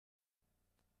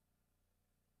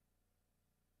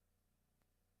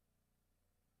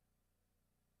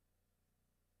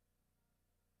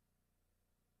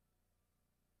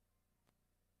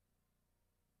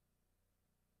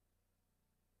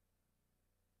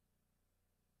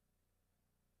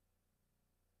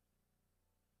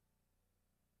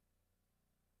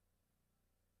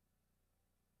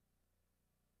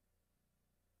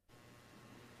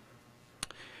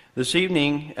This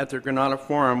evening at the Granada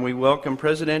Forum, we welcome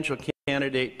presidential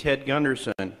candidate Ted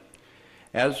Gunderson.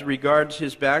 As regards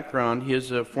his background, he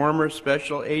is a former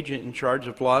special agent in charge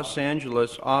of Los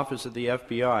Angeles office of the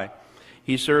FBI.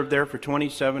 He served there for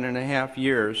 27 and a half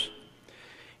years.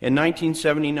 In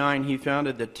 1979, he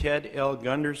founded the Ted L.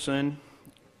 Gunderson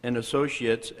and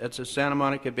Associates. It's a Santa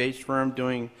Monica-based firm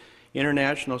doing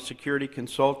international security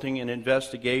consulting and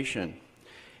investigation.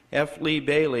 F. Lee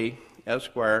Bailey,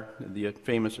 Esquire, the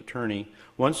famous attorney,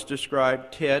 once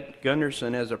described Ted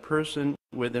Gunderson as a person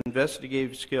with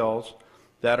investigative skills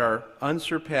that are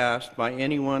unsurpassed by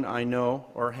anyone I know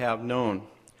or have known.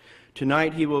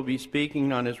 Tonight he will be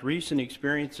speaking on his recent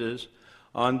experiences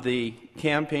on the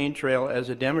campaign trail as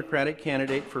a Democratic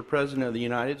candidate for President of the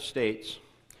United States.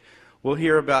 We'll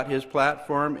hear about his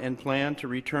platform and plan to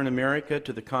return America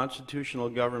to the constitutional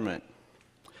government.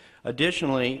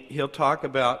 Additionally, he'll talk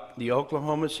about the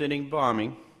Oklahoma City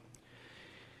bombing,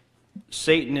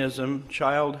 Satanism,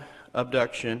 child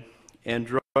abduction, and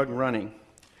drug running.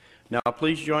 Now,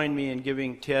 please join me in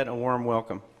giving Ted a warm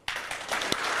welcome. Thank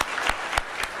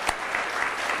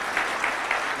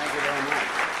you very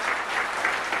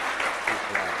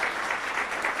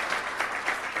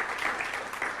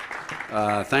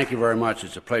much. Thank you very much.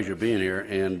 It's a pleasure being here.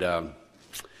 And,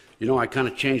 you know, I kind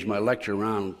of changed my lecture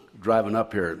around driving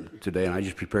up here today, and I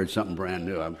just prepared something brand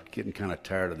new. I'm getting kind of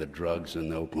tired of the drugs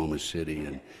in Oklahoma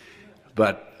City.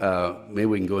 But maybe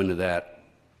we can go into that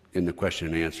in the question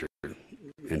and answer.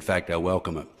 In fact, I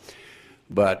welcome it.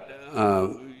 But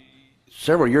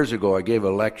several years ago, I gave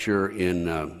a lecture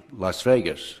in Las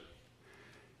Vegas.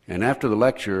 And after the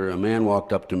lecture, a man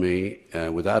walked up to me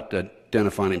without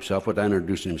identifying himself, without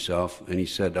introducing himself, and he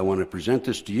said, "I want to present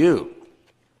this to you.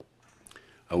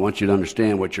 I want you to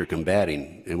understand what you're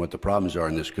combating and what the problems are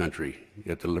in this country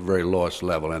at the very lowest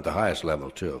level and at the highest level,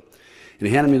 too." And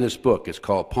he handed me this book. It's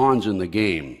called Pawns in the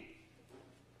Game.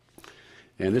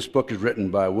 And this book is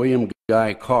written by William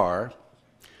Guy Carr,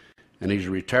 and he's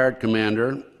a retired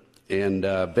commander. And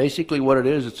basically what it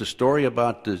is, it's a story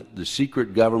about the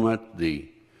secret government, the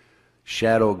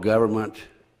shadow government,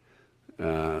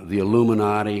 the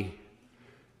Illuminati.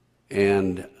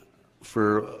 And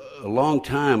for a long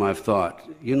time I've thought,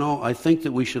 you know, I think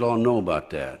that we should all know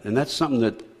about that. And that's something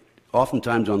that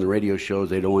oftentimes on the radio shows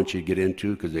they don't want you to get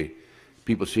into because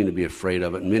people seem to be afraid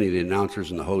of it. And many of the announcers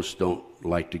and the hosts don't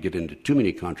like to get into too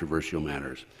many controversial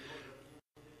matters.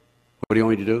 What do you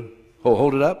want me to do? Oh,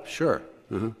 hold it up? Sure.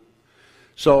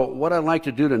 So what I'd like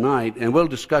to do tonight, and we'll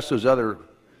discuss those other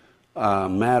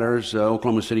matters,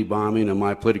 Oklahoma City bombing and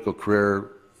my political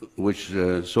career, which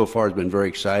so far has been very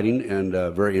exciting and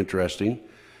very interesting.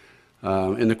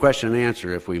 In the question and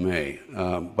answer, if we may.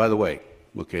 By the way,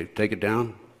 okay, take it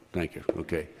down. Thank you.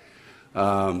 Okay.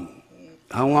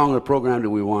 How long of a program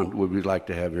would we like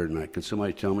to have here tonight? Can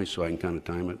somebody tell me so I can kind of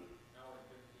time it?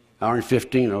 Hour and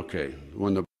 15? Okay.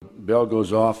 When the bell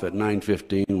goes off at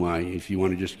 9:15, why, if you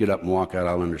want to just get up and walk out,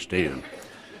 I'll understand.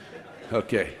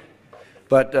 Okay.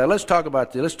 But let's talk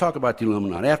about the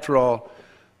Illuminati. After all,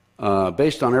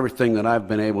 based on everything that I've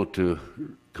been able to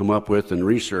come up with and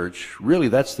research, really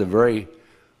that's the very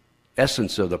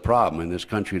essence of the problem in this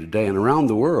country today and around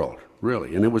the world,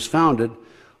 really. And it was founded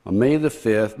on May the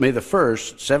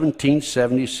 1st,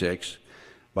 1776,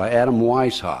 by Adam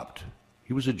Weishaupt.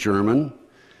 He was a German,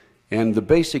 and the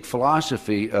basic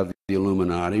philosophy of the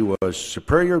Illuminati was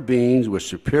superior beings with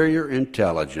superior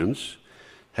intelligence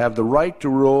have the right to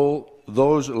rule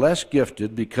those less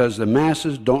gifted because the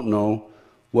masses don't know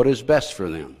what is best for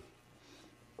them.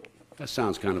 That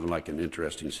sounds kind of like an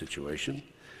interesting situation.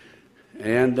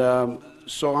 And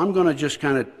so I'm going to just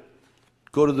kind of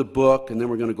go to the book, and then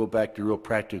we're going to go back to real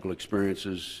practical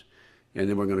experiences, and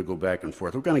then we're going to go back and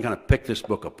forth. We're going to kind of pick this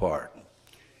book apart.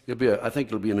 I think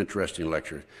it'll be an interesting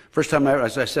lecture. First time,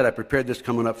 as I said, I prepared this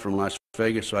coming up from Las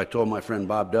Vegas, so I told my friend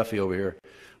Bob Duffy over here,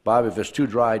 "Bob, if it's too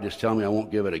dry, just tell me I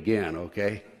won't give it again,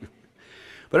 okay?"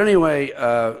 But anyway,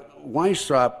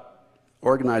 Weishaupt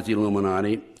organized the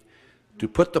Illuminati to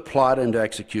put the plot into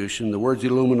execution. The words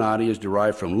Illuminati is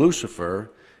derived from Lucifer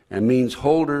and means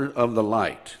holder of the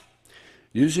light.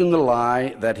 Using the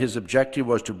lie that his objective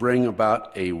was to bring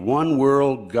about a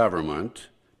one-world government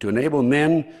to enable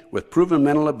men with proven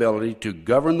mental ability to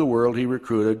govern the world, he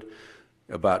recruited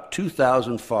about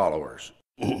 2,000 followers.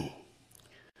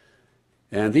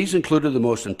 And these included the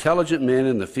most intelligent men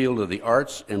in the field of the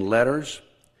arts and letters,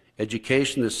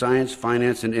 education, the science,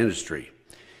 finance, and industry.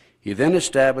 He then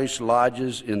established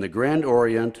lodges in the Grand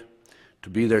Orient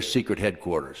to be their secret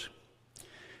headquarters.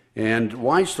 And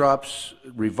Weishaupt's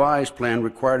revised plan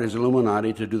required his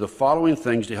Illuminati to do the following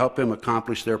things to help him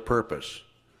accomplish their purpose.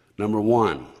 Number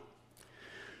one,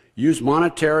 use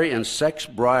monetary and sex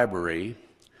bribery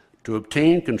to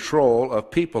obtain control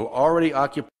of people already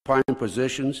occupying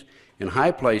positions in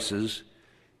high places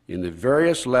in the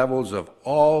various levels of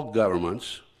all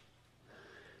governments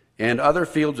and other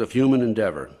fields of human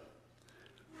endeavor.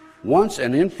 Once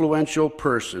an influential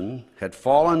person had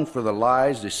fallen for the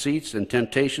lies, deceits, and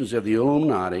temptations of the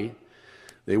Illuminati,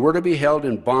 they were to be held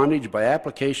in bondage by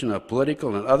application of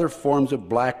political and other forms of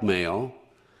blackmail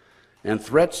and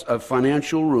threats of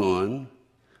financial ruin,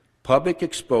 public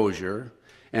exposure,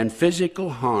 and physical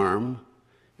harm,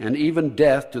 and even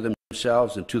death to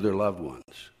themselves and to their loved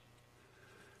ones.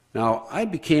 Now, I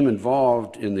became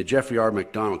involved in the Jeffrey R.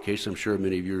 McDonald case. I'm sure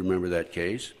many of you remember that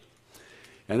case.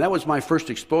 And that was my first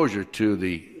exposure to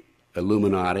the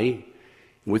Illuminati.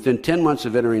 Within 10 months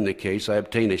of entering the case, I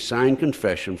obtained a signed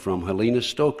confession from Helena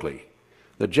Stokely.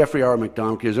 The Jeffrey R.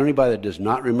 McDonald case, is there anybody that does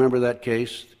not remember that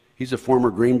case? He's a former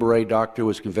Green Beret doctor who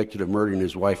was convicted of murdering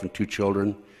his wife and 2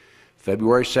 children.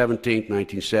 February 17,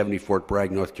 1970, Fort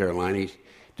Bragg, North Carolina. He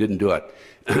didn't do it.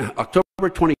 October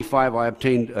 25, I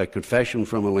obtained a confession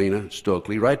from Helena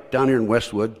Stokely right down here in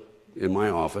Westwood in my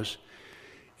office.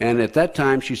 And at that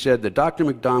time, she said that Dr.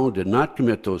 McDonald did not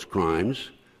commit those crimes.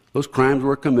 Those crimes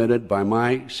were committed by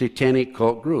my satanic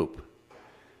cult group.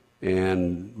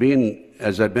 And being,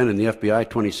 as I've been in the FBI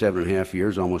 27 and a half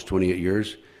years, almost 28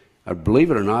 years, believe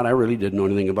it or not, I really didn't know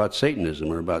anything about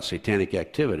Satanism or about satanic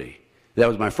activity. That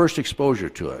was my first exposure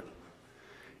to it.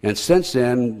 And since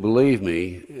then, believe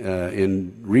me,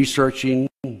 in researching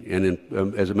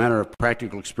and as a matter of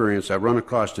practical experience, I've run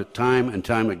across it time and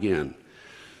time again.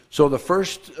 So the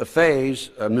first phase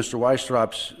of Mr.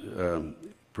 Weisstrop's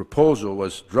proposal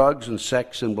was drugs and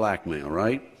sex and blackmail,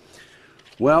 right?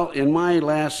 Well, in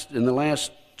the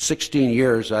last 16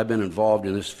 years I've been involved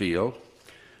in this field.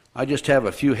 I just have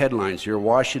a few headlines here.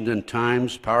 Washington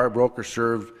Times, power broker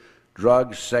served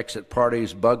drugs, sex at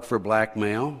parties, bug for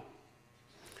blackmail.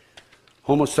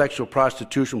 Homosexual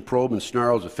prostitution probe and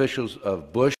snarls officials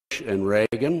of Bush and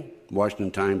Reagan,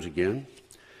 Washington Times again.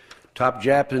 Top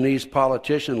Japanese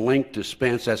politician linked to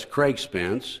Spence, that's Craig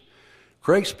Spence.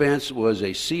 Craig Spence was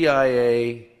a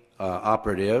CIA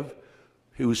operative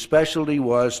whose specialty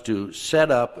was to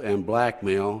set up and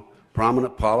blackmail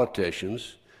prominent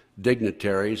politicians,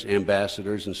 dignitaries,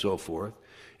 ambassadors, and so forth.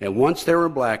 And once they were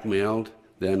blackmailed,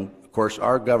 then, of course,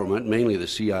 our government, mainly the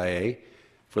CIA,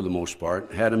 for the most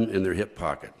part, had them in their hip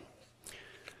pocket.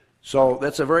 So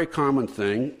that's a very common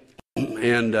thing.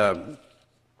 And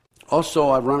also,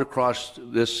 I've run across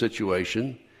this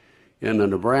situation in the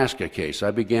Nebraska case.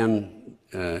 I became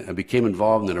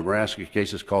involved in the Nebraska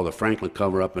case. It's called the Franklin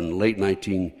cover-up in late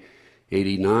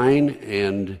 1989.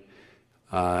 And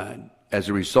as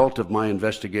a result of my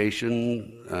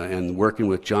investigation and working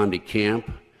with John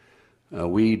DeCamp,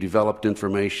 we developed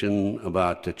information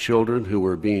about the children who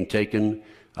were being taken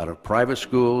out of private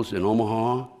schools in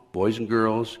Omaha, boys and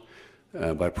girls,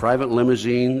 by private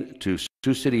limousine to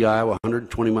Sioux City, Iowa,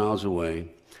 120 miles away,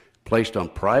 placed on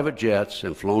private jets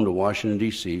and flown to Washington,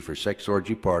 D.C. for sex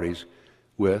orgy parties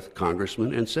with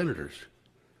congressmen and senators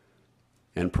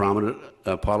and prominent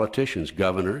politicians,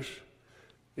 governors,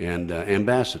 and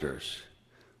ambassadors.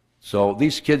 So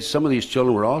these kids, some of these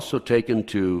children were also taken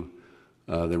to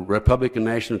the Republican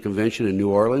National Convention in New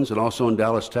Orleans and also in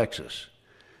Dallas, Texas.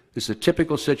 It's a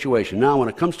typical situation. Now, when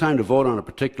it comes time to vote on a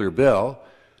particular bill,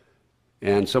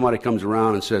 and somebody comes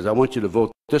around and says, I want you to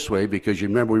vote this way because you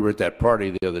remember we were at that party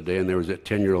the other day and there was that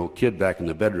 10-year-old kid back in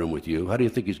the bedroom with you, how do you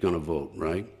think he's going to vote,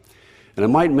 right? And I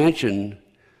might mention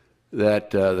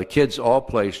that the kids all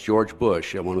placed George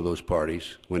Bush at one of those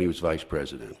parties when he was vice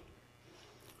president.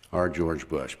 Our George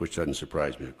Bush, which doesn't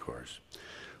surprise me, of course.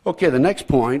 Okay, the next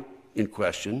point in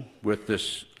question with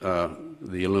this,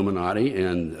 the Illuminati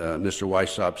and Mr.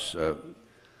 Weisstrop's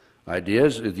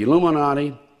ideas is the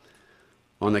Illuminati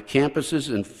on the campuses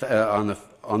and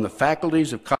on the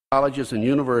faculties of colleges and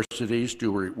universities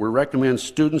we recommend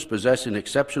students possessing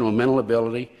exceptional mental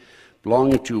ability,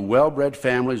 belonging to well-bred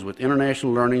families with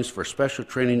international learnings for special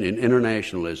training in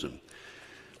internationalism.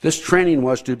 This training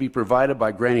was to be provided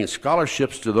by granting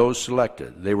scholarships to those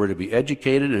selected. They were to be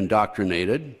educated and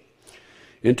indoctrinated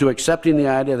into accepting the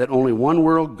idea that only one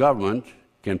world government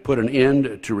can put an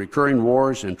end to recurring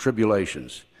wars and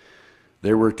tribulations.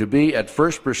 They were to be at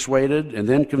first persuaded and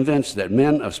then convinced that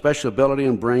men of special ability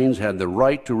and brains had the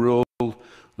right to rule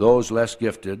those less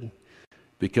gifted,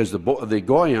 because the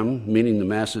Goyim, meaning the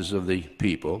masses of the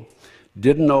people,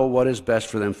 didn't know what is best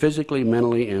for them physically,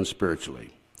 mentally, and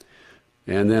spiritually.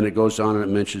 And then it goes on and it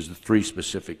mentions the 3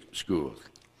 specific schools.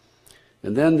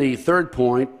 And then the third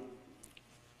point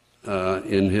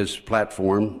in his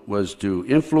platform was to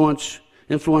influence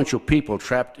influential people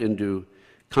trapped into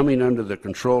coming under the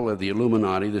control of the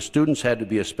Illuminati. The students had to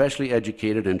be especially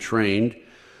educated and trained,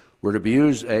 were to be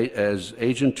used as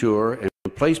agentur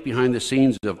and placed behind the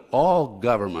scenes of all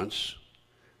governments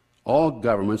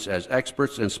as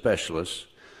experts and specialists,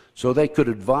 so they could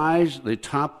advise the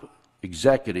top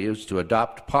executives to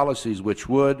adopt policies which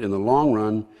would, in the long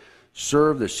run,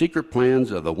 serve the secret plans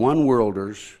of the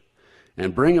one-worlders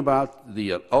and bring about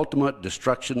the ultimate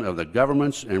destruction of the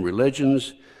governments and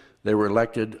religions they were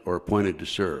elected or appointed to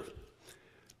serve.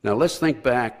 Now let's think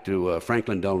back to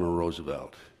Franklin Delano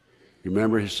Roosevelt. You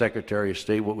remember his Secretary of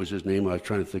State? What was his name? I was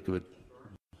trying to think of it.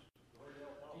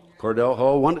 Cordell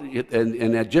Hull.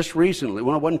 And just recently,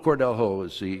 well, it wasn't Cordell Hull. It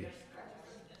was the...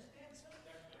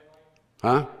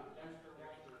 Huh?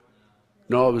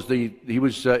 No, it was the...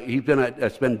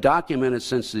 it's been documented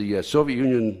since the Soviet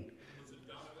Union...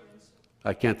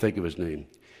 I can't think of his name.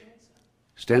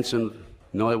 Stenson?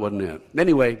 No, it wasn't it.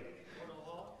 Anyway...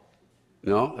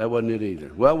 No, that wasn't it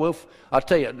either. Well, I'll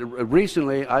tell you,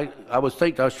 recently I was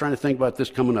trying to think about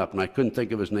this coming up, and I couldn't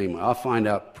think of his name. I'll find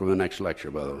out for the next lecture,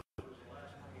 by the way.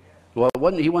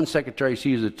 Well, he wasn't secretary,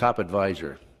 he was the top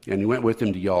advisor, and he went with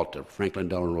him to Yalta, Franklin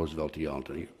Delano Roosevelt to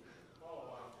Yalta.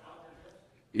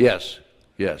 Yes.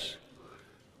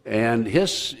 And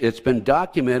it's been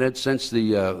documented since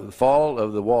the fall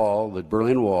of the wall, the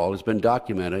Berlin Wall, it's been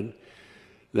documented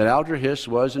that Alger Hiss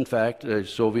was, in fact, a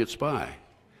Soviet spy.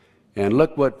 And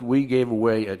look what we gave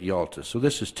away at Yalta. So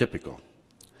this is typical.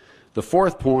 The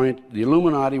fourth point, the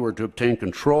Illuminati were to obtain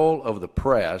control of the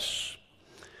press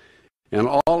and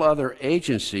all other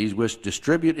agencies which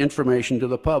distribute information to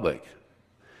the public.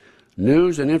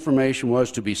 News and information was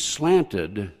to be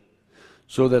slanted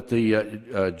so that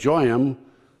the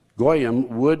Goyim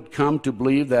would come to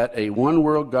believe that a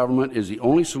one-world government is the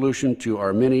only solution to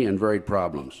our many and varied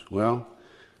problems. Well,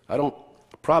 I don't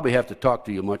probably have to talk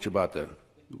to you much about the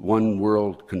one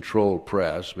world controlled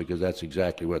press, because that's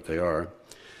exactly what they are.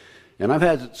 And I've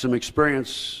had some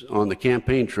experience on the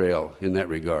campaign trail in that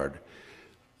regard.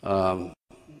 In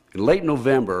late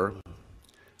November,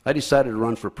 I decided to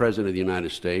run for President of the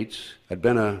United States. I'd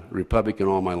been a Republican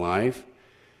all my life,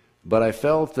 but I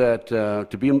felt that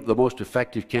to be the most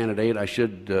effective candidate, I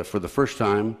should, for the first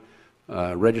time,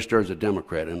 register as a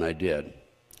Democrat, and I did.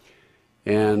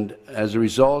 And as a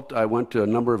result, I went to a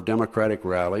number of Democratic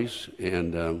rallies,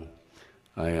 and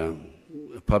I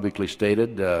publicly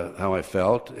stated how I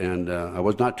felt, and I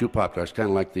was not too popular. I was kind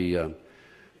of like the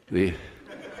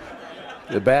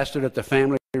bastard at the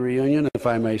family reunion, if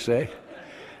I may say.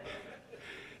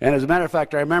 And as a matter of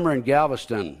fact, I remember in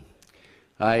Galveston,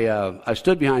 I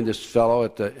stood behind this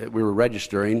fellow we were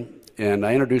registering, and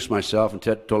I introduced myself and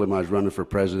told him I was running for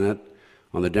president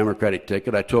on the Democratic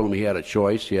ticket. I told him he had a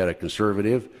choice. He had a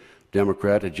conservative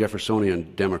Democrat, a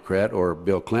Jeffersonian Democrat, or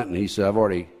Bill Clinton. He said, I've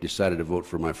already decided to vote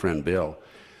for my friend Bill.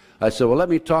 I said, well, let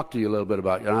me talk to you a little bit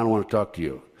about you. I don't want to talk to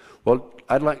you. Well,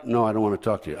 no, I don't want to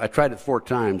talk to you. I tried it 4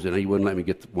 times, and he wouldn't let me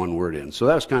get one word in. So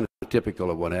that was kind of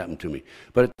typical of what happened to me.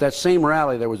 But at that same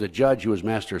rally, there was a judge who was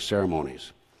master of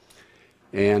ceremonies.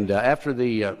 And after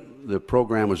the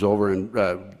program was over, and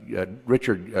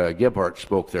Richard Gebhardt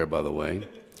spoke there, by the way.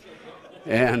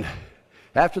 And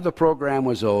after the program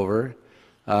was over,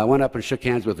 I went up and shook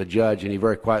hands with the judge, and he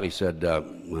very quietly said,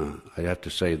 I have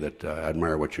to say that I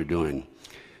admire what you're doing.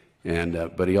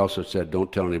 And but he also said,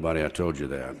 don't tell anybody I told you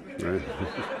that.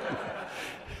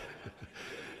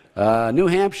 Right? New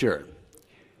Hampshire.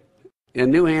 In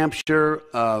New Hampshire,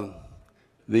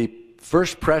 the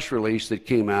first press release that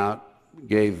came out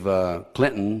gave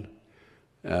Clinton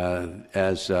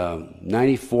as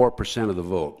 94% of the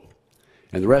vote.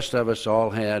 And the rest of us all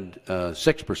had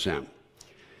 6%.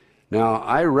 Now,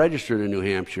 I registered in New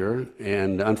Hampshire,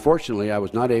 and unfortunately, I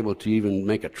was not able to even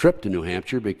make a trip to New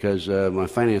Hampshire because my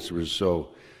finances were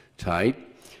so tight.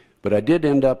 But I did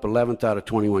end up 11th out of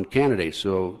 21 candidates,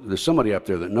 so there's somebody up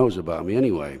there that knows about me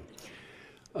anyway.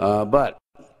 But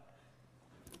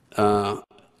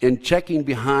in checking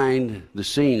behind the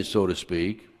scenes, so to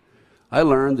speak, I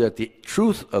learned that the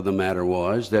truth of the matter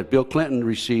was that Bill Clinton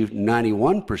received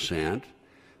 91%,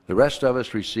 the rest of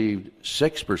us received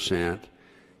 6%,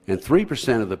 and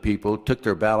 3% of the people took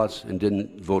their ballots and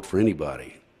didn't vote for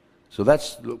anybody. So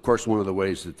that's, of course, one of the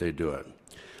ways that they do it.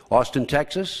 Austin,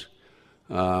 Texas,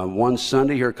 one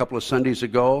Sunday, here a couple of Sundays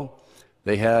ago,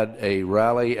 they had a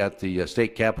rally at the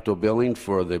state capitol building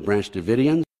for the Branch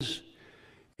Davidians,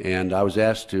 and I was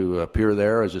asked to appear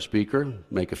there as a speaker,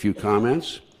 make a few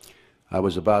comments. I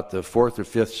was about the 4th or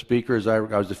 5th speaker. I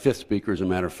was the 5th speaker, as a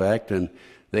matter of fact, and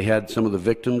They had some of the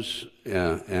victims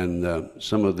and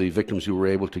some of the victims who were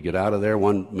able to get out of there.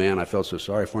 One man, I felt so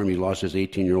sorry for him. He lost his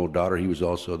 18-year-old daughter. He was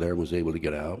also there and was able to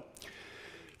get out.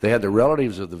 They had the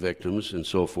relatives of the victims and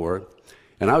so forth.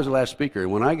 And I was the last speaker.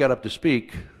 And when I got up to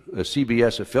speak, a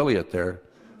CBS affiliate there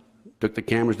took the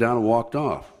cameras down and walked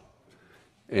off.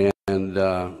 And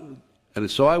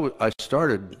so I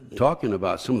started talking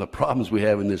about some of the problems we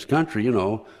have in this country, you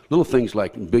know, little things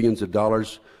like billions of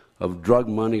dollars of drug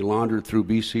money laundered through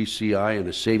BCCI and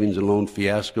a savings and loan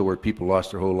fiasco where people lost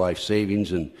their whole life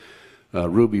savings, and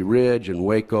Ruby Ridge and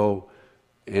Waco.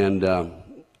 And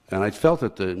I felt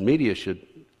that the media should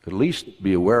at least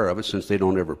be aware of it, since they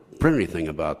don't ever print anything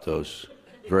about those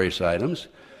various items.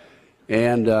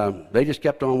 And they just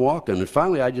kept on walking. And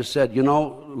finally I just said, you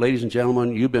know, ladies and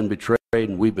gentlemen, you've been betrayed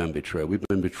and we've been betrayed. We've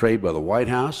been betrayed by the White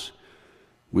House.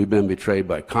 We've been betrayed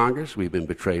by Congress. We've been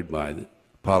betrayed by the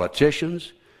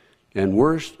politicians. And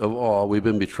worst of all, we've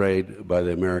been betrayed by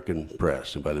the American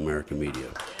press and by the American media.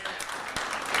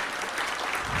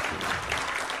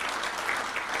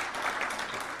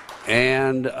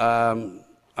 And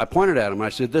I pointed at them. I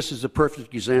said, this is a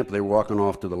perfect example. They were walking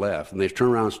off to the left. And they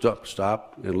turned around,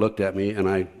 stopped, and looked at me, and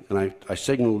I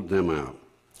signaled them out.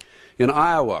 In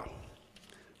Iowa,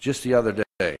 just the other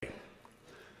day,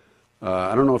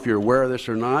 I don't know if you're aware of this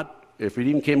or not. If it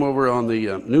even came over on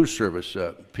the news service,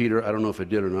 Peter, I don't know if it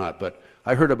did or not, but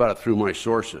I heard about it through my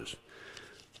sources.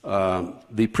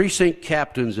 The precinct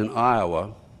captains in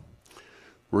Iowa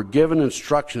were given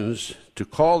instructions to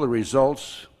call the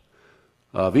results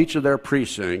of each of their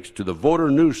precincts to the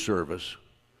voter news service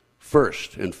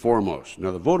first and foremost. Now,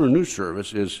 the voter news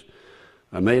service is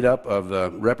made up of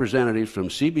the representatives from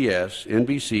CBS,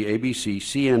 NBC, ABC,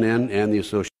 CNN, and the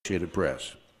Associated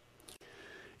Press.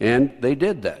 And they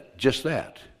did that, just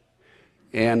that.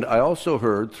 And I also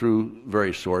heard through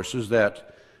various sources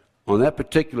that on that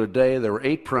particular day there were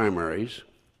 8 primaries.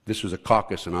 This was a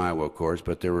caucus in Iowa, of course,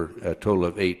 but there were a total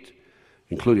of 8,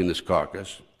 including this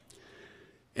caucus.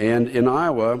 And in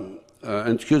Iowa,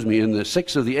 in the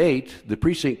 6 of the 8, the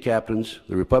precinct captains,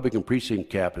 the Republican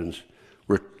precinct captains,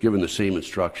 were given the same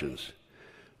instructions.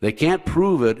 They can't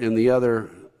prove it in the other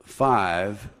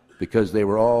 5 because they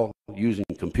were all using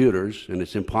computers, and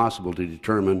it's impossible to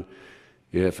determine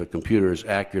if a computer is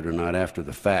accurate or not after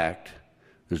the fact.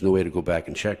 There's no way to go back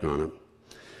and check on it.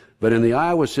 But in the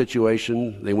Iowa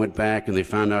situation, they went back and they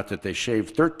found out that they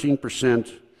shaved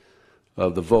 13%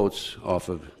 of the votes off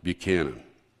of Buchanan.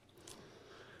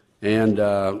 And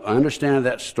I understand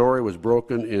that story was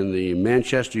broken in the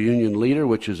Manchester Union Leader,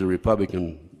 which is a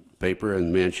Republican paper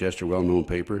in Manchester, well-known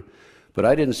paper. But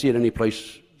I didn't see it any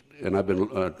place, and I've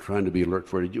been trying to be alert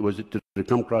for it. Did it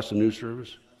come across the news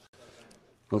service?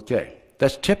 Okay.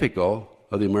 That's typical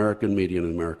of the American media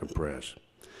and the American press.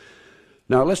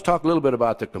 Now, let's talk a little bit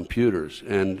about the computers.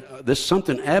 And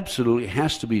something absolutely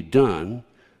has to be done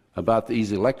about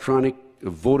these electronic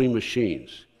voting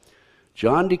machines.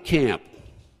 John DeCamp,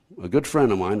 a good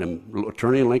friend of mine, an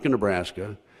attorney in Lincoln,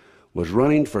 Nebraska, was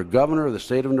running for governor of the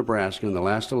state of Nebraska in the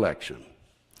last election.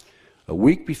 A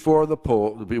week before the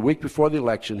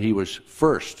election, he was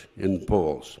first in the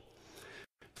polls.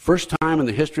 First time in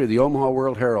the history of the Omaha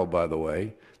World Herald, by the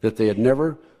way, that they had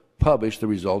never published the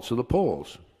results of the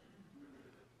polls.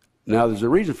 Now, there's a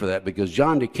reason for that, because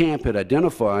John DeCamp had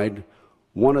identified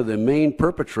one of the main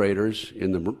perpetrators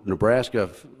in the Nebraska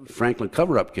Franklin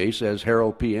cover-up case as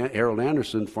Harold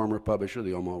Anderson, former publisher of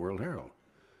the Omaha World Herald.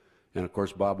 And, of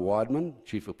course, Bob Wadman,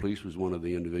 chief of police, was one of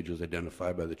the individuals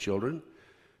identified by the children.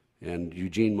 And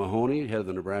Eugene Mahoney, head of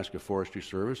the Nebraska Forestry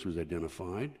Service, was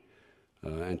identified.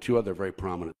 And 2 other very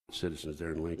prominent citizens there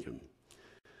in Lincoln.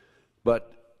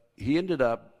 But he ended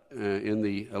up in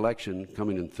the election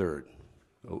coming in 3rd.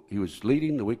 He was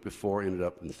leading the week before, ended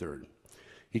up in 3rd.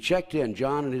 He checked in,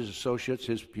 John and his associates,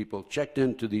 his people, checked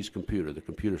into the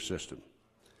computer system.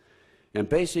 And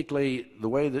basically, the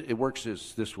way that it works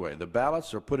is this way. The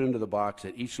ballots are put into the box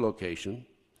at each location,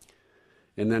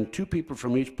 and then 2 people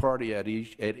from each party at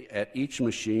each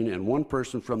machine, and 1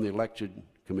 person from the election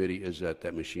committee is at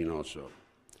that machine also.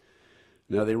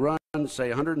 Now, they run, say,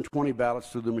 120 ballots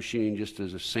through the machine just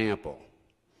as a sample.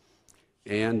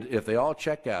 And if they all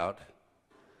check out,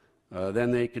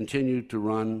 then they continue to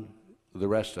run the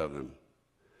rest of them.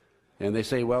 And they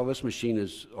say, well, this machine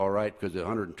is all right because the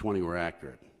 120 were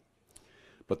accurate.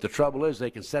 But the trouble is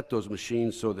they can set those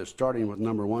machines so that starting with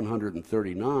number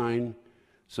 139,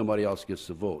 somebody else gets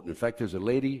the vote. In fact, there's a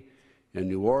lady in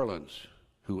New Orleans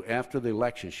who, after the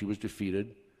election, she was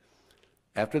defeated.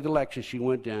 After the election, she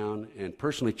went down and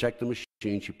personally checked the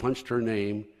machine. She punched her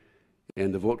name,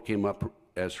 and the vote came up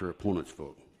as her opponent's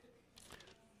vote.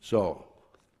 So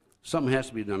Something has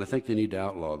to be done. I think they need to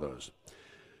outlaw those.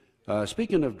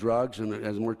 Speaking of drugs, and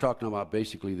as we're talking about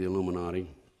basically the Illuminati,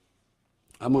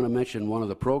 I'm going to mention one of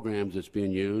the programs that's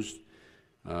being used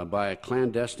by a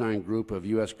clandestine group of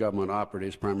U.S. government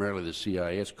operatives, primarily the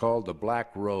CIA. It's called the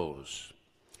Black Rose.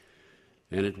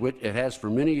 And it has for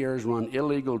many years run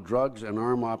illegal drugs and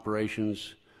arm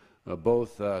operations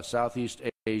both Southeast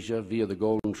Asia via the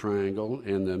Golden Triangle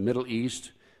and the Middle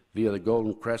East via the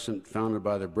Golden Crescent, founded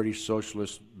by the British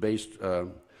socialist-based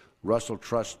Russell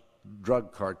Trust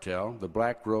drug cartel. The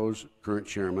Black Rose, current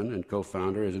chairman and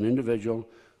co-founder, is an individual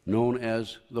known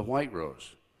as the White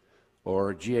Rose,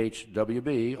 or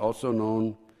GHWB, also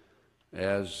known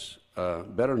as,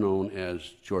 better known as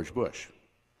George Bush.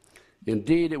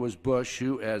 Indeed, it was Bush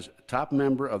who, as top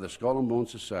member of the Skull and Bone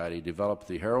Society, developed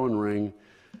the heroin ring,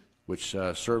 which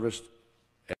serviced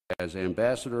as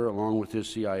ambassador along with his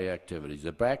CIA activities.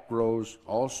 The Black Rose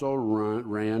also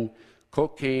ran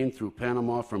cocaine through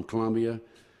Panama from Colombia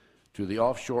to the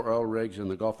offshore oil rigs in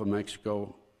the Gulf of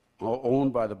Mexico, all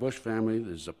owned by the Bush family,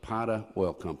 the Zapata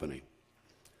Oil Company.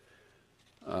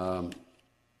 Don't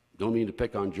mean to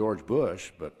pick on George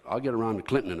Bush, but I'll get around to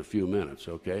Clinton in a few minutes,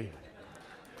 okay?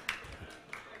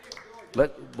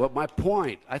 But my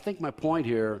point, I think my point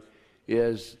here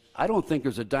is I don't think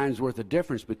there's a dime's worth of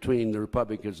difference between the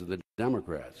Republicans and the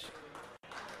Democrats.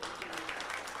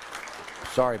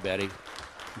 Sorry, Betty.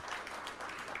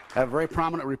 I have a very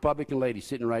prominent Republican lady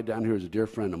sitting right down here who's a dear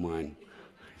friend of mine.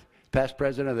 Past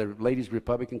president of the Ladies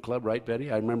Republican Club, right,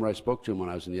 Betty? I remember I spoke to him when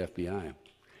I was in the FBI.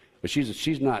 But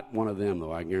she's not one of them,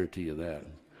 though, I guarantee you that.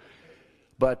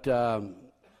 But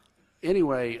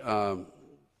anyway,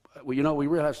 well, you know, we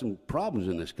really have some problems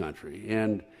in this country,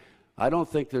 and I don't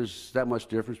think there's that much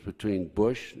difference between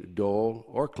Bush, Dole,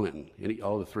 or Clinton,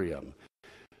 all the three of them.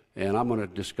 And I'm going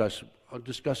to I'll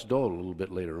discuss Dole a little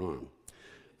bit later on.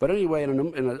 But anyway,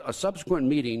 in a subsequent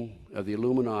meeting of the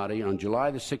Illuminati on July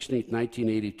the 16th,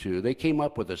 1982, they came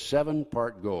up with a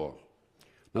 7-part goal.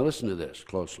 Now listen to this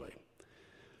closely.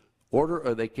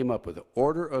 They came up with an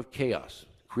order of chaos.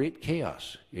 Create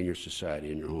chaos in your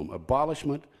society, in your home.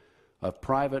 Abolishment of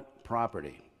private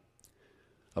property.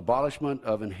 Abolishment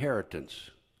of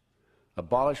inheritance.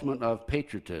 Abolishment of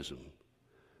patriotism.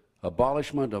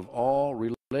 Abolishment of all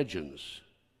religions.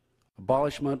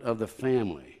 Abolishment of the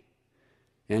family.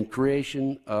 And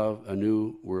creation of a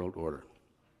new world order.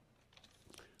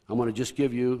 I'm going to just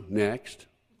give you next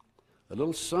a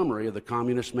little summary of the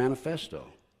Communist Manifesto.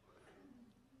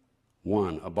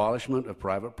 1, abolishment of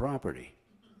private property.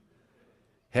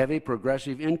 Heavy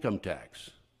progressive income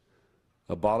tax.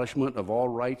 Abolishment of all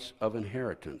rights of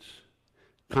inheritance.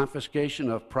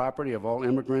 Confiscation of property of all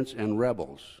immigrants and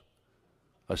rebels.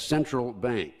 A central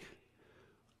bank.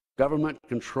 Government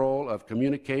control of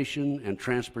communication and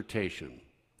transportation.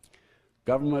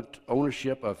 Government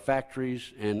ownership of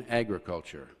factories and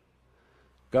agriculture.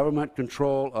 Government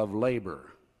control of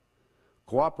labor.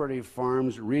 Cooperative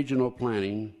farms, regional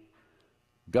planning.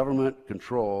 Government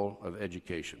control of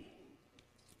education.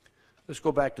 Let's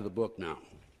go back to the book now.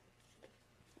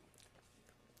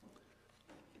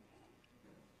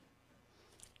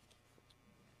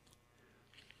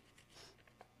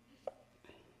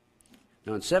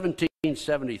 Now, in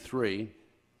 1773,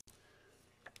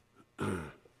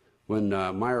 when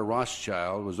Meyer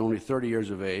Rothschild was only 30 years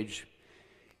of age,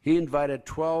 he invited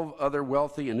 12 other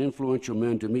wealthy and influential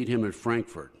men to meet him in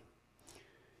Frankfurt.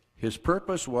 His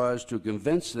purpose was to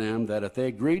convince them that if they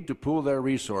agreed to pool their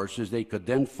resources, they could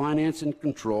then finance and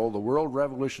control the world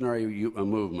revolutionary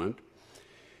movement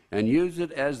and use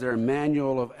it as their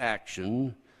manual of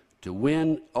action to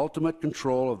win ultimate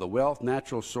control of the wealth,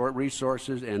 natural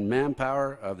resources, and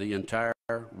manpower of the entire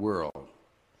world.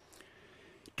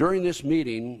 During this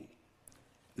meeting,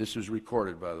 this was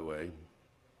recorded, by the way,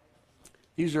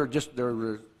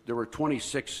 there were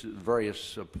 26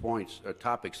 various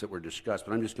topics that were discussed,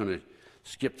 but I'm just going to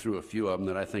skip through a few of them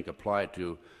that I think apply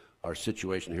to our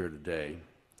situation here today.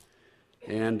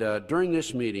 And during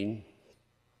this meeting,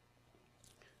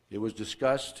 it was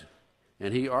discussed,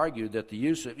 and he argued that the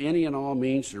use of any and all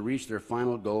means to reach their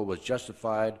final goal was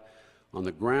justified on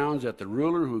the grounds that the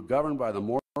ruler who governed by the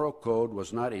moral code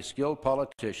was not a skilled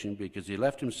politician because he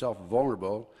left himself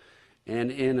vulnerable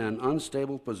and in an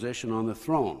unstable position on the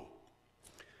throne.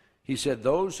 He said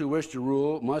those who wish to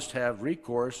rule must have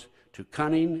recourse to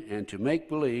cunning and to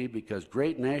make-believe because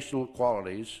great national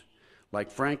qualities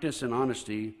like frankness and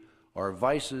honesty are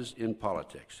vices in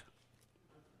politics.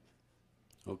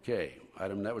 Okay,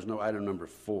 that was item number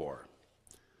 4.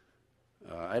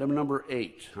 Item number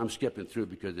 8. I'm skipping through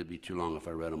because it'd be too long if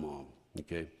I read them all.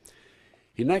 Okay.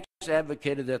 He next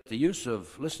advocated that the use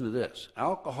of, listen to this,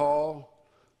 alcohol,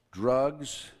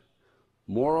 drugs,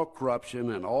 moral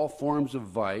corruption, and all forms of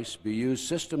vice be used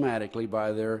systematically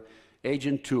by their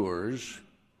agenteurs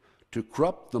to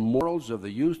corrupt the morals of the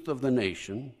youth of the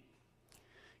nation.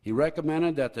 He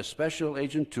recommended that the special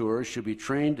agenteurs should be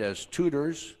trained as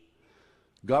tutors,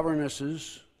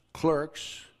 governesses,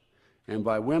 clerks, and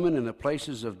by women in the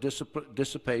places of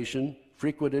dissipation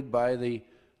frequented by the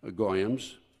goyim.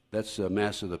 That's the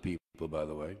mass of the people, by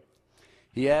the way.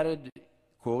 He added,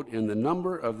 quote, "In the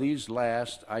number of these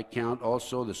last, I count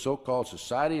also the so-called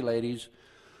society ladies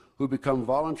who become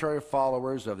voluntary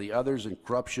followers of the others in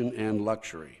corruption and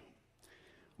luxury.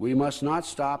 We must not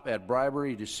stop at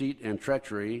bribery, deceit, and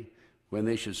treachery when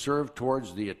they should serve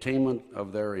towards the attainment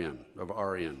of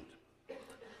our end."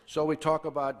 So we talk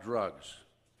about drugs.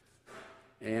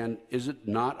 And is it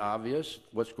not obvious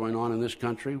what's going on in this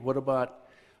country? What about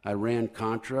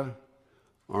Iran-Contra,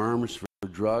 arms for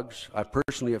drugs? I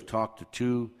personally have talked to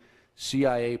 2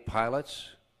 CIA pilots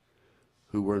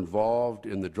who were involved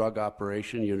in the drug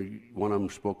operation. One of them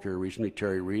spoke here recently,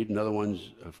 Terry Reed. Another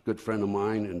one's a good friend of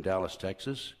mine in Dallas,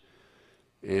 Texas.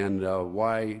 And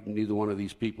why neither one of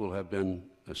these people have been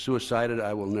suicided,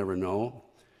 I will never know.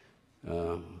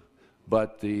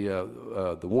 But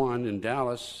the one in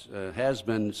Dallas has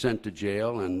been sent to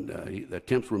jail, and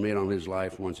attempts were made on his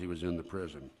life once he was in the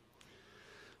prison.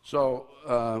 So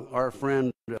our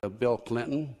friend Bill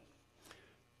Clinton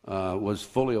was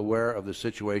fully aware of the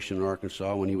situation in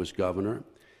Arkansas when he was governor.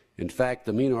 In fact,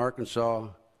 the Mena, Arkansas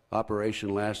operation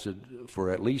lasted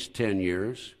for at least 10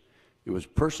 years. It was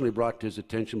personally brought to his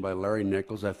attention by Larry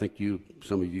Nichols. I think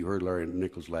some of you heard Larry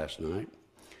Nichols last night.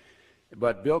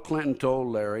 But Bill Clinton told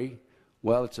Larry,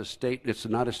 well, it's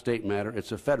not a state matter,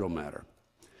 it's a federal matter.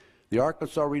 The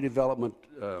Arkansas Redevelopment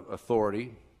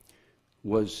Authority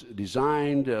was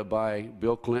designed by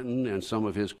Bill Clinton and some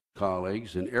of his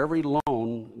colleagues, and every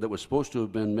loan that was supposed to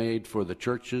have been made for the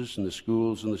churches and the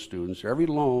schools and the students, every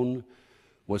loan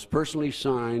was personally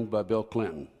signed by Bill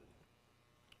Clinton.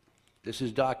 This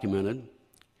is documented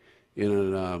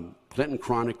in Clinton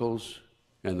Chronicles,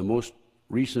 and the most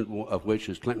recent of which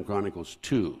is Clinton Chronicles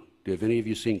 2. Have any of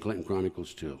you seen Clinton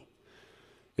Chronicles 2?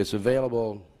 It's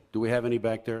available. Do we have any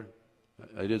back there?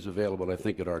 It is available, I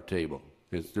think, at our table.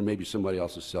 There may be somebody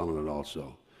else is selling it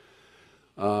also.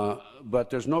 But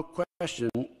there's no question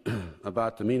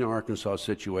about the Mena, Arkansas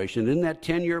situation. In that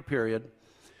 10-year period,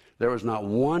 there was not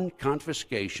one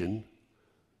confiscation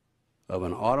of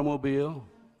an automobile,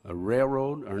 a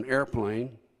railroad, or an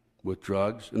airplane with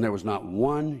drugs, and there was not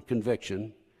one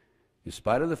conviction, in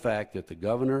spite of the fact that the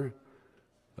governor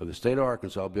of the state of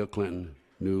Arkansas, Bill Clinton,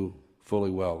 knew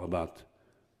fully well about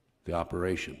the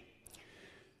operation.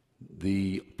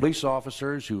 The police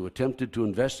officers who attempted to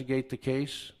investigate the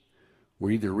case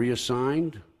were either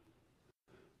reassigned,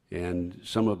 and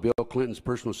some of Bill Clinton's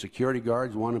personal security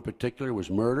guards, one in particular, was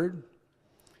murdered.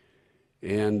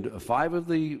 And 5 of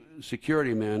the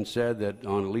security men said that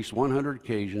on at least 100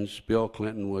 occasions, Bill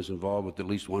Clinton was involved with at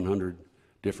least 100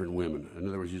 different women. In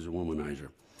other words, he's a womanizer.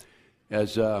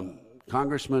 As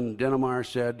Congressman Dennemeyer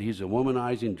said, he's a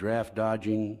womanizing,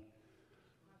 draft-dodging.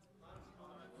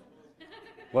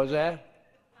 What was that?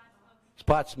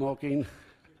 Spot smoking.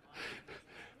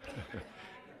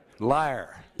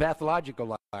 Liar.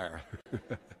 Pathological liar.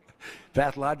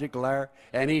 Pathological liar.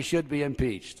 And he should be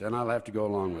impeached, and I'll have to go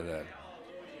along with that.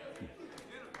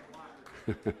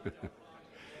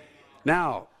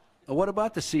 Now, what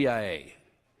about the CIA?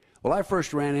 Well, I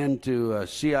first ran into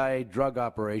CIA drug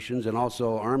operations and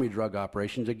also Army drug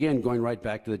operations, again, going right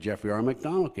back to the Jeffrey R.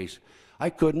 McDonald case.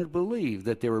 I couldn't believe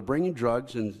that they were bringing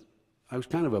drugs, and I was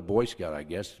kind of a Boy Scout, I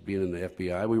guess, being in the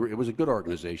FBI. It was a good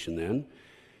organization then.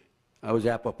 I was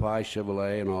apple pie,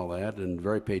 Chevrolet, and all that, and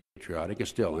very patriotic. I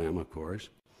still am, of course.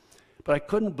 But I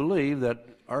couldn't believe that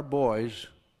our boys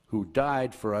who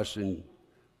died for us in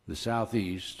the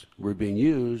Southeast were being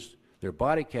used, their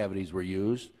body cavities were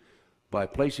used by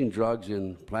placing drugs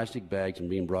in plastic bags and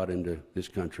being brought into this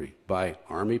country by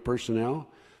Army personnel,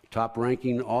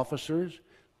 top-ranking officers,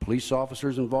 police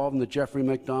officers involved in the Jeffrey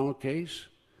McDonald case,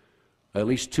 at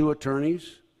least 2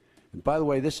 attorneys. And by the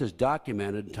way, this is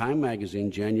documented in Time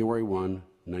Magazine, January 1,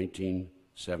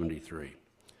 1973.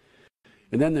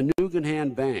 And then the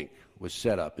Nugan Bank was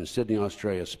set up in Sydney,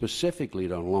 Australia, specifically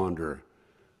to launder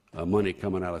money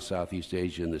coming out of Southeast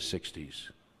Asia in the 60s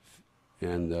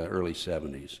and the early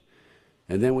 70s.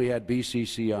 And then we had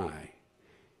BCCI.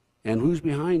 And who's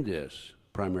behind this,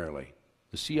 primarily?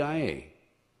 The CIA.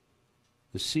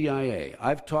 The CIA.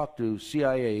 I've talked to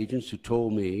CIA agents who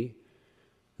told me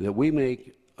that we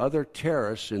make other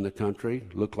terrorists in the country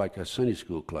look like a Sunday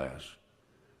school class.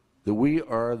 That we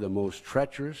are the most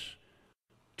treacherous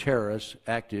terrorists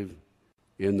active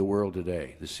in the world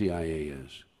today. The CIA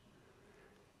is.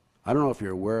 I don't know if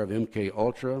you're aware of MK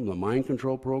Ultra, the mind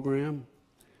control program,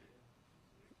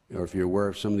 or if you're aware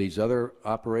of some of these other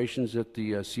operations that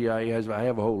the CIA has. I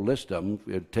have a whole list of them.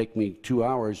 It'd take me 2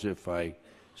 hours if I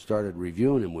started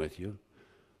reviewing them with you.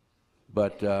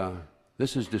 But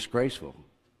this is disgraceful.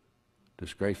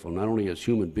 Disgraceful, not only as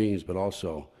human beings, but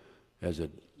also as a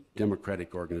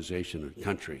democratic organization and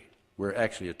country. We're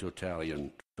actually a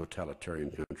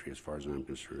totalitarian country as far as I'm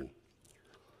concerned.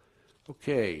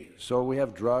 Okay, so we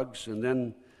have drugs, and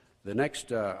then the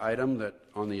next item that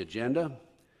on the agenda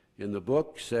in the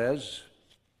book says,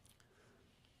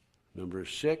 number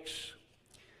 6,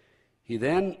 he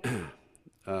then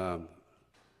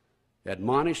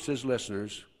admonished his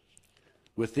listeners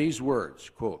with these words,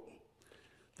 quote,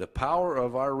 "The power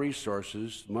of our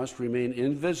resources must remain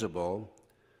invisible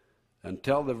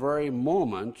until the very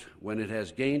moment when it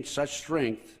has gained such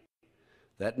strength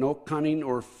that no cunning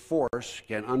or force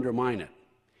can undermine it."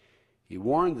 He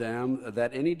warned them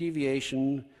that any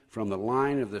deviation from the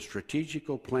line of the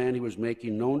strategical plan he was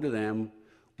making known to them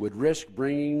would risk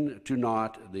bringing to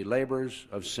naught the labors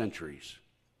of centuries.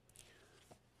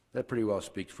 That pretty well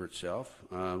speaks for itself.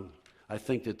 I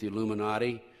think that the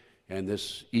Illuminati and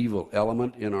this evil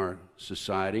element in our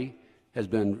society has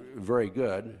been very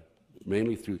good,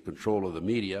 mainly through control of the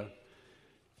media,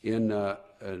 in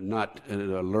not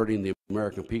alerting the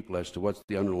American people as to what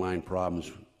the underlying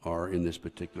problems are in this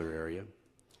particular area.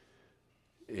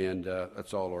 And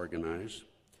that's all organized.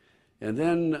 And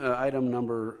then item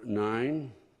number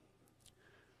 9,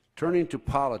 turning to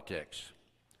politics.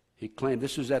 He claimed,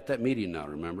 this was at that meeting now,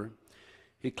 remember?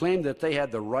 He claimed that they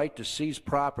had the right to seize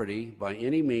property by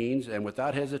any means and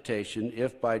without hesitation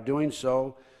if by doing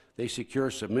so they secure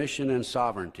submission and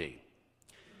sovereignty.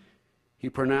 He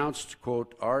pronounced,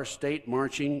 quote, "Our state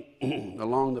marching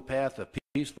along the path of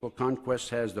peaceful conquest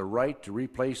has the right to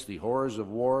replace the horrors of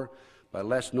war by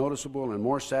less noticeable and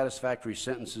more satisfactory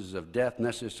sentences of death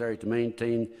necessary to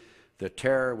maintain the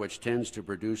terror which tends to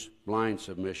produce blind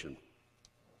submission."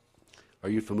 Are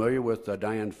you familiar with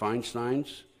Dianne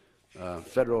Feinstein's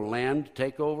federal land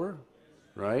takeover?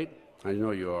 Right? I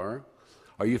know you are.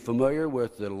 Are you familiar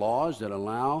with the laws that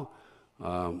allow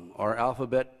our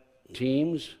alphabet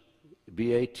teams,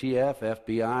 BATF,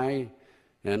 FBI,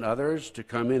 and others, to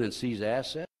come in and seize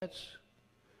assets?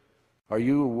 Are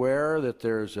you aware that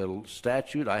there's a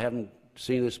statute? I haven't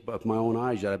seen this with my own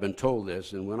eyes yet. I've been told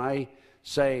this, and when I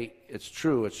say it's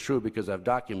true because I've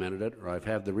documented it or I've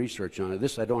had the research on it.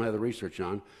 This I don't have the research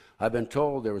on. I've been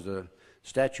told there was a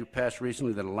statute passed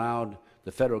recently that allowed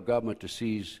the federal government to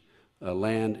seize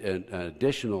land and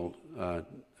additional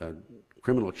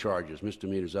criminal charges,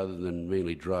 misdemeanors other than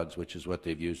mainly drugs, which is what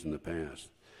they've used in the past.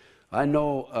 I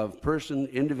know of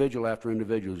individual after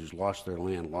individual who's lost their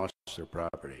land, lost their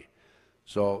property.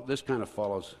 So this kind of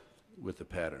follows with the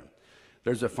pattern.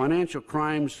 There's a financial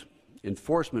crimes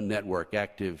enforcement network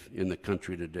active in the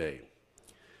country today.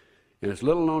 And it's a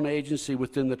little-known agency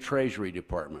within the Treasury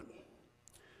Department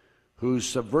whose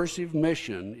subversive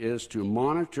mission is to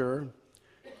monitor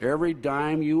every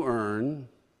dime you earn,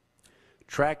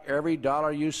 track every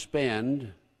dollar you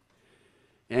spend,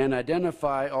 and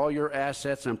identify all your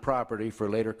assets and property for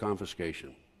later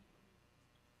confiscation.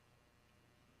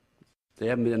 They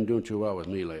haven't been doing too well with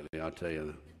me lately, I'll tell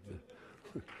you.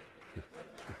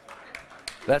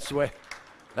 That's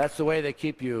the way they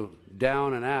keep you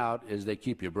down and out, is they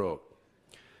keep you broke.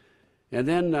 And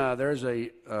then there's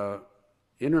a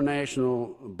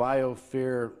international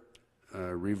biosphere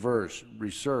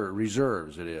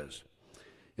reserves, it is.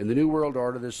 In the New World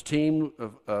Order, this team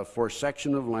for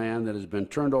section of land that has been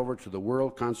turned over to the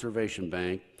World Conservation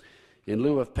Bank in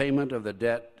lieu of payment of the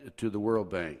debt to the World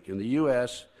Bank. In the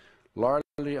U.S.,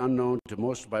 largely unknown to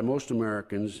by most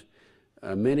Americans,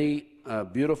 many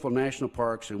beautiful national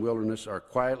parks and wilderness are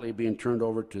quietly being turned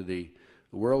over to the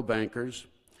world bankers,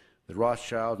 the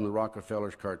Rothschilds and the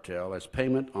Rockefellers cartel, as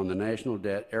payment on the national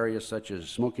debt. Areas such as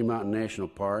Smoky Mountain National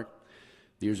Park,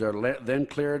 these are then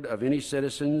cleared of any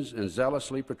citizens and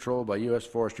zealously patrolled by U.S.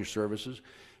 Forestry Services.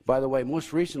 By the way,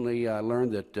 most recently I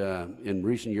learned that in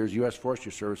recent years U.S.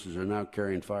 Forestry Services are now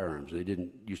carrying firearms. They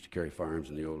didn't used to carry firearms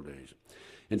in the old days.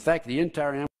 In fact, the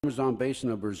entire Amazon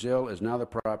basin of Brazil is now the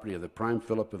property of the Prime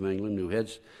Philip of England, who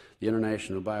heads the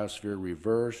International Biosphere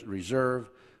Reserve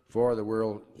for the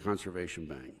World Conservation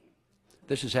Bank.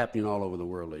 This is happening all over the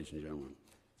world, ladies and gentlemen.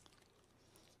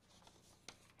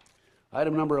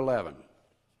 Item number 11.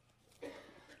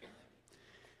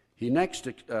 He next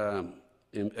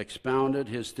expounded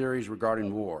his theories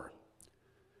regarding war.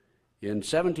 In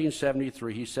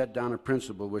 1773, he set down a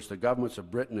principle which the governments of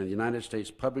Britain and the United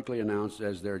States publicly announced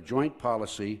as their joint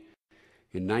policy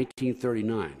in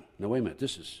 1939. Now, wait a minute,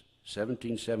 this is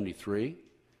 1773,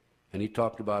 and he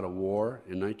talked about a war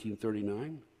in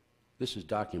 1939? This is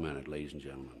documented, ladies and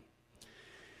gentlemen.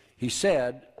 He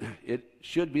said it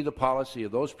should be the policy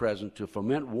of those present to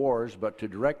foment wars, but to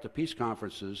direct the peace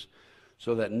conferences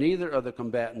so that neither of the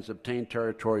combatants obtained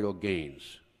territorial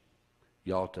gains.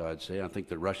 Yalta, I'd say. I think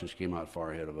the Russians came out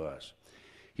far ahead of us.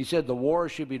 He said the war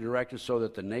should be directed so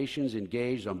that the nations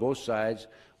engaged on both sides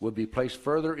would be placed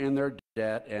further in their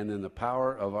debt and in the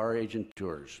power of our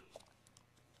agenteurs.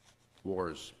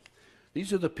 Wars.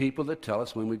 These are the people that tell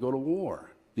us when we go to war.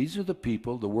 These are the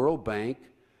people, the World Bank,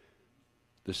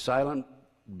 the silent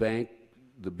bank,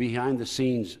 the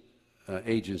behind-the-scenes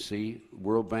agency,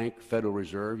 World Bank, Federal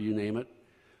Reserve, you name it.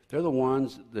 They're the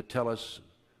ones that tell us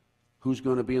who's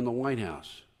going to be in the White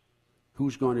House,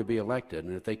 who's going to be elected.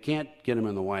 And if they can't get them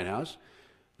in the White House,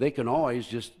 they can always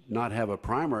just not have a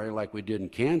primary like we did in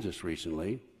Kansas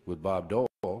recently with Bob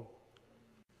Dole,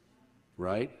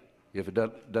 right? If it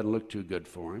doesn't look too good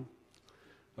for him.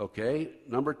 Okay,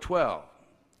 number 12.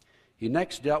 He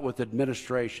next dealt with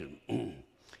administration.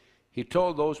 He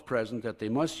told those present that they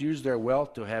must use their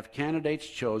wealth to have candidates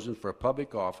chosen for a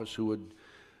public office who would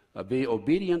be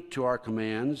obedient to our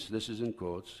commands, this is in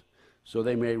quotes, so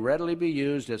they may readily be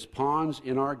used as pawns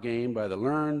in our game by the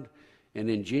learned and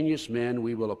ingenious men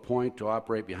we will appoint to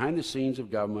operate behind the scenes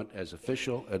of government as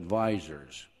official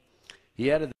advisors.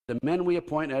 He added that the men we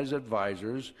appoint as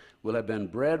advisors will have been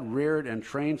bred, reared, and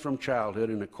trained from childhood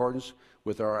in accordance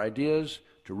with our ideas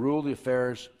to rule the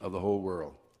affairs of the whole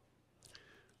world.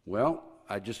 Well,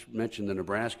 I just mentioned the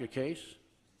Nebraska case.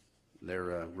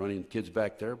 They're running kids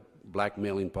back there,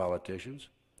 blackmailing politicians.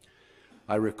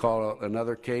 I recall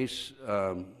another case.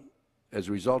 As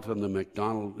a result of the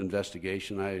McDonald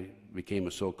investigation, I became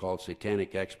a so-called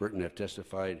satanic expert and have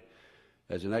testified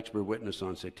as an expert witness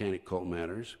on satanic cult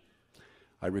matters.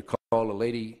 I recall a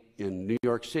lady in New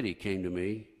York City came to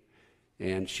me,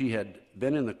 and she had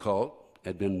been in the cult,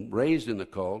 had been raised in the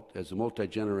cult as a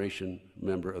multi-generation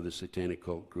member of the satanic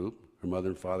cult group, her mother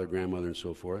and father, grandmother, and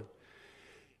so forth.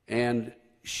 And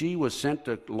she was sent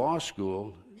to law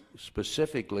school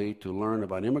specifically to learn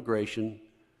about immigration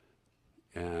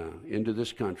into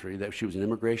this country, that she was an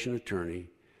immigration attorney,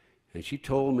 and she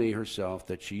told me herself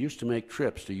that she used to make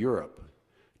trips to Europe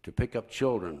to pick up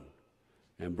children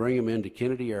and bring them into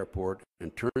Kennedy Airport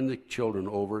and turn the children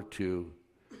over to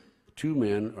two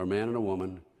men, or a man and a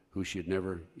woman, who she had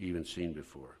never even seen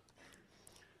before.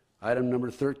 Item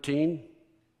number 13,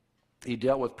 he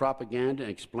dealt with propaganda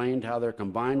and explained how their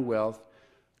combined wealth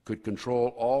could control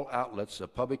all outlets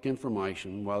of public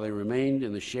information while they remained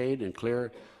in the shade and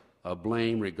clear of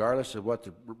blame, regardless of what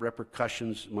the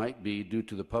repercussions might be due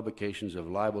to the publications of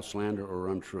libel, slander, or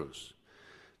untruths.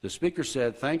 The speaker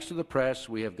said, "Thanks to the press,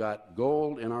 we have got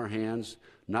gold in our hands,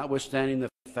 notwithstanding the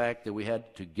fact that we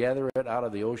had to gather it out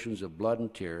of the oceans of blood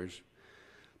and tears.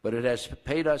 But it has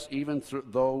paid us even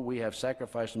though we have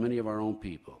sacrificed many of our own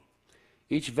people.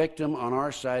 Each victim on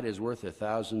our side is worth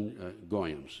 1,000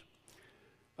 goyams."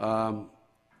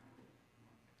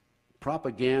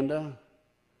 Propaganda,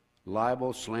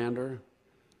 libel, slander.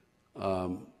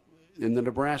 In the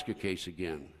Nebraska case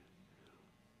again,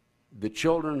 the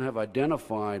children have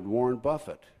identified Warren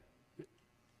Buffett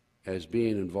as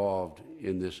being involved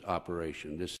in this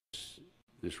operation,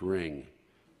 this ring.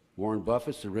 Warren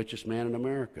Buffett's the richest man in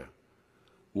America.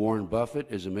 Warren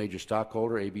Buffett is a major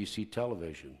stockholder, ABC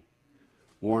Television.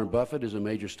 Warren Buffett is a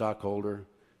major stockholder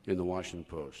in the Washington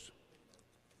Post.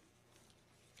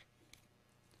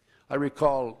 I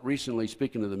recall recently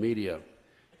speaking to the media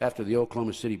after the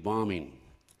Oklahoma City bombing.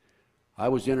 I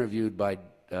was interviewed by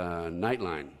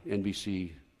Nightline,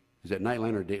 NBC. Is that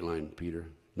Nightline or Dateline,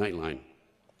 Peter? Nightline.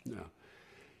 No.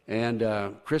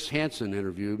 And Chris Hansen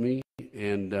interviewed me,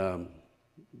 and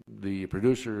the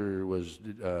producer was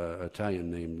Italian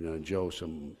named Joe,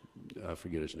 I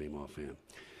forget his name offhand.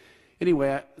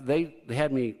 Anyway, they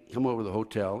had me come over to the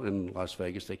hotel in Las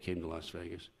Vegas. They came to Las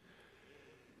Vegas.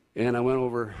 And I went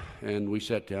over and we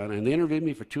sat down, and they interviewed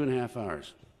me for 2.5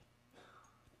 hours.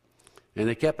 And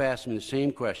they kept asking me the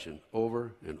same question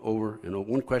over and over and over.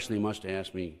 One question they must have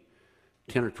asked me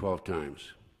 10 or 12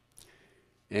 times.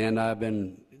 And I've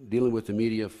been dealing with the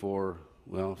media for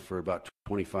about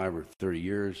 25 or 30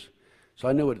 years. So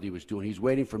I knew what he was doing. He's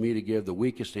waiting for me to give the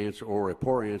weakest answer or a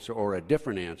poor answer or a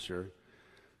different answer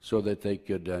so that they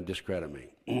could discredit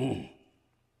me.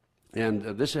 And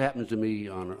this happens to me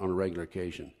on a regular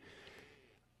occasion.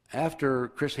 After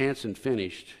Chris Hansen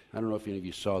finished, I don't know if any of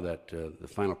you saw that, the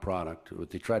final product, but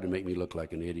they tried to make me look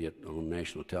like an idiot on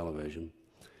national television.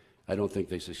 I don't think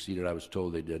they succeeded. I was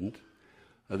told they didn't.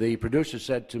 The producer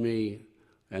said to me,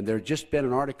 and there had just been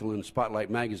an article in Spotlight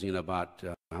magazine about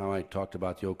how I talked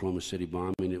about the Oklahoma City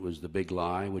bombing. It was the big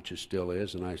lie, which it still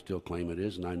is, and I still claim it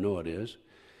is, and I know it is.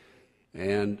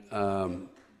 And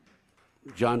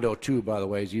John Doe 2, by the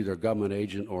way, is either a government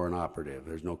agent or an operative.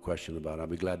 There's no question about it. I'll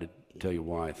be glad to tell you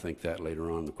why I think that later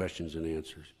on, the questions and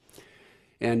answers.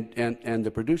 And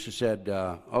the producer said,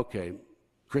 okay,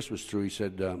 Chris was through. He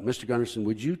said, Mr. Gunderson,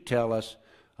 would you tell us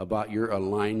about your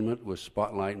alignment with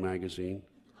Spotlight magazine?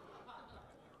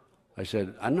 I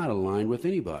said, I'm not aligned with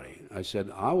anybody. I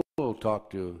said, I will talk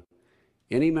to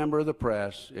any member of the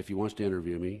press if he wants to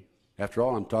interview me. After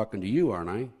all, I'm talking to you, aren't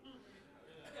I?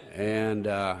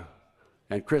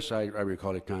 And Chris, I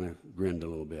recall, it kind of grinned a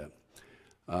little bit.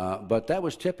 But that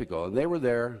was typical. And they were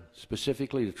there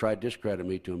specifically to try to discredit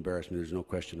me, to embarrass me. There's no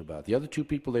question about it. The other two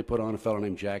people they put on, a fellow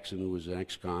named Jackson, who was an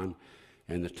ex-con,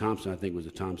 and the Thompson, I think was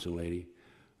the Thompson lady.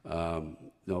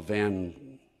 Van,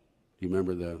 do you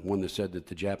remember the one that said that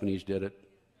the Japanese did it?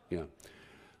 Yeah.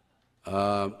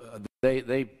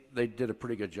 They did a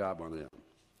pretty good job on that.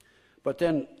 But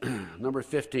then, number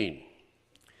 15.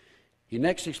 He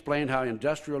next explained how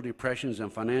industrial depressions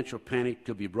and financial panic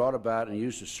could be brought about and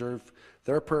used to serve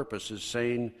their purposes,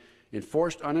 saying,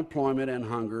 enforced unemployment and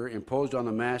hunger imposed on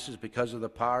the masses because of the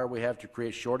power we have to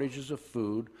create shortages of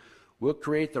food will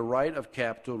create the right of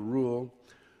capital to rule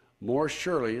more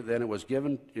surely than it was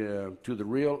given to the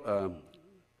real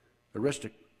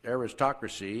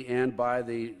aristocracy and by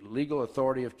the legal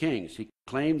authority of kings. He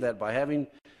claimed that by having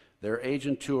their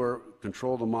agentur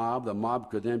control the mob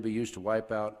could then be used to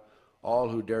wipe out all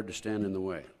who dared to stand in the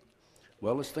way.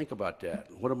 Well, let's think about that.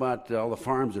 What about all the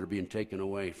farms that are being taken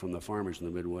away from the farmers in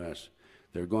the Midwest?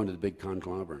 They're going to the big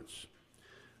conglomerates.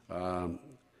 And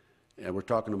we're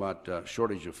talking about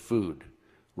shortage of food.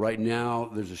 Right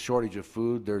now, there's a shortage of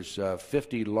food. There's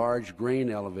 50 large grain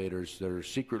elevators that are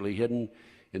secretly hidden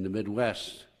in the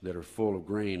Midwest that are full of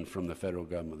grain from the federal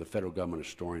government. The federal government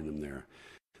is storing them there.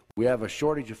 We have a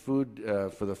shortage of food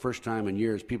for the first time in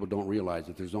years. People don't realize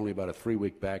that there's only about a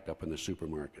 3-week backup in the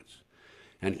supermarkets.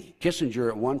 And Kissinger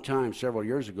at one time, several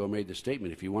years ago, made the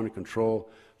statement, if you want to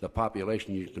control the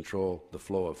population, you control the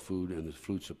flow of food and the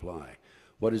food supply.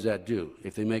 What does that do?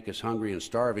 If they make us hungry and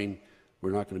starving, we're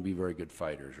not going to be very good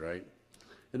fighters, right?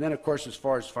 And then, of course, as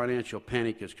far as financial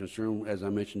panic is concerned, as I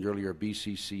mentioned earlier,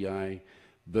 BCCI,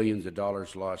 billions of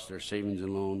dollars lost, their savings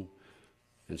and loan,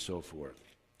 and so forth.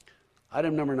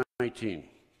 Item number 19.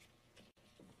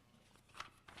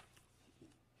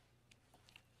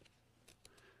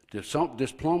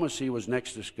 Diplomacy was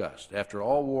next discussed. After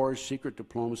all wars, secret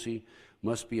diplomacy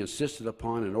must be insisted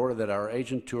upon in order that our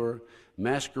agentur,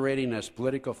 masquerading as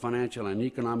political, financial, and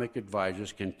economic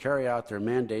advisors, can carry out their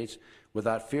mandates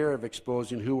without fear of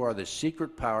exposing who are the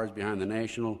secret powers behind the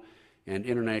national and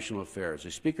international affairs.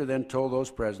 The speaker then told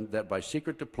those present that by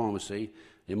secret diplomacy,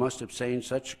 they must obtain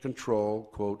such control,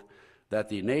 quote, that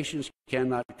the nations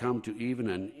cannot come to even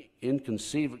an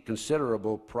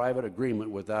inconsiderable private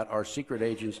agreement without our secret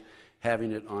agents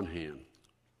having it on hand.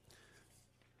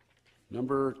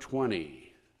 Number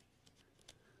 20.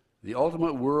 The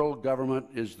ultimate world government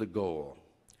is the goal.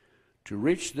 To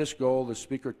reach this goal, the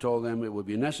speaker told them it would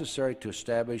be necessary to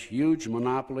establish huge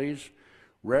monopolies,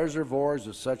 reservoirs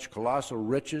of such colossal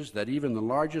riches that even the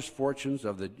largest fortunes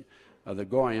of the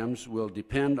Goyams will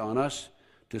depend on us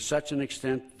to such an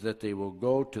extent that they will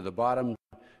go to the bottom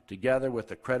together with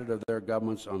the credit of their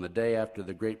governments on the day after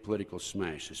the great political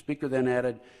smash. The speaker then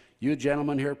added, you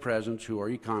gentlemen here present who are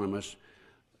economists,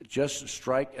 just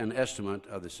strike an estimate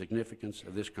of the significance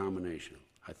of this combination.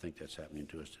 I think that's happening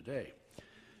to us today.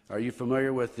 Are you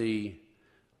familiar with the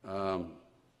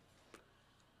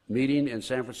meeting in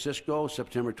San Francisco,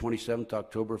 September 27th,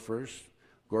 October 1st?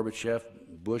 Gorbachev,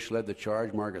 Bush led the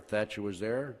charge, Margaret Thatcher was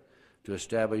there to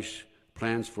establish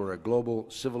plans for a global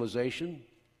civilization.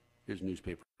 Here's a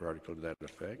newspaper article to that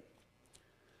effect.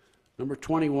 Number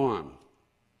 21,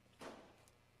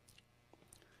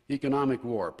 economic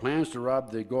war. Plans to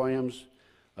rob the Goyams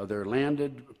of their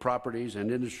landed properties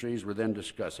and industries were then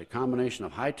discussed. A combination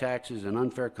of high taxes and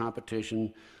unfair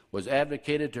competition was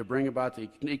advocated to bring about the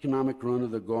economic ruin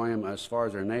of the Goyim as far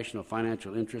as their national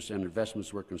financial interests and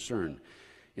investments were concerned.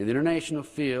 In the international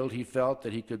field, he felt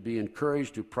that he could be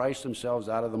encouraged to price themselves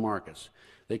out of the markets.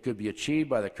 They could be achieved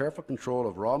by the careful control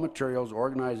of raw materials,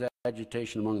 organized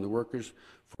agitation among the workers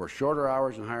for shorter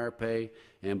hours and higher pay,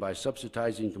 and by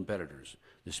subsidizing competitors.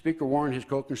 The Speaker warned his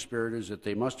co-conspirators that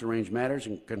they must arrange matters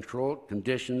and control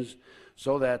conditions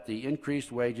so that the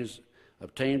increased wages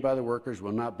obtained by the workers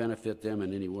will not benefit them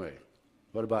in any way.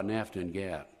 What about NAFTA and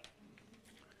GATT?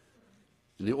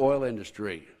 The oil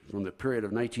industry, from the period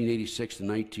of 1986 to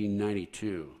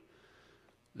 1992,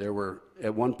 there were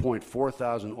at one point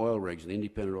 4,000 oil rigs in the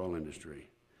independent oil industry.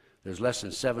 There's less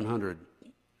than 700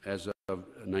 as of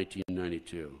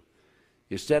 1992.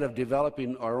 Instead of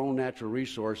developing our own natural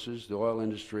resources, the oil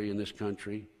industry in this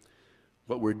country,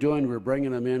 what we're doing, we're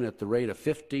bringing them in at the rate of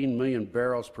 15 million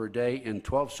barrels per day in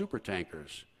 12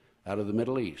 supertankers out of the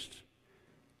Middle East.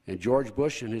 And George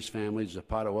Bush and his family, the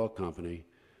Zapata Oil Company,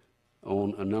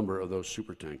 own a number of those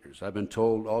supertankers. I've been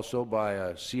told also by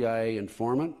a CIA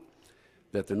informant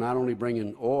that they're not only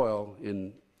bringing oil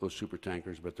in those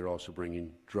supertankers, but they're also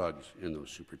bringing drugs in those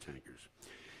supertankers.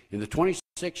 In the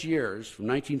 26 years, from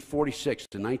 1946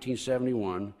 to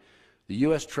 1971, the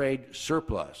U.S. trade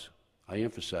surplus, I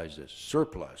emphasize this,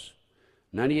 surplus,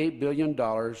 $98 billion,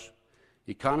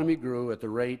 economy grew at the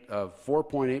rate of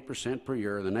 4.8% per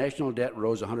year, the national debt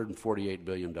rose $148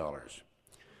 billion.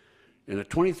 In a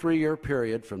 23-year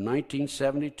period from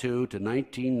 1972 to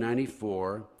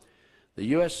 1994, the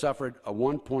U.S. suffered a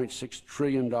 $1.6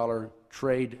 trillion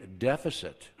trade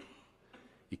deficit.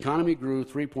 Economy grew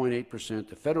 3.8%.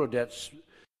 The federal debt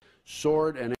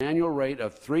soared an annual rate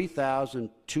of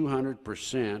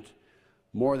 3,200%,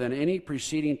 more than any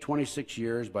preceding 26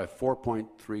 years by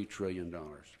 $4.3 trillion.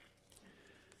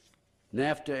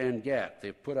 NAFTA and GATT,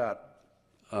 they've put out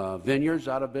vineyards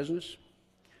out of business.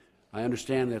 I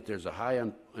understand that there's a high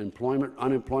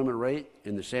unemployment rate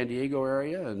in the San Diego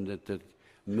area, and that the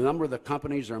number of the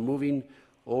companies are moving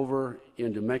over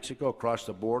into Mexico across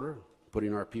the border,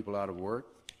 putting our people out of work.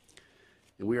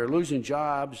 And we are losing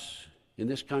jobs in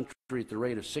this country at the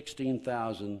rate of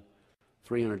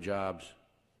 16,300 jobs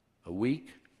a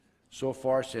week. So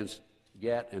far, since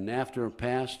GATT and NAFTA have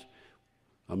passed,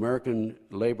 American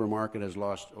labor market has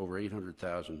lost over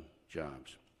 800,000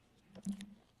 jobs.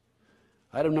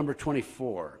 Item number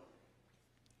 24,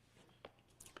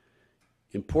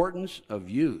 importance of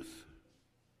youth.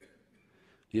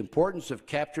 The importance of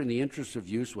capturing the interests of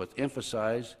youth was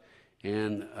emphasized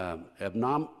and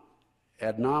admonition,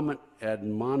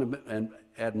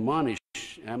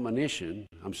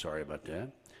 I'm sorry about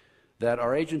that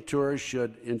our agentures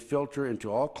should infiltrate into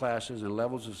all classes and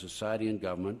levels of society and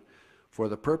government for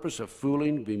the purpose of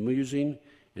fooling, bemusing,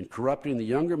 and corrupting the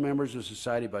younger members of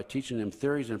society by teaching them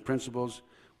theories and principles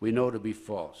we know to be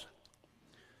false.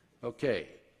 Okay,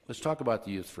 let's talk about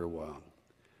the youth for a while.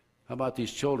 How about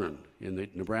these children in the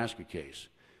Nebraska case?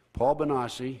 Paul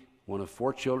Benassi, one of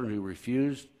 4 children who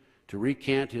refused to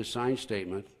recant his signed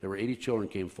statement, there were 80 children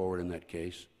came forward in that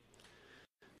case,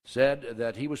 said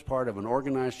that he was part of an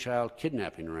organized child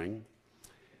kidnapping ring.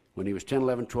 When he was 10,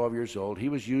 11, 12 years old, he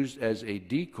was used as a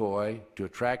decoy to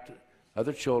attract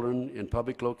other children in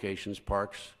public locations,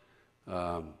 parks,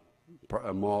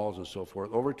 malls, and so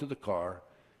forth, over to the car,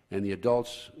 and the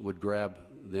adults would grab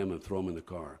them and throw them in the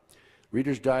car.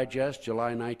 Reader's Digest,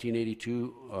 July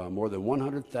 1982, more than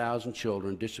 100,000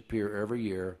 children disappear every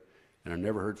year and are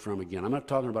never heard from again. I'm not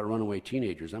talking about runaway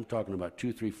teenagers. I'm talking about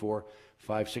 2, 3, 4,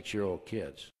 5, 6-year-old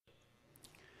kids.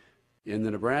 In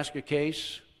the Nebraska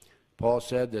case, Paul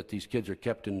said that these kids are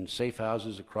kept in safe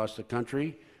houses across the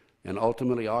country and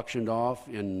ultimately auctioned off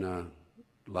in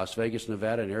Las Vegas,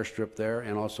 Nevada, an airstrip there,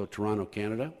 and also Toronto,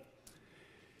 Canada.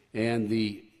 And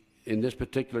in this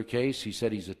particular case, he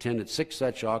said he's attended 6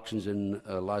 such auctions in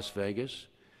Las Vegas.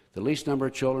 The least number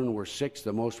of children were 6,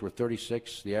 the most were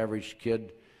 36. The average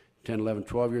kid, 10, 11,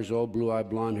 12 years old, blue-eyed,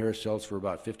 blonde hair, sells for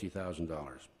about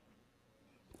 $50,000.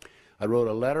 I wrote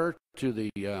a letter to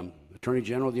the Attorney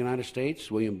General of the United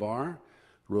States, William Barr,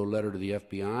 wrote a letter to the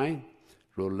FBI,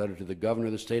 wrote a letter to the governor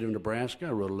of the state of Nebraska,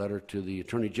 I wrote a letter to the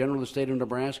Attorney General of the state of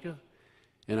Nebraska,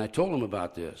 and I told him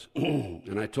about this.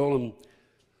 And I told him,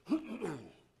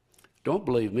 don't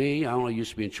believe me, I only used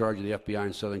to be in charge of the FBI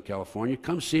in Southern California.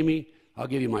 Come see me, I'll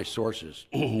give you my sources.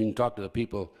 You can talk to the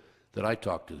people that I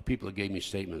talked to, the people that gave me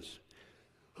statements.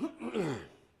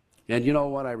 And you know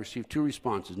what? I received 2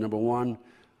 responses. Number 1,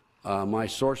 my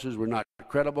sources were not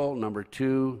credible. Number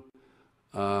 2,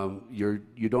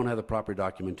 you don't have the proper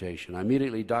documentation. I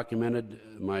immediately documented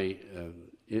my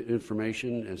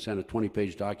information and sent a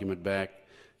 20-page document back.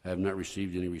 I have not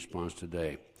received any response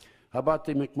today. How about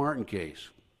the McMartin case?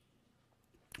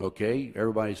 Okay,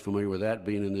 everybody's familiar with that,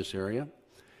 being in this area.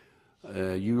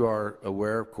 You are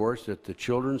aware, of course, that the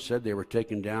children said they were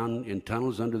taken down in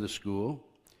tunnels under the school,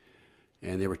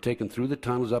 and they were taken through the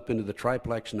tunnels up into the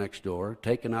triplex next door,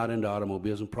 taken out into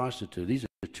automobiles and prostituted. These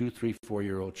are 2, 3,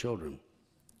 4-year-old children.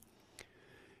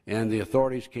 And the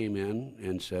authorities came in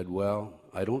and said, well,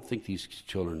 I don't think these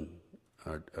children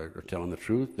are telling the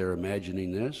truth. They're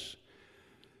imagining this.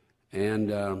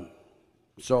 And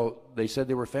so they said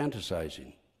they were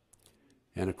fantasizing.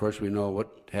 And of course, we know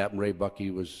what happened. Ray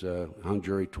Buckey was hung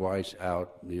jury twice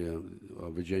out.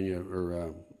 Virginia,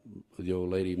 or the old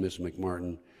lady, Miss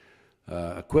McMartin,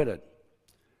 acquitted.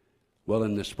 Well,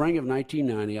 in the spring of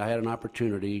 1990, I had an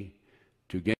opportunity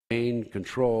to gain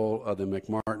control of the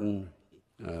McMartin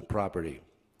property.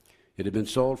 It had been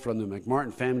sold from the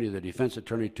McMartin family, the defense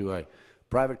attorney, to a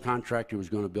private contractor who was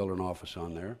going to build an office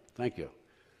on there. Thank you.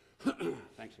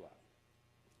 Thanks a lot.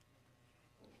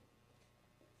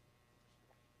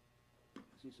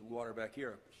 See some water back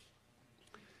here.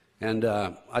 And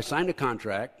I signed a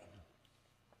contract,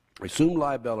 assumed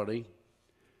liability,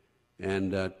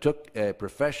 and took a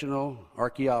professional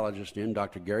archaeologist in,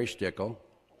 Dr. Gary Stickle.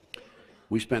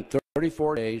 We spent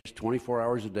 34 days, 24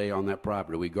 hours a day on that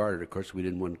property. We guarded it. Of course, we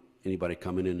didn't want anybody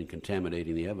coming in and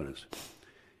contaminating the evidence.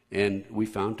 And we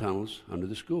found tunnels under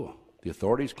the school. The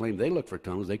authorities claimed they looked for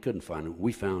tunnels. They couldn't find them.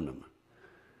 We found them.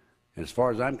 And as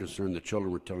far as I'm concerned, the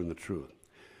children were telling the truth.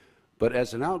 But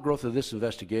as an outgrowth of this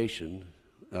investigation,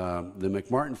 the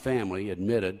McMartin family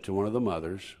admitted to one of the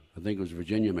mothers, I think it was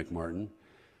Virginia McMartin,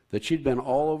 that she'd been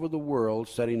all over the world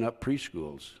setting up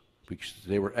preschools because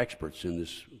they were experts in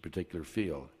this particular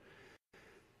field.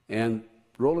 And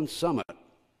Roland Summit,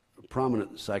 a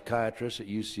prominent psychiatrist at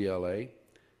UCLA,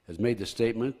 has made the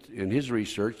statement in his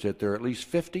research that there are at least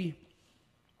 50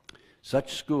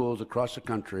 such schools across the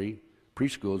country,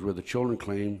 preschools, where the children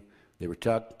claim they were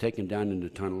taken down into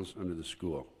tunnels under the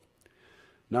school.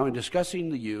 Now, in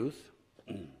discussing the youth,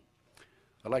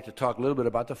 I'd like to talk a little bit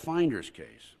about the Finders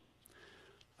case.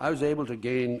 I was able to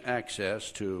gain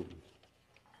access to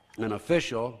an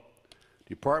official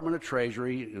Department of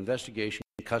Treasury investigation,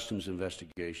 customs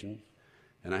investigation,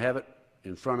 and I have it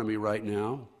in front of me right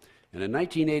now. And in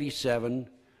 1987,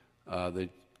 the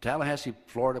Tallahassee,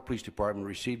 Florida Police Department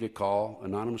received a call,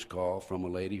 anonymous call, from a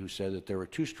lady who said that there were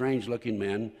two strange-looking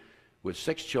men with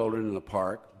 6 children in the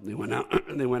park. They went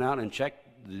out and checked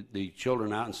the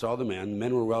children out and saw the men. The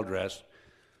men were well dressed.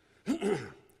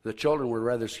 The children were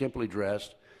rather skimpily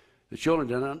dressed. The children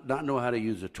did not know how to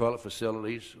use the toilet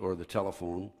facilities or the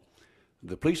telephone.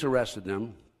 The police arrested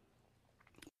them.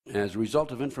 As a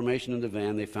result of information in the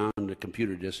van, they found the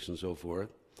computer disks and so forth.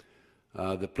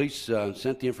 The police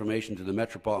sent the information to the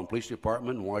Metropolitan Police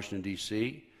Department in Washington,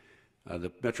 D.C.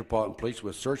 The Metropolitan Police,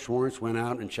 with search warrants, went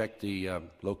out and checked the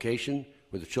location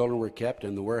where the children were kept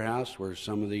and the warehouse where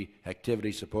some of the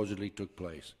activities supposedly took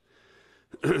place.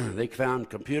 They found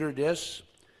computer disks,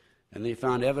 and they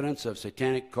found evidence of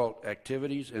satanic cult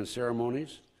activities and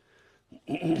ceremonies.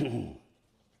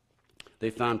 They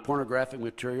found pornographic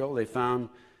material. They found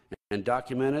and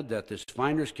documented that this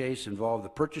Finders case involved the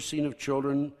purchasing of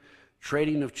children,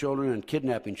 trading of children, and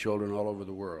kidnapping children all over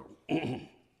the world.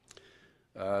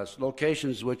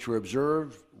 Locations which were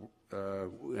observed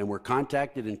and were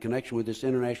contacted in connection with this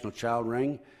international child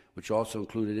ring, which also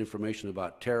included information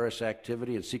about terrorist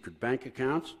activity and secret bank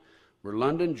accounts, were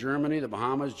London, Germany, the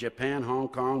Bahamas, Japan, Hong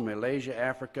Kong, Malaysia,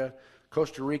 Africa,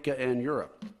 Costa Rica, and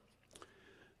Europe.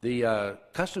 The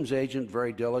customs agent,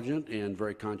 very diligent and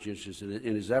very conscientious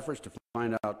in his efforts to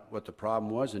find out what the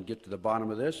problem was and get to the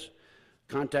bottom of this,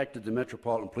 contacted the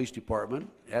Metropolitan Police Department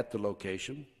at the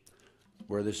location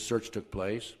where this search took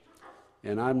place.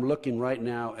 And I'm looking right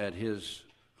now at his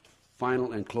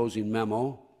final and closing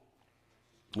memo,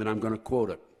 and I'm going to quote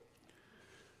it.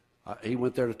 He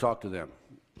went there to talk to them,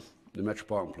 the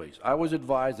Metropolitan Police. I was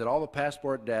advised that all the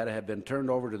passport data had been turned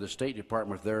over to the State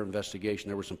Department for their investigation.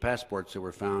 There were some passports that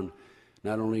were found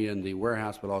not only in the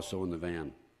warehouse but also in the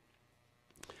van.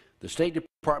 The State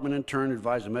Department in turn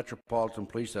advised the Metropolitan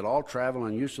Police that all travel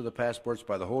and use of the passports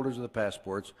by the holders of the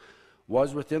passports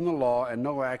was within the law and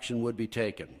no action would be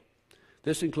taken.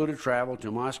 This included travel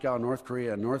to Moscow, North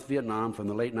Korea, and North Vietnam from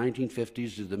the late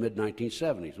 1950s to the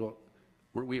mid-1970s. Well,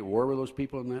 weren't we at war with those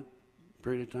people in that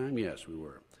period of time? Yes, we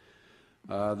were.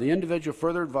 The individual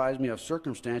further advised me of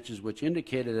circumstances which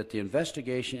indicated that the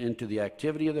investigation into the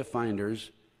activity of the Finders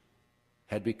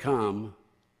had become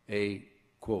a,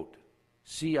 quote,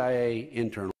 CIA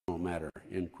internal matter,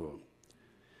 end quote.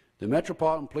 The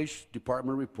Metropolitan Police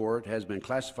Department report has been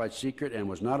classified secret and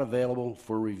was not available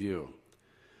for review.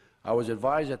 I was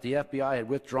advised that the FBI had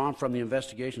withdrawn from the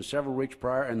investigation several weeks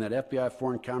prior and that FBI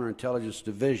Foreign Counterintelligence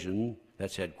Division,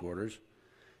 that's headquarters,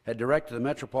 had directed the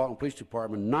Metropolitan Police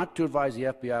Department not to advise the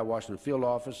FBI Washington Field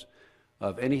Office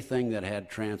of anything that had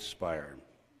transpired.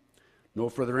 No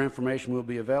further information will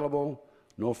be available.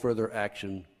 No further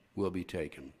action will be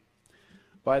taken.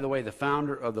 By the way, the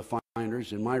founder of the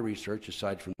finders in my research,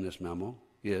 aside from this memo,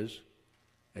 is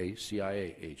a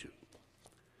CIA agent.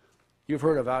 You've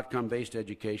heard of outcome-based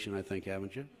education, I think,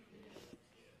 haven't you?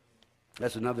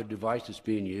 That's another device that's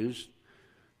being used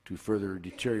to further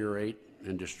deteriorate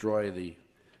and destroy the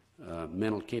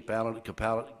mental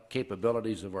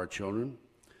capabilities of our children.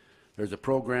 There's a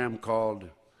program called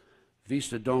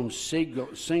Vista-Dome Signal.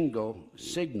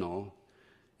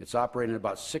 It's operating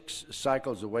about 6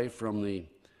 cycles away from the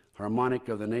harmonic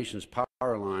of the nation's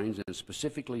power lines and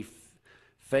specifically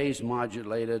phase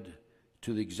modulated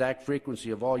to the exact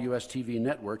frequency of all U.S. TV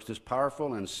networks. This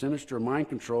powerful and sinister mind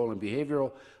control and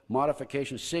behavioral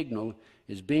modification signal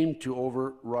is beamed to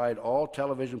override all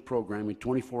television programming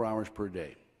 24 hours per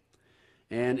day.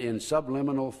 And in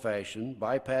subliminal fashion,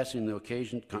 bypassing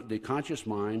the conscious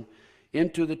mind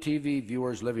into the TV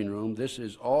viewer's living room. This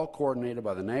is all coordinated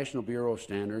by the National Bureau of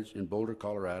Standards in Boulder,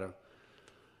 Colorado.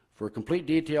 For complete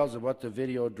details of what the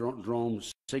video drone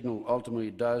signal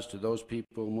ultimately does to those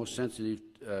people most sensitive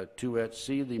to it,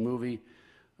 see the movie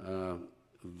Viderdrome,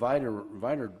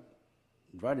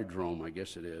 I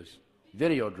guess it is.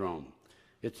 Videodrome.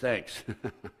 It's thanks.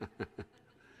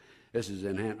 This is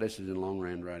in long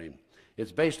handwriting.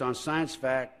 It's based on science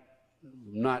fact,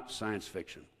 not science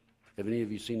fiction. Have any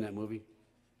of you seen that movie?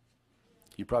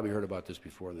 You probably heard about this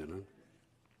before then, huh?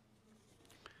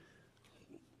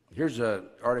 Here's an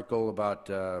article about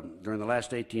during the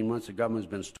last 18 months, the government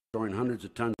has been storing hundreds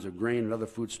of tons of grain and other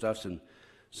foodstuffs in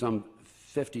some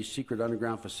 50 secret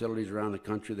underground facilities around the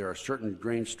country. There are certain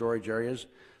grain storage areas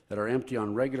that are empty on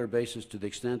a regular basis to the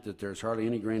extent that there's hardly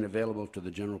any grain available to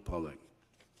the general public.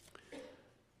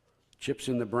 Chips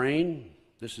in the brain.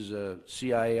 This is a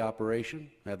CIA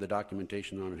operation. I have the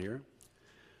documentation on it here.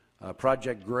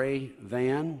 Project Gray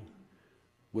Van,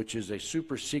 which is a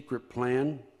super secret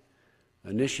plan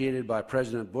initiated by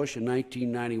President Bush in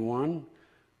 1991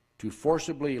 to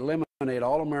forcibly eliminate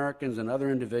all Americans and other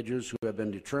individuals who have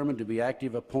been determined to be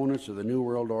active opponents of the New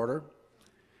World Order.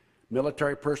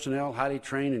 Military personnel highly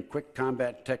trained in quick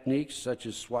combat techniques such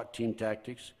as SWAT team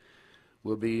tactics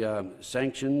will be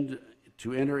sanctioned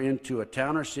to enter into a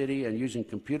town or city and using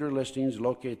computer listings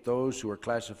locate those who are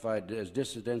classified as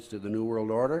dissidents to the New World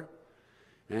Order.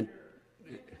 And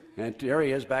there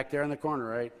he is back there in the corner,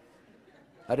 right?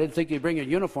 I didn't think he'd bring a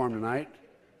uniform tonight.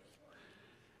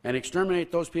 And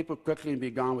exterminate those people quickly and be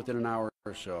gone within an hour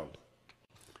or so.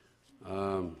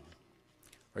 Are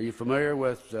you familiar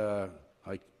with,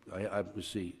 let's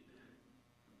see,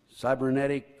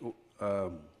 cybernetic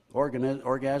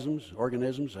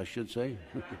organisms, I should say?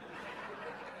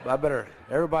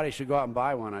 Everybody should go out and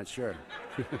buy one, I'm sure.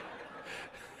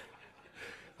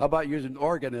 How about using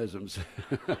organisms?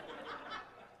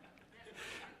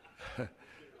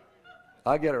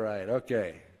 I'll get it right,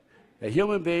 okay. A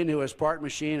human being who is part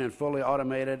machine and fully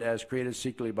automated as created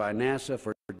secretly by NASA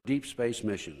for deep space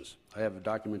missions. I have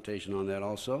documentation on that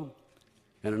also,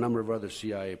 and a number of other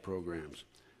CIA programs.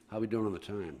 How are we doing on the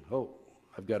time? Oh,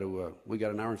 we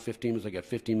got an hour and 15 minutes. I got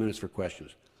 15 minutes for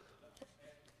questions.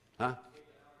 Huh?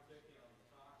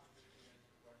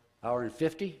 Hour and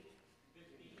 50?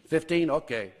 15?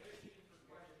 Okay.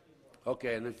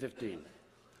 Okay, and then 15.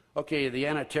 Okay, the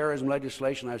anti-terrorism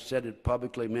legislation, I've said it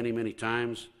publicly many, many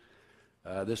times.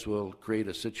 This will create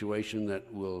a situation that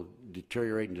will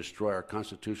deteriorate and destroy our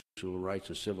constitutional rights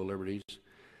and civil liberties.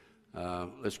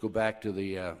 Let's go back to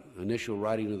the initial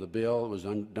writing of the bill. It was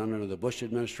done under the Bush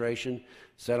administration,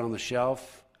 set on the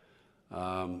shelf.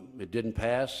 It didn't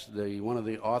pass. One of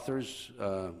the authors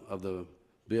of the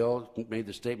bill made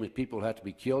the statement people have to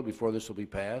be killed before this will be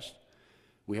passed.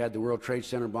 We had the World Trade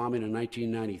Center bombing in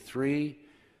 1993.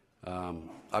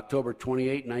 October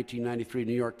 28, 1993,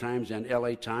 New York Times and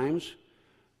LA Times.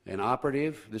 An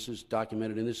operative, this is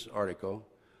documented in this article,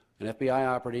 an FBI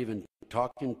operative in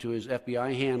talking to his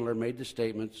FBI handler made the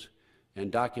statements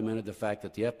and documented the fact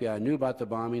that the FBI knew about the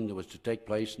bombing that was to take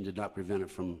place and did not prevent it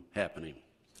from happening.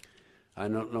 I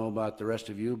don't know about the rest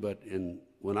of you, but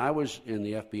when I was in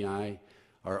the FBI,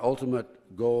 our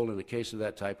ultimate goal in a case of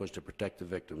that type was to protect the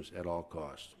victims at all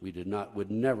costs. We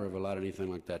would never have allowed anything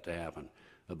like that to happen,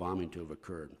 a bombing to have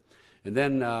occurred. And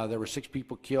then there were 6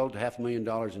 people killed,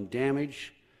 $500,000 in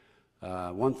damage.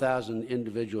 1,000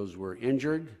 individuals were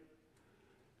injured,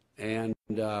 and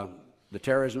the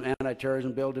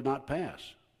anti-terrorism bill did not pass.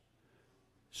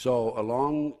 So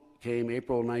along came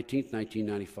April 19,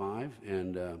 1995,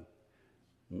 and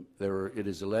it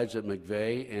is alleged that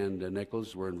McVeigh and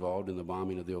Nichols were involved in the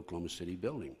bombing of the Oklahoma City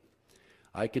building.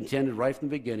 I contended right from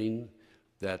the beginning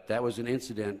that that was an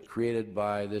incident created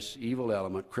by this evil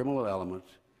element, criminal element,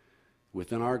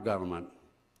 within our government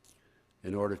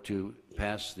in order to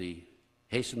pass the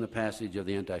hasten the passage of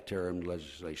the anti-terrorism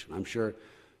legislation. I'm sure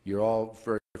you're all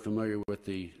very familiar with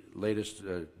the latest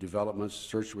developments,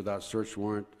 search without search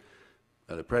warrant.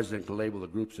 The President can label the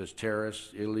groups as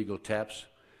terrorists. Illegal taps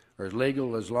are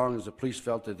legal as long as the police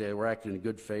felt that they were acting in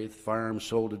good faith. Firearms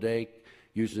sold today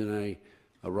used in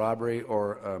a robbery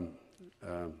or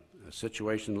a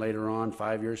situation later on,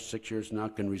 5 years, 6 years now,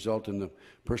 can result in the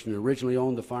person who originally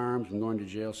owned the firearms from going to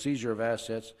jail. Seizure of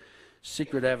assets,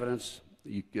 secret evidence,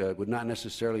 you would not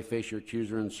necessarily face your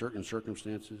accuser in certain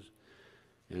circumstances,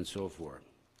 and so forth.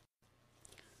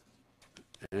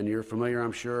 And you're familiar,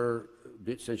 I'm sure,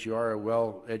 since you are a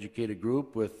well-educated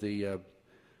group, with the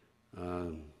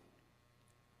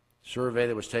survey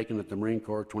that was taken at the Marine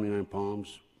Corps, 29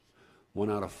 Palms. 1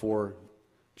 out of 4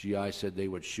 GI said they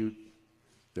would shoot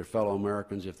their fellow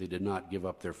Americans if they did not give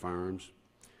up their firearms.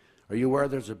 Are you aware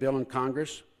there's a bill in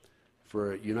Congress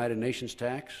for a United Nations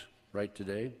tax right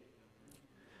today?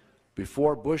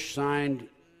 Before Bush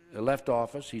left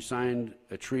office, he signed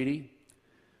a treaty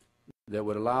that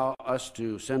would allow us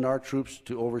to send our troops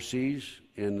to overseas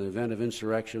in the event of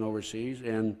insurrection overseas,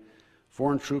 and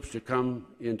foreign troops to come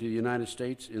into the United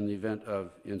States in the event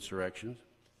of insurrections.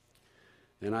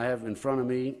 And I have in front of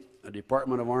me a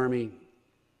Department of Army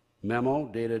memo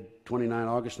dated 29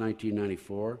 August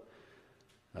 1994,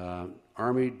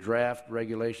 Army Draft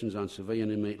Regulations on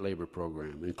Civilian Inmate Labor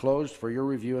Program. Enclosed for your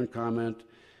review and comment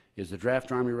is the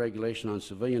Draft Army Regulation on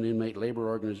Civilian Inmate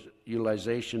Labor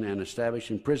Utilization and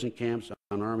Establishing Prison Camps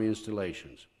on Army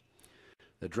Installations.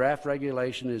 The draft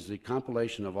regulation is the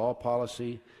compilation of all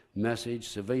policy, message,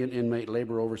 Civilian Inmate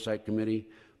Labor Oversight Committee,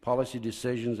 policy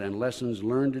decisions, and lessons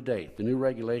learned to date. The new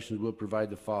regulations will provide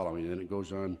the following, and it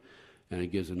goes on and it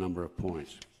gives a number of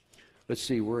points. Let's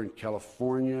see, we're in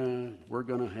California. We're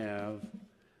going to have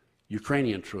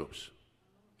Ukrainian troops.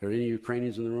 Are there any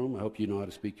Ukrainians in the room? I hope you know how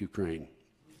to speak Ukraine.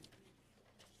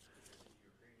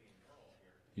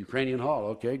 Ukrainian Hall,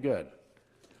 okay, good.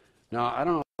 Now, I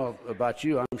don't know about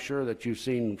you. I'm sure that you've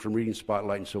seen from reading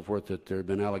Spotlight and so forth that there have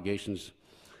been allegations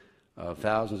of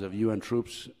thousands of UN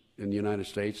troops in the United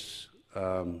States.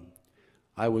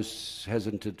 I was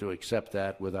hesitant to accept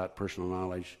that without personal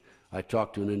knowledge. I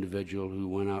talked to an individual who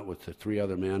went out with the 3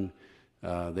 other men.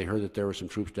 They heard that there were some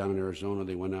troops down in Arizona.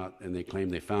 They went out and they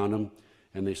claimed they found them,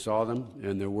 and they saw them,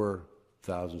 and there were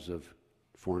thousands of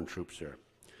foreign troops there.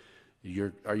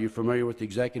 Are you familiar with the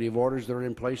executive orders that are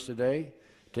in place today?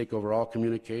 Take over all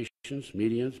communications,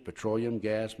 mediums, petroleum,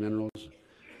 gas, minerals,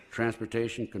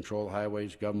 transportation, control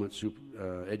highways, government,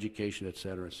 education, et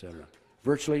cetera, et cetera.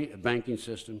 Virtually a banking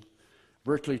system,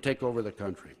 virtually take over the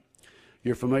country.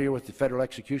 You're familiar with the Federal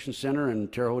Execution Center in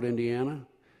Terre Haute, Indiana?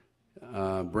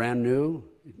 Brand new.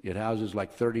 It houses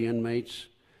like 30 inmates.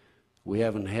 We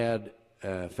haven't had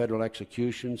federal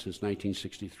execution since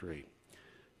 1963.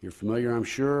 You're familiar, I'm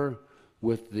sure,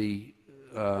 with the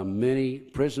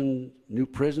many new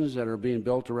prisons that are being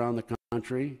built around the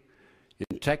country.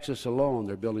 In Texas alone,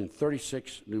 they're building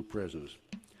 36 new prisons.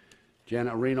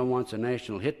 Janet Reno wants a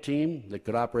national hit team that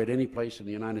could operate any place in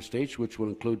the United States, which will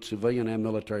include civilian and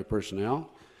military personnel,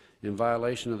 in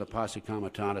violation of the Posse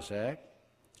Comitatus Act.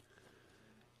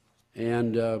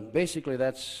 And basically,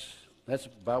 that's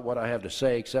about what I have to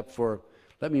say, except for,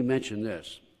 let me mention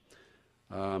this.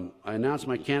 I announced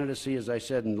my candidacy, as I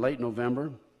said, in late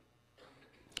November.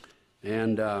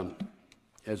 And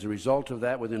as a result of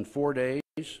that, within 4 days,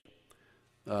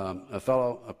 a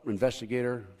fellow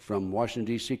investigator from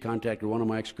Washington, D.C. contacted one of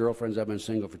my ex-girlfriends. I've been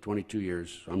single for 22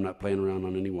 years. So I'm not playing around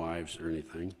on any wives or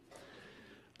anything.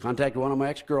 Contacted one of my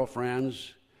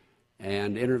ex-girlfriends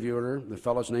and interviewed her. The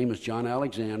fellow's name is John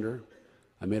Alexander.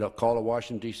 I made a call to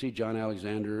Washington, D.C. John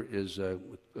Alexander is a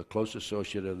close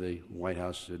associate of the White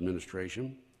House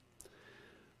administration.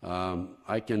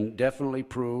 I can definitely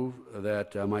prove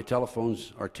that my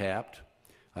telephones are tapped.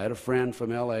 I had a friend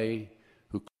from L.A.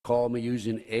 who called me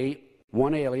using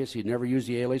one alias. He'd never used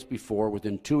the alias before.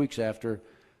 Within 2 weeks after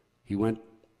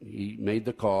he made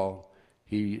the call,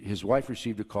 his wife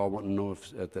received a call wanting to know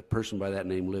if the person by that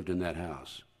name lived in that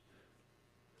house.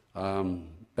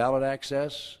 Ballot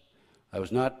access. I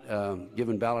was not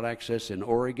given ballot access in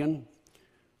Oregon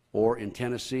or in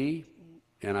Tennessee,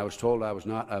 and I was told I was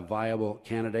not a viable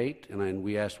candidate, and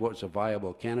we asked what's a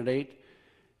viable candidate,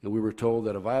 and we were told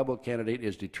that a viable candidate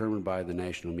is determined by the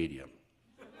national media.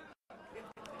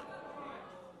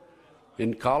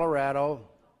 In Colorado,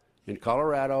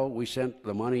 we sent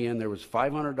the money in. There was a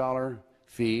 $500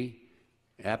 fee,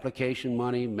 application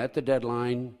money, met the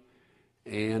deadline,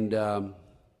 and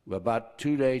about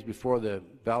 2 days before the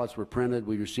ballots were printed,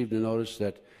 we received a notice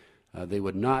that they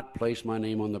would not place my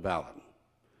name on the ballot.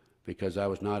 because I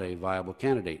was not a viable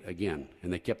candidate again,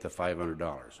 and they kept the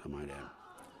 $500, I might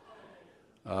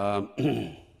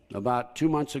add. About 2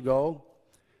 months ago,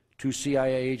 2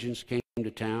 CIA agents came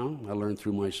to town. I learned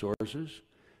through my sources,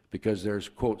 because there's,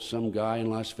 quote, some guy in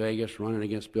Las Vegas running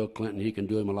against Bill Clinton. He can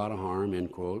do him a lot of harm,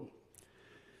 end quote.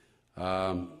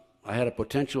 I had a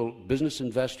potential business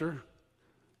investor,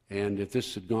 and if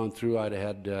this had gone through, I'd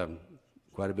have had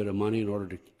quite a bit of money in order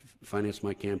to finance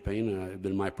my campaign. It had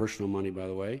been my personal money, by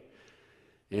the way.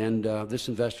 And this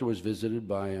investor was visited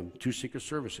by 2 Secret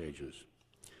Service agents.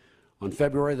 On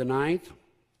February the 9th,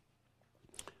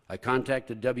 I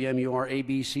contacted WMUR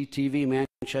ABC TV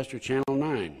Manchester Channel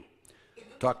 9,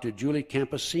 talked to Julie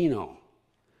Campesino.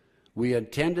 We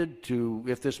intended to,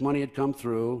 if this money had come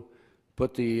through,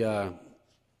 put the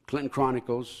Clinton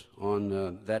Chronicles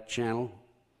on that channel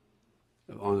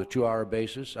on a 2-hour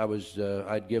basis.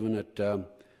 I'd given it a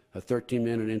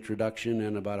 13-minute introduction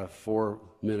and about a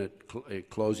 4-minute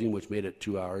closing, which made it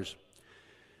 2 hours.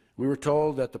 We were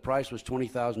told that the price was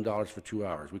 $20,000 for 2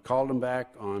 hours. We called them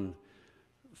back on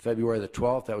February the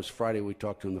 12th. That was Friday. We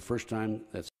talked to them the first time.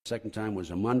 That second time was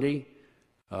a Monday.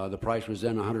 The price was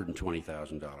then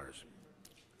 $120,000.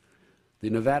 The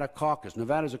Nevada caucus.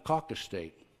 Nevada's a caucus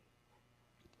state.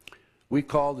 We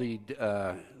called the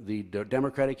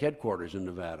Democratic headquarters in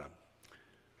Nevada.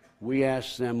 We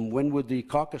asked them, when would the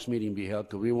caucus meeting be held?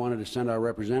 Because we wanted to send our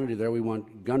representative there. We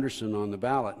want Gunderson on the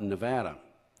ballot in Nevada.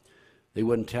 They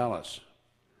wouldn't tell us.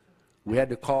 We had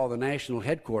to call the national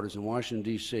headquarters in Washington,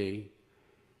 D.C.,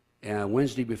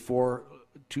 Wednesday before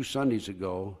 2 Sundays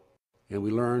ago, and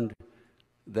we learned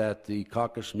that the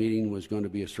caucus meeting was going to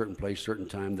be a certain place, certain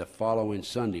time, the following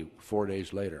Sunday, 4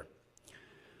 days later.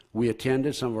 We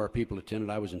attended, some of our people attended.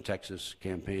 I was in Texas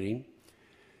campaigning.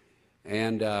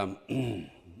 And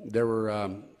there were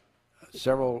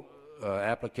several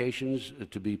applications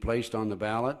to be placed on the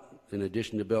ballot, in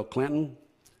addition to Bill Clinton.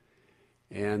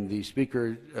 And the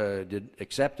speaker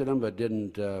accepted them, but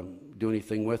didn't do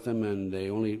anything with them. And the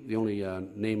only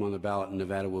name on the ballot in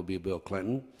Nevada will be Bill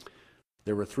Clinton.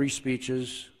 There were 3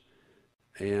 speeches,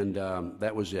 and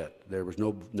that was it. There was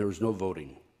no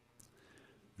voting.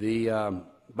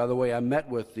 By the way, I met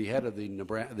with the head of the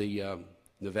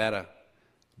Nevada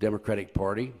Democratic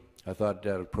Party. I thought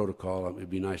that a protocol, it would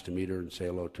be nice to meet her and say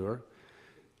hello to her.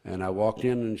 And I walked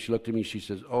in, and she looked at me. She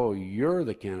says, "Oh, you're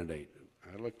the candidate."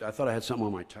 I thought I had something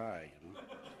on my tie. You know?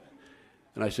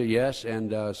 And I said, "Yes."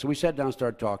 And so we sat down and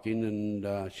started talking,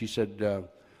 and she said,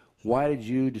 "Why did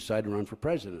you decide to run for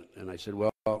president?" And I said,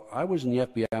 "Well, I was in the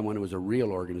FBI when it was a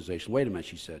real organization." "Wait a minute,"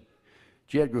 she said.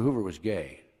 "J. Edgar Hoover was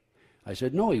gay." I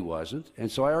said, "No, he wasn't." And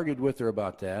so I argued with her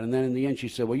about that. And then in the end, she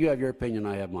said, "Well, you have your opinion,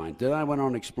 I have mine." Then I went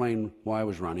on to explain why I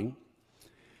was running.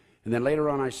 And then later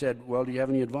on, I said, "Well, do you have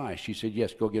any advice?" She said,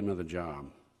 "Yes, go get another job."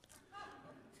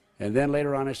 And then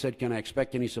later on, I said, "Can I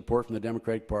expect any support from the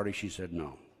Democratic Party?" She said,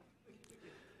 "No."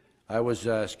 I was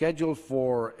scheduled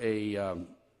for a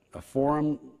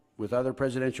forum with other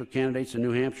presidential candidates in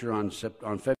New Hampshire on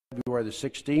February the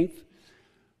 16th.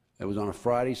 It was on a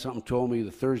Friday. Something told me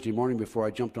the Thursday morning before I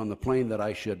jumped on the plane that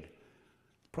I should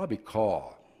probably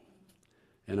call.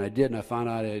 And I did, and I found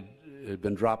out it had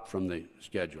been dropped from the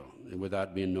schedule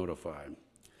without being notified.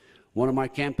 One of my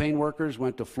campaign workers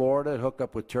went to Florida, hooked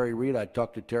up with Terry Reid. I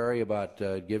talked to Terry about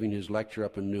giving his lecture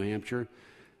up in New Hampshire.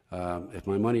 If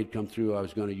my money had come through, I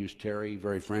was going to use Terry,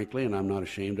 very frankly, and I'm not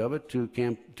ashamed of it, to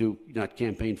not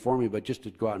campaign for me, but just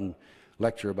to go out and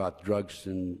lecture about drugs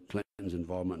and Clinton's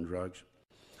involvement in drugs.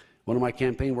 One of my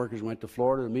campaign workers went to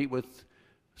Florida to meet with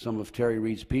some of Terry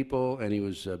Reid's people, and he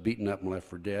was beaten up and left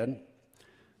for dead.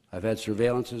 I've had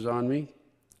surveillances on me.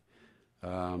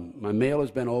 My mail has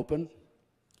been opened,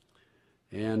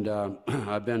 and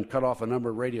I've been cut off a number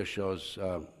of radio shows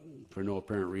for no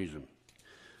apparent reason.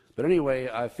 But anyway,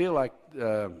 I feel like,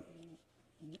 I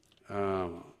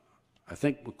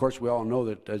think, of course, we all know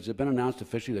that, has it been announced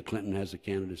officially that Clinton has the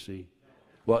candidacy?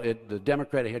 Well, the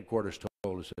Democratic headquarters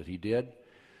told us that he did.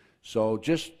 So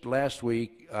just last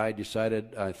week, I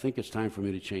decided I think it's time for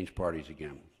me to change parties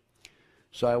again.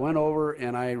 So I went over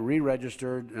and I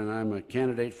re-registered, and I'm a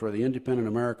candidate for the Independent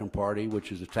American Party,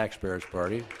 which is the taxpayers'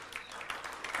 party.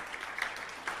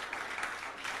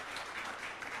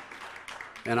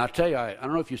 And I'll tell you, I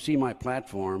don't know if you see my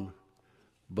platform,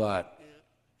 but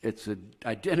it's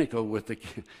identical with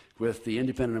the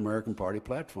Independent American Party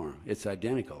platform. It's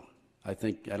identical. I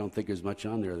don't think there's much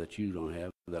on there that you don't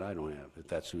have, that I don't have, if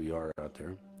that's who you are out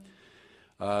there.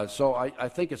 So I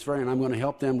think it's fair, and I'm going to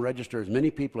help them register as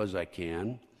many people as I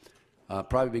can.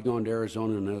 Probably be going to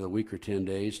Arizona in another week or 10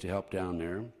 days to help down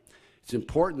there. It's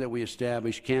important that we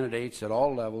establish candidates at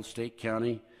all levels, state,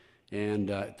 county, and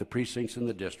the precincts and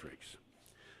the districts.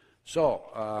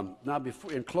 So now,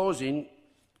 in closing,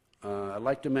 I'd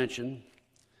like to mention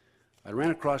I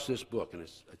ran across this book, and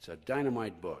it's a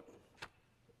dynamite book.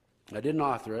 I didn't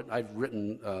author it. I've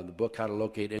written the book, How to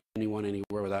Locate Anyone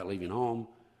Anywhere Without Leaving Home.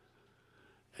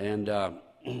 And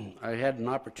I had an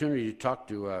opportunity to talk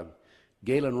to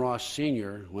Galen Ross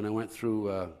Sr. when I went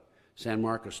through San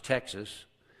Marcos, Texas.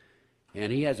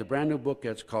 And he has a brand new book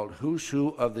that's called Who's Who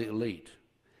of the Elite.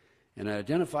 And it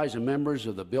identifies the members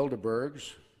of the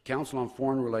Bilderbergs, Council on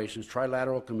Foreign Relations,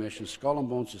 Trilateral Commission, Skull and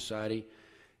Bone Society,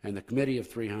 and the Committee of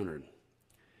 300.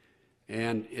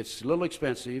 And it's a little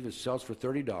expensive. It sells for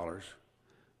 $30.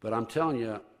 But I'm telling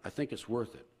you, I think it's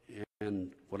worth it.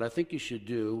 And what I think you should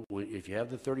do, if you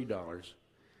have the $30,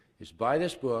 is buy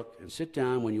this book and sit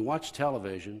down when you watch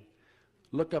television,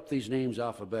 look up these names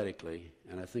alphabetically,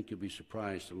 and I think you'll be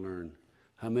surprised to learn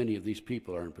how many of these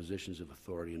people are in positions of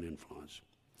authority and influence.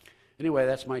 Anyway,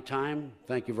 that's my time.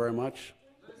 Thank you very much.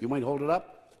 You might hold it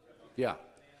up? Yeah.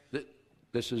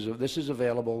 This is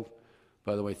available,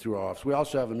 by the way, through our office. We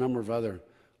also have a number of other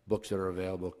books that are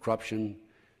available. Corruption,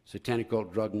 Satanic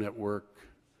Cult Drug Network,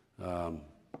 The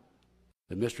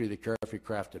Mystery of the Carefully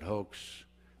Crafted Hoax,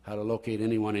 How to Locate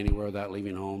Anyone Anywhere Without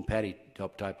Leaving Home. Patty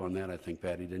helped type on that, I think,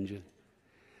 Patty, didn't you?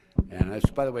 And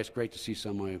by the way, it's great to see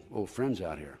some of my old friends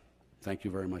out here. Thank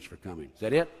you very much for coming. Is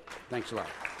that it? Thanks a lot.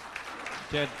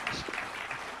 Ted,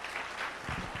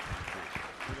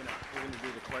 we're going to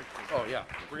do the questions. Oh, yeah.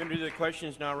 We're going to do the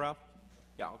questions now, Ralph?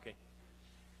 Yeah, okay.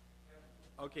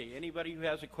 Okay, anybody who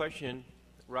has a question,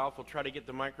 Ralph will try to get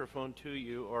the microphone to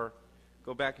you, or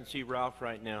go back and see Ralph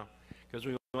right now, because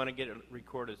we want to get it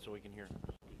recorded so we can hear it.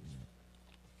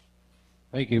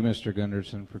 Thank you, Mr.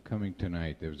 Gunderson, for coming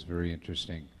tonight. It was very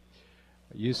interesting.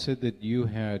 You said that you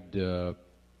had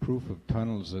proof of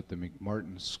tunnels at the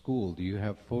McMartin School. Do you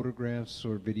have photographs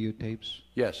or videotapes?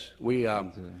 Yes, we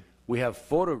have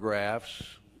photographs,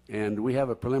 and we have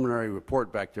a preliminary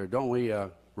report back there, don't we,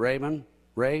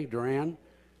 Ray Duran?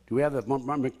 Do we have the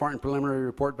McMartin preliminary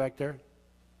report back there?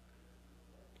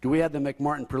 Do we have the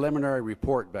McMartin preliminary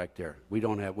report back there? We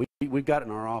don't have. We've got it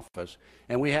in our office.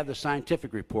 And we have the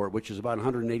scientific report, which is about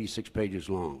 186 pages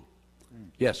long.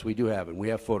 Yes, we do have it. We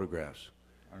have photographs.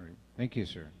 All right. Thank you,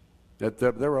 sir.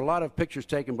 There were a lot of pictures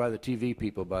taken by the TV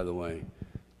people, by the way.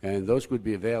 And those would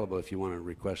be available if you want to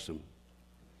request them.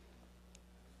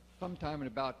 Sometime in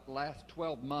about the last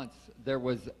 12 months, there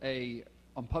was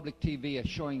on public TV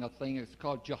showing a thing. It's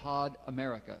called Jihad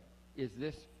America. Is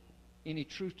this any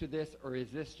truth to this, or is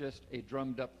this just a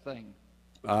drummed up thing?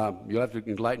 You'll have to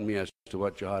enlighten me as to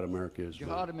what Jihad America is.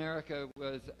 Jihad America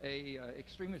was a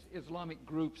extremist Islamic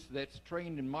groups that's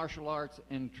trained in martial arts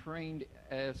and trained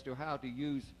as to how to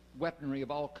use weaponry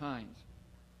of all kinds.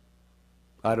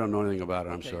 I don't know anything about it.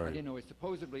 I'm sorry. I didn't know. It's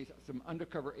supposedly some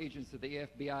undercover agents of the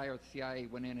FBI or the CIA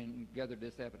went in and gathered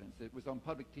this evidence. It was on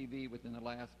public TV within the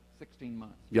last 16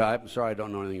 months. Yeah, I'm sorry. I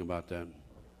don't know anything about that.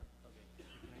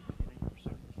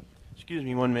 Excuse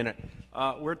me 1 minute.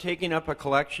 We're taking up a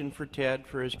collection for Ted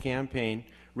for his campaign.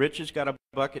 Rich has got a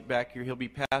bucket back here. He'll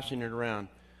be passing it around.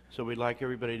 So we'd like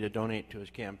everybody to donate to his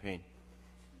campaign.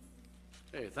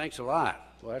 Hey, thanks a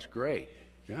lot. Well, that's great.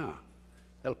 Yeah.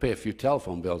 That'll pay a few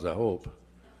telephone bills, I hope.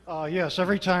 Yes,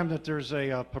 every time that there's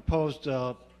a proposed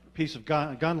piece of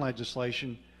gun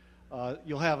legislation,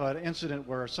 you'll have an incident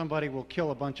where somebody will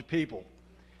kill a bunch of people.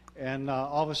 And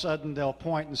all of a sudden they'll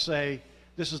point and say,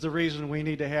 this is the reason we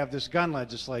need to have this gun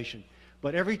legislation.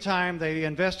 But every time they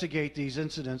investigate these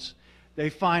incidents, they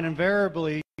find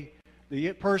invariably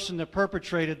the person that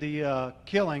perpetrated the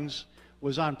killings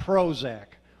was on Prozac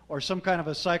or some kind of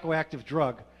a psychoactive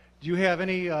drug. Do you have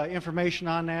any information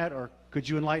on that, or could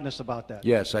you enlighten us about that?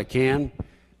 Yes, I can.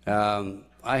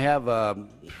 I have a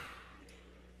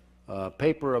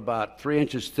paper about 3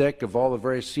 inches thick of all the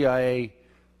various CIA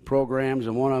programs,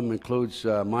 and one of them includes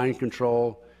mind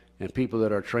control and people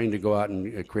that are trained to go out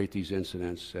and create these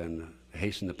incidents and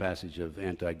hasten the passage of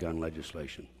anti-gun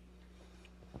legislation.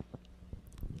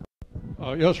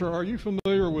 Yes, sir. Are you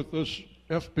familiar with this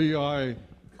FBI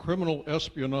criminal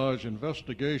espionage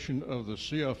investigation of the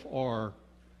CFR?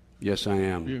 Yes, I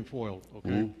am. Being foiled, okay.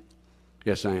 Mm-hmm.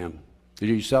 Yes, I am. Are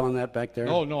you selling that back there?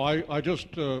 Oh, no, I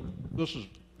just, this is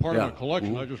part of my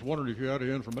collection. I just wondered if you had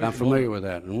any information. I'm familiar with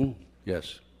that.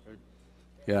 Yes. Okay.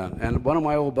 Yeah, and one of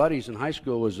my old buddies in high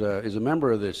school is a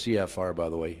member of the CFR, by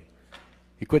the way.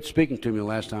 He quit speaking to me the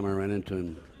last time I ran into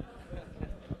him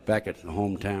back at the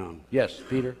hometown. Yes,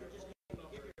 Peter?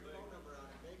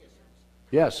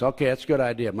 Yes, okay, that's a good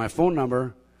idea. My phone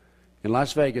number in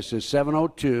Las Vegas is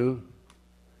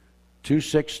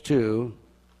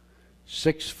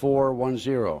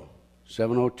 702-262-6410.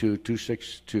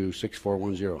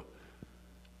 702-262-6410.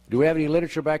 Do we have any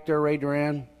literature back there, Ray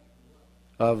Duran,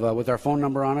 with our phone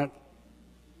number on it?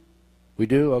 We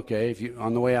do? Okay. If you,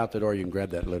 on the way out the door, you can grab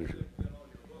that literature.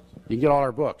 You can get all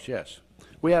our books, yes.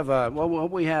 We have,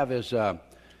 what we have is how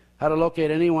to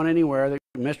locate anyone, anywhere, the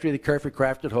mystery of the carefully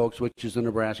crafted hoax, which is the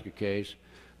Nebraska case,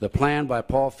 the plan by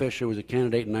Paul Fisher, who was a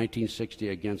candidate in 1960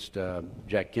 against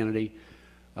Jack Kennedy,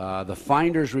 the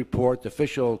Finder's Report, the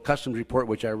official customs report,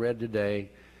 which I read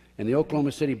today, and the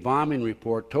Oklahoma City bombing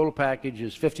report. Total package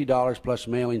is $50 plus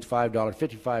mailings, $5,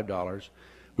 $55.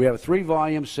 We have a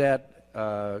 3-volume set,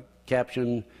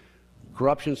 caption,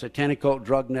 Corruption, Satanic Cult,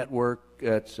 Drug Network.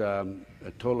 It's a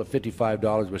total of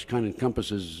 $55, which kind of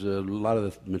encompasses a lot of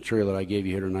the material that I gave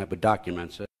you here tonight, but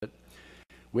documents it.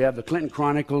 We have the Clinton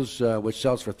Chronicles, which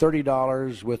sells for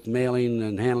 $30 with mailing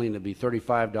and handling to be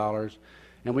 $35.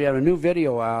 And we have a new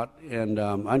video out, and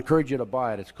I encourage you to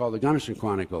buy it. It's called the Gunderson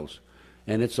Chronicles,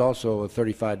 and it's also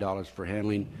 $35 for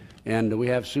handling. And we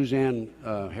have Suzanne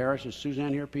Harris. Is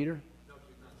Suzanne here, Peter? No,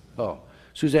 she's not. Oh,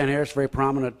 Suzanne Harris, very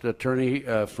prominent attorney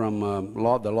from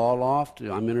the Law Loft.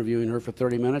 I'm interviewing her for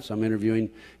 30 minutes.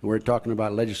 We're talking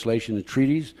about legislation and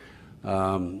treaties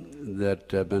that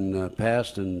have been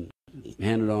passed and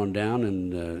handed on down,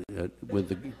 and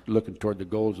looking toward the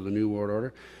goals of the New World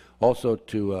Order. Also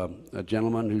to a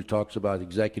gentleman who talks about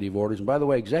executive orders. And by the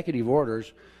way, executive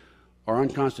orders are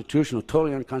unconstitutional,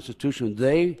 totally unconstitutional.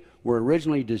 They were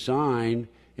originally designed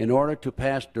in order to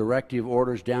pass directive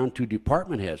orders down to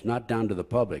department heads, not down to the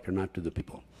public or not to the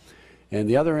people. And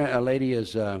the other lady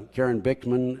is Karen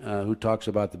Bickman, who talks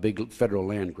about the big federal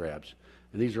land grabs.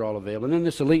 And these are all available. And then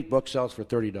this elite book sells for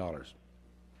 $30.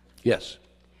 Yes.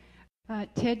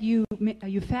 Ted, you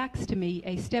faxed to me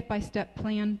a step-by-step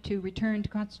plan to return to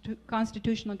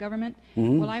constitutional government.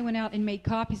 Mm-hmm. Well, I went out and made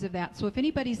copies of that. So if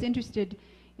anybody's interested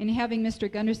in having Mr.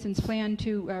 Gunderson's plan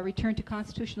to return to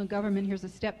constitutional government, here's a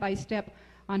step-by-step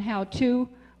on how to,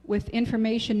 with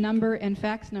information number and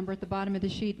fax number at the bottom of the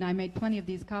sheet. And I made plenty of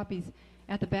these copies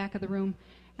at the back of the room.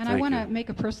 And I want to make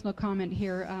a personal comment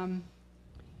here.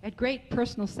 At great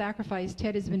personal sacrifice,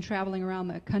 Ted has been traveling around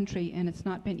the country, and it's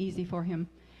not been easy for him.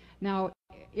 Now,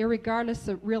 irregardless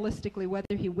of realistically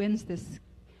whether he wins this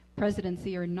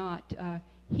presidency or not,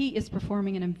 he is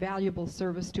performing an invaluable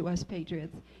service to us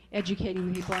patriots,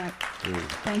 educating people.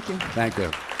 Thank you. Thank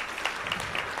you.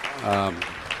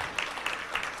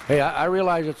 Hey, I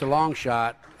realize it's a long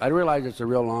shot. I realize it's a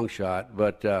real long shot,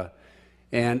 but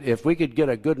and if we could get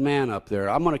a good man up there,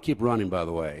 I'm going to keep running. By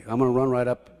the way, I'm going to run right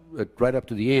up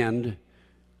to the end.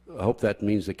 I hope that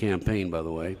means the campaign. By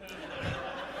the way.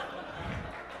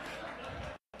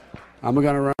 I'm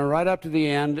going to run right up to the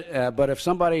end, but if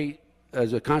somebody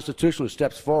as a constitutionalist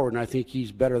steps forward and I think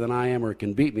he's better than I am or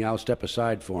can beat me, I'll step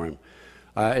aside for him.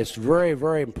 It's very,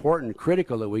 very important,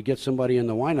 critical that we get somebody in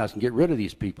the White House and get rid of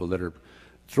these people that are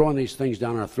throwing these things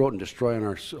down our throat and destroying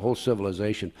our whole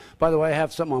civilization. By the way, I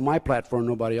have something on my platform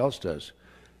nobody else does,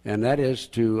 and that is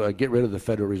to get rid of the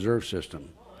Federal Reserve System.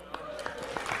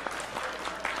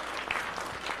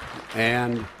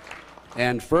 And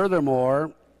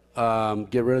furthermore,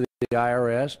 get rid of the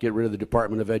IRS, get rid of the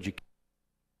Department of Education.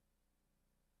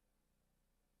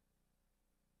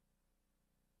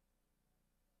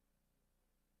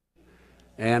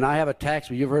 And I have a tax.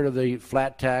 You've heard of the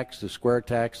flat tax, the square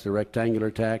tax, the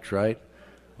rectangular tax, right?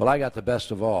 Well, I got the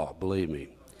best of all, believe me.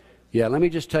 Yeah, let me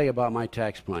just tell you about my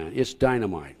tax plan. It's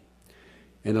dynamite,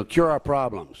 and it'll cure our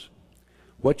problems.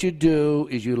 What you do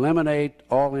is you eliminate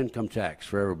all income tax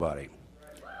for everybody.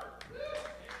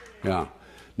 Yeah.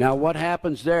 Now, what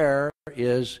happens there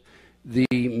is the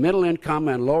middle income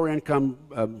and lower income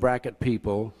bracket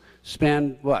people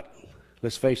spend what?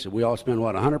 Let's face it, we all spend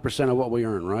what? 100% of what we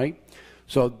earn, right?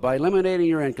 So by eliminating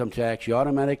your income tax, you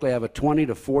automatically have a 20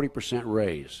 to 40%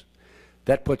 raise.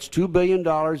 That puts $2 billion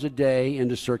a day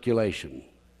into circulation.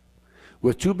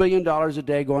 With $2 billion a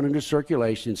day going into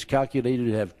circulation, it's calculated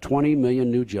to have 20 million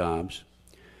new jobs.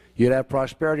 You'd have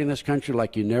prosperity in this country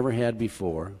like you never had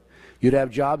before. You'd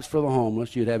have jobs for the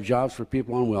homeless. You'd have jobs for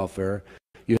people on welfare.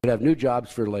 You'd have new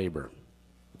jobs for labor.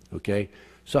 Okay?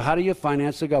 So how do you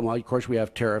finance the government? Well, of course, we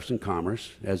have tariffs and commerce,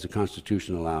 as the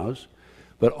Constitution allows.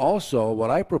 But also,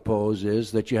 what I propose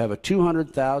is that you have a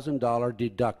 $200,000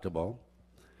 deductible.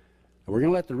 We're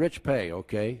going to let the rich pay,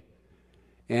 okay?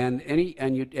 And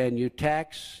you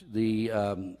tax the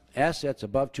assets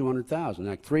above $200,000.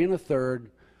 Like 3 1/3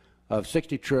 of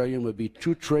 $60 trillion would be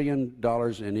 $2 trillion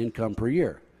in income per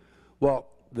year. Well,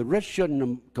 the rich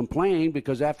shouldn't complain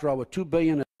because, after all, with $2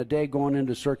 billion a day going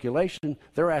into circulation,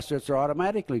 their assets are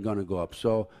automatically going to go up.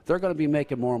 So they're going to be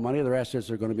making more money. Their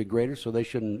assets are going to be greater, so they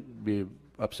shouldn't be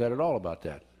upset at all about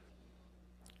that.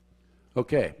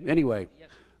 Okay. Anyway,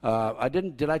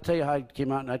 did I tell you how I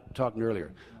came out? And I talked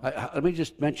earlier. Let me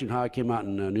just mention how I came out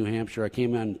in New Hampshire. I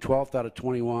came in 12th out of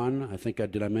 21. I think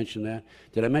did I mention that?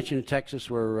 Did I mention in Texas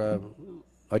where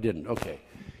I didn't? Okay.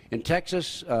 In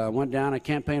Texas, went down. I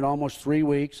campaigned almost 3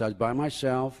 weeks. I was by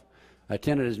myself. I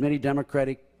attended as many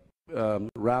Democratic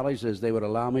rallies as they would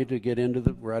allow me to get into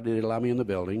where they'd allow me in the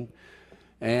building.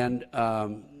 And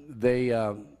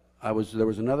there was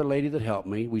another lady that helped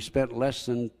me. We spent less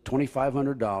than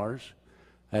 $2,500.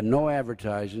 Had no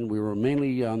advertising. We were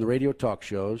mainly on the radio talk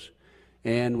shows,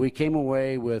 and we came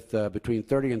away with between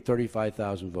 30 and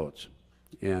 35,000 votes.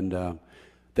 And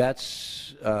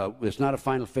it's not a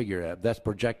final figure. That's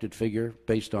projected figure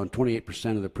based on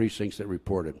 28% of the precincts that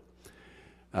reported.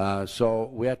 So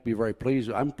we have to be very pleased.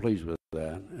 I'm pleased with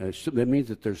that. That means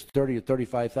that there's 30 to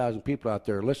 35,000 people out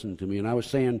there listening to me. And I was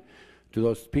saying to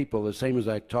those people the same as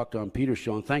I talked on Peter's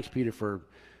show. And thanks, Peter, for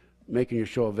making your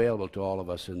show available to all of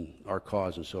us in our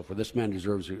cause and so forth. This man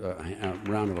deserves a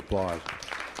round of applause.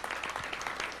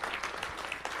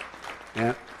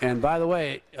 And by the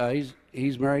way,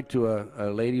 he's married to a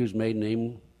lady whose maiden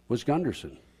name was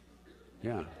Gunderson.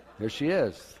 Yeah, there she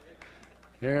is.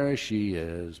 There she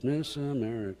is, Miss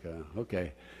America.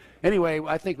 Okay. Anyway,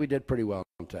 I think we did pretty well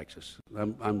in Texas.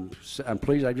 I'm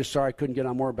pleased. I'm just sorry I couldn't get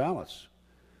on more ballots.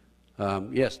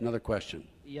 Yes, another question.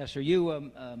 Yes, sir.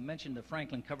 You mentioned the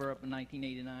Franklin cover-up in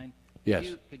 1989.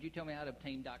 Yes. Could you tell me how to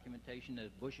obtain documentation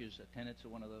that Bush's attendance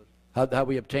at one of those? How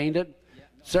we obtained it? Yeah,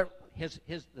 no, Sir?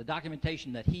 The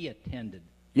documentation that he attended.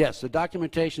 Yes, the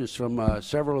documentation is from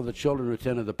several of the children who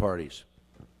attended the parties.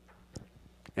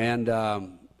 And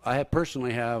I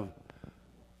personally have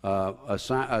a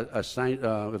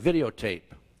videotape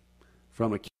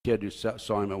from a kid who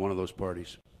saw him at one of those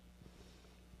parties.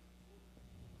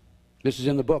 This is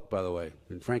in the book, by the way,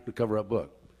 in Franklin cover-up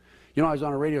book. You know, I was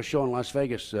on a radio show in Las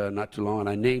Vegas not too long, and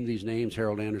I named these names: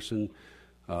 Harold Anderson,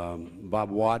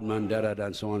 Bob Wadman, da-da-da,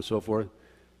 and so on and so forth.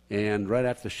 And right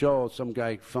after the show, some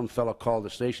fellow called the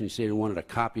station. He said he wanted a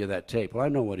copy of that tape. Well, I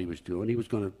know what he was doing. He was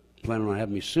going to plan on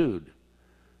having me sued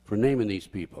for naming these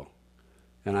people.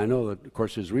 And I know that, of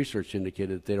course, his research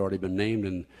indicated that they'd already been named.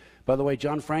 And by the way,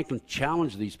 John Franklin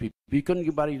challenged these people. He couldn't get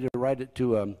anybody to write it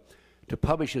to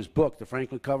publish his book, The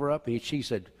Franklin Cover-Up. And he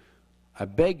said, "I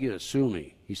beg you to sue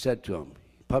me," he said to him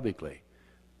publicly.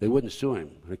 They wouldn't sue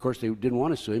him. And of course, they didn't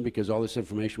want to sue him because all this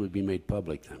information would be made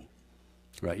public then.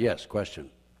 Right, yes, question.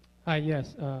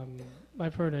 Yes,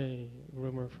 I've heard a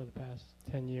rumor for the past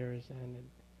 10 years, and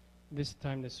this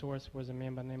time the source was a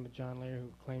man by the name of John Lear, who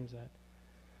claims that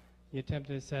the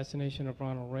attempted assassination of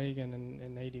Ronald Reagan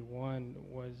in '81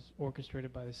 was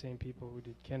orchestrated by the same people who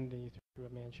did Kennedy through a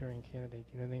Manchurian candidate.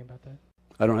 Do you know anything about that?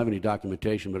 I don't have any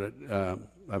documentation, but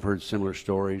I've heard similar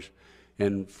stories.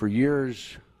 And for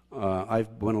years,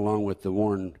 I've went along with the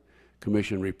Warren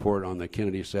Commission report on the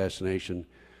Kennedy assassination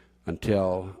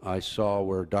until I saw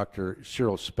where Dr.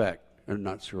 Cyril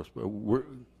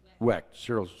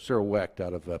Wecht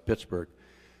out of Pittsburgh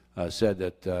said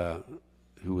that,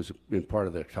 who was in part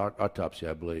of the autopsy,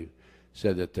 I believe,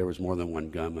 said that there was more than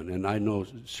one gunman. And I know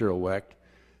Cyril Wecht.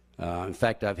 In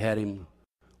fact, I've had him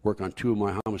work on 2 of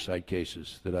my homicide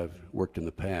cases that I've worked in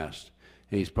the past.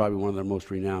 And he's probably one of the most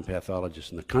renowned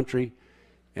pathologists in the country.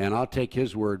 And I'll take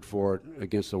his word for it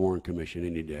against the Warren Commission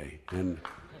any day.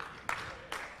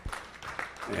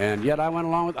 And yet I went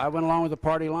along with the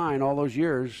party line all those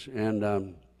years, and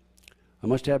I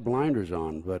must have blinders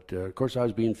on. But of course, I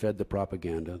was being fed the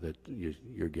propaganda that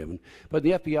you're given. But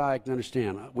the FBI, I can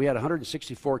understand. We had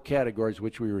 164 categories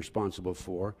which we were responsible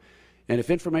for, and if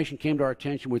information came to our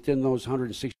attention within those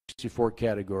 164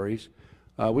 categories,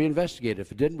 we investigated.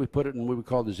 If it didn't, we put it in what we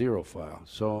call the zero file.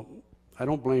 So I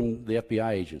don't blame the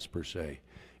FBI agents per se.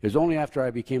 It was only after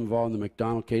I became involved in the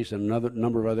McDonald case and another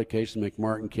number of other cases, the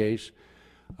McMartin case,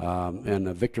 and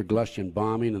the Victor Gluskin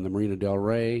bombing in the Marina del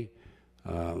Rey,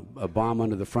 a bomb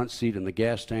under the front seat in the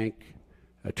gas tank,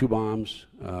 2 bombs.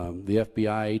 The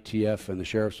FBI, ATF, and the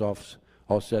sheriff's office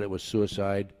all said it was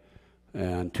suicide,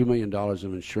 and $2 million of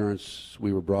insurance.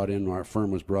 We were brought in, our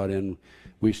firm was brought in.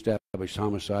 We established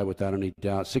homicide without any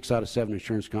doubt. 6 out of 7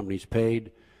 insurance companies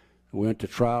paid. We went to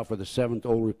trial for the 7th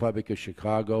Old Republic of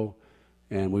Chicago,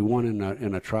 and we won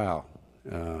in a trial.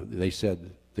 They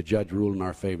said the judge ruled in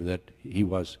our favor that he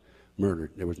was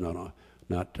murdered. There was not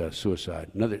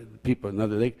suicide.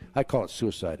 I call it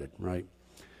suicided, right?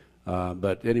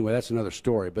 But anyway, that's another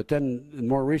story. But then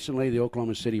more recently, the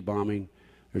Oklahoma City bombing.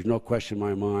 There's no question in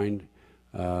my mind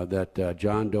that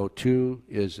John Doe 2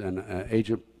 is an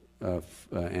agent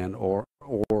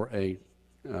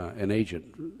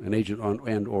an agent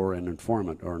and or an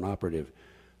informant or an operative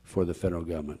for the federal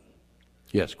government.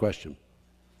 Yes, question.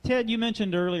 Ted, you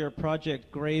mentioned earlier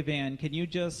Project Gray Van. Can you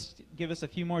just give us a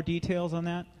few more details on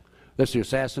that? That's the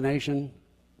assassination?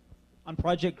 On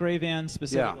Project Gray Van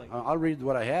specifically? Yeah, I'll read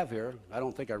what I have here. I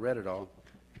don't think I read it all.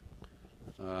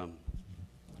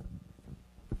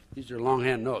 These are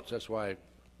longhand notes. That's why I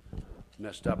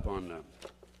messed up on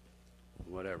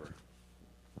whatever.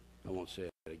 I won't say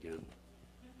it again.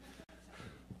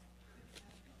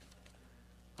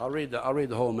 I'll read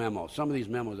the whole memo. Some of these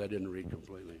memos I didn't read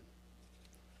completely.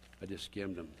 I just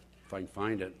skimmed them, if I can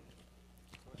find it.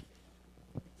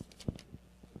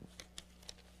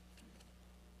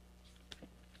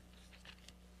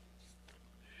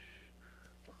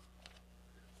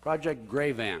 Project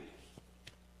Gray Van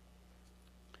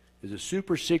is a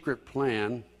super secret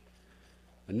plan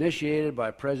initiated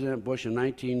by President Bush in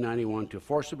 1991 to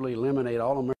forcibly eliminate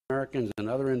all Americans and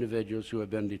other individuals who have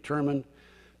been determined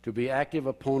to be active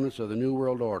opponents of the New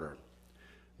World Order.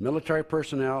 Military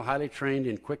personnel highly trained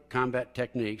in quick combat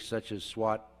techniques such as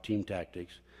SWAT team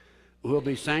tactics will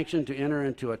be sanctioned to enter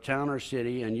into a town or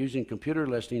city and using computer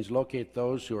listings locate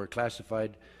those who are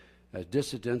classified as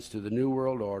dissidents to the New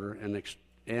World Order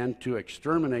and to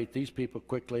exterminate these people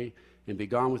quickly and be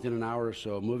gone within an hour or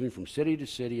so, moving from city to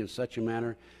city in such a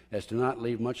manner as to not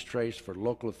leave much trace for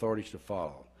local authorities to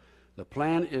follow. The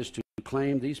plan is to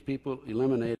claim these people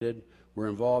eliminated were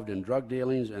involved in drug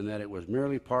dealings and that it was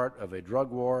merely part of a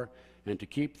drug war and to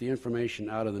keep the information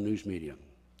out of the news media.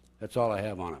 That's all I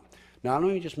have on it. Now,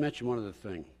 let me just mention one other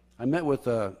thing. I met with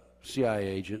a CIA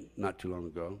agent not too long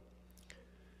ago,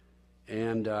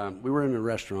 and we were in a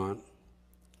restaurant,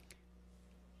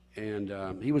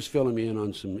 and he was filling me in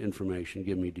on some information,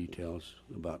 giving me details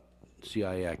about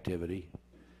CIA activity,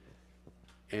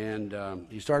 and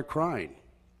he started crying.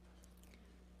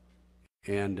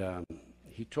 And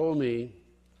he told me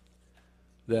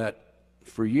that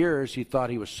for years he thought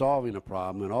he was solving a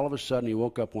problem, and all of a sudden he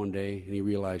woke up one day and he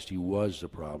realized he was the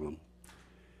problem.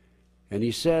 And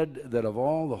he said that of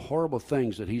all the horrible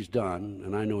things that he's done,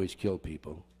 and I know he's killed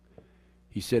people,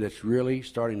 he said it's really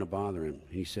starting to bother him.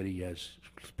 He said he has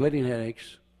splitting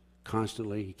headaches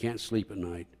constantly, he can't sleep at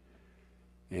night,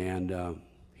 and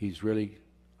he's really,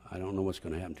 I don't know what's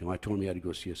going to happen to him. I told him he had to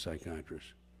go see a psychiatrist.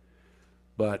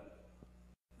 But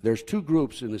there's two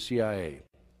groups in the CIA.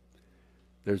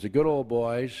 There's the good old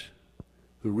boys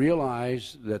who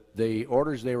realized that the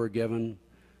orders they were given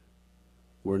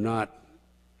were not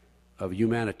of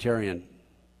humanitarian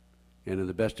and in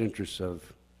the best interests of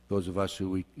those of us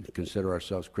who we consider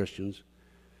ourselves Christians.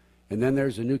 And then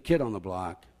there's a new kid on the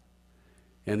block.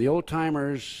 And the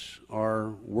old-timers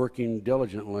are working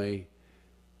diligently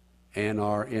and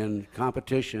are in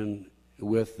competition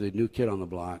with the new kid on the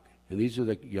block. And these are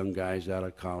the young guys out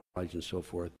of college and so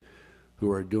forth who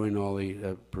are doing all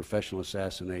the professional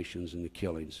assassinations and the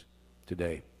killings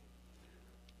today.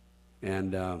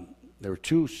 And there were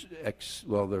two, I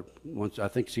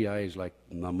think CIA is like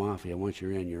the mafia. Once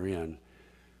you're in,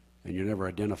 and you're never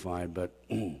identified. But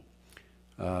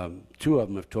two of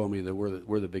them have told me that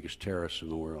we're the biggest terrorists in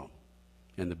the world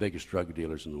and the biggest drug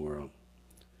dealers in the world.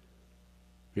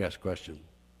 Yes, question.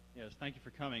 Yes, thank you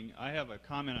for coming. I have a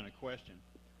comment and a question.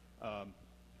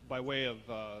 By way of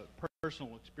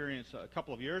personal experience, a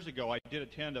couple of years ago, I did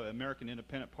attend an American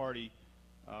Independent Party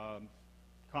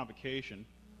convocation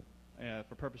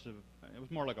for purpose of, it was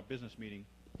more like a business meeting,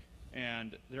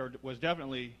 and there was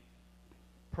definitely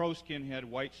pro-skinhead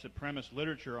white supremacist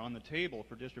literature on the table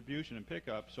for distribution and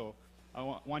pickup, so I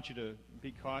want you to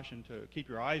be cautioned to keep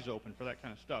your eyes open for that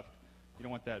kind of stuff. You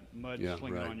don't want that mud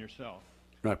slinging on yourself.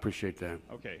 No, I appreciate that.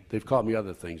 Okay. They've called me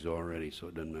other things already, so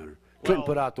it doesn't matter. Clinton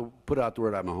put out the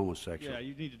word I'm a homosexual. Yeah,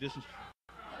 you need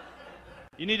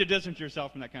to distance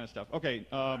yourself from that kind of stuff. Okay.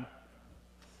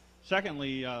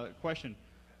 Secondly, question: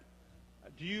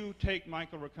 do you take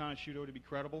Michael Riconosciuto to be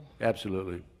credible?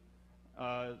 Absolutely.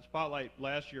 Spotlight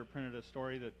last year printed a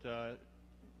story that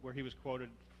where he was quoted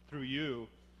through you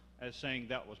as saying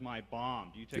that was my bomb.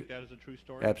 Do you take that as a true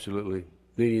story? Absolutely,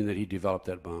 meaning that he developed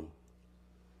that bomb.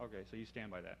 Okay, so you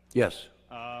stand by that? Yes.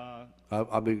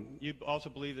 I'll be. You also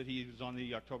believe that he was on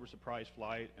the October surprise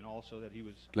flight, and also that he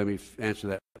was. Let me answer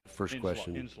that first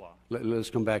question. Inslaw. Let's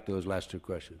come back to those last two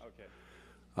questions. Okay.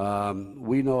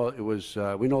 We know it was.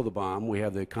 We know the bomb. We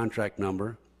have the contract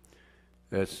number.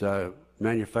 It's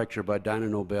manufactured by Dyna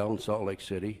Nobel in Salt Lake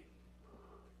City.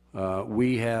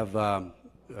 We have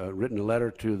written a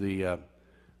letter to the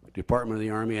Department of the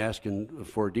Army asking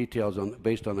for details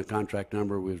based on the contract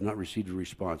number. We have not received a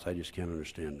response. I just can't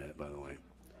understand that, by the way.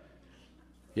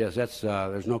 Yes, that's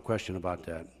there's no question about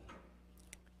that,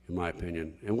 in my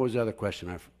opinion. And what was the other question?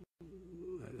 Well, he also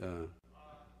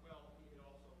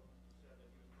said that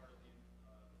he was part of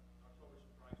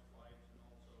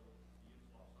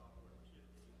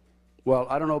Well,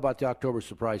 I don't know about the October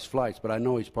surprise flights, but I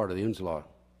know he's part of the Inslaw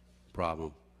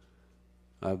problem.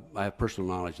 I have personal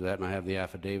knowledge of that, and I have the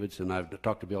affidavits, and I've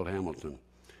talked to Bill Hamilton.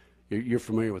 You're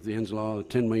familiar with the Inslaw,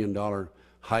 the $10 million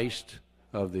heist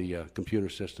of the computer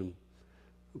system,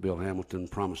 Bill Hamilton,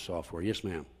 Promise Software. Yes,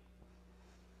 ma'am.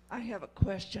 I have a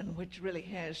question which really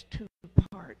has two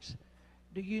parts.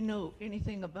 Do you know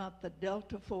anything about the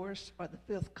Delta Force or the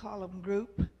Fifth Column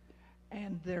Group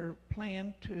and their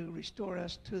plan to restore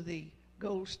us to the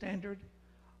gold standard?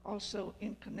 Also,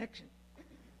 in connection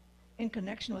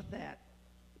with that,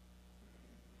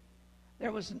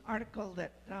 there was an article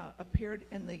that appeared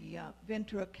in the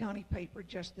Ventura County paper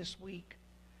just this week,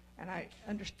 and I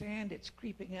understand it's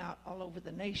creeping out all over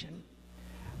the nation,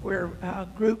 where a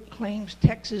group claims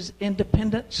Texas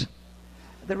independence,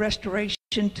 the restoration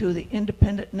to the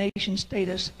independent nation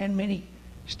status, and many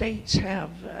states have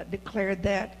declared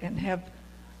that and have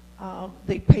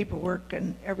the paperwork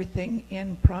and everything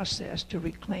in process to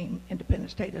reclaim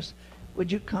independent status.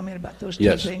 Would you comment about those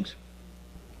two things?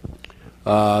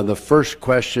 The first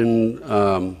question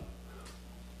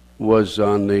was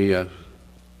on the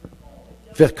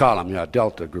Fifth Column,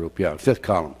 Delta Group, Fifth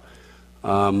Column.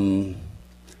 I'm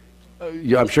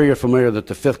sure you're familiar that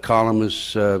the Fifth Column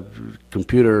is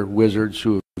computer wizards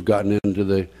who have gotten into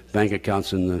the bank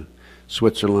accounts in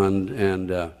Switzerland,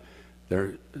 and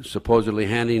they're supposedly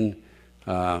handing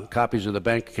copies of the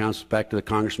bank accounts back to the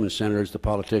congressmen, senators, the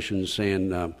politicians,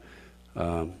 saying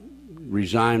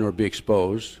resign or be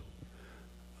exposed.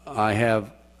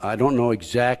 I don't know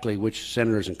exactly which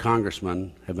senators and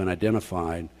congressmen have been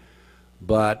identified,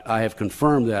 but I have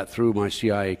confirmed that through my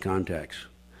CIA contacts,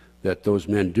 that those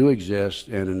men do exist,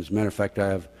 and as a matter of fact,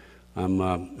 I'm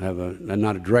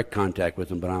not a direct contact with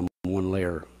them, but I'm one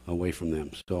layer away from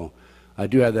them. So I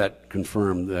do have that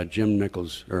confirmed that Jim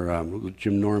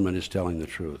Norman is telling the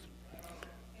truth.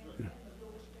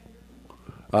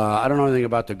 I don't know anything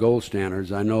about the gold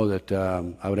standards. I know that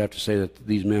I would have to say that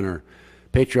these men are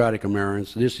patriotic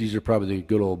Americans. These are probably the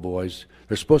good old boys.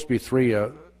 There's supposed to be three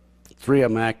of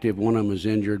them active, one of them is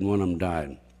injured, and one of them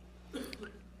died.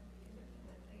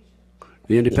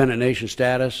 The independent nation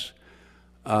status,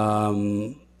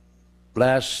 last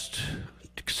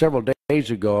several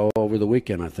days ago, over the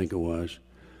weekend I think it was,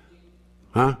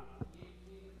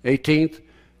 18th,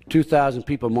 2,000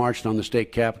 people marched on the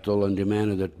state capitol and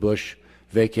demanded that Bush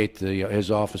vacate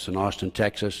his office in Austin,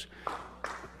 Texas.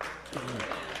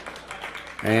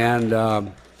 And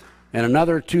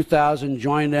another 2,000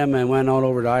 joined them and went on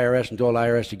over to IRS and told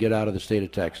IRS to get out of the state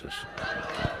of Texas.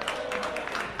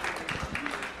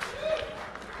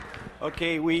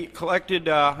 Okay, we collected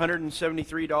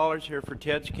 $173 here for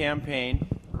Ted's campaign,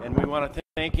 and we want to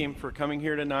thank him for coming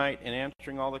here tonight and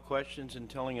answering all the questions and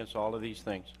telling us all of these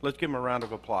things. Let's give him a round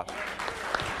of applause.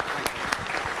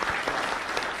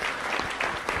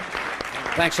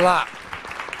 Thanks a lot.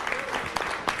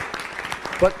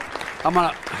 But I'm going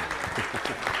to...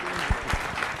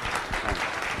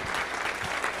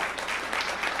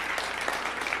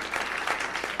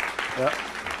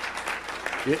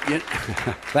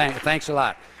 Thanks a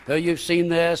lot. You've seen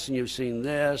this, and you've seen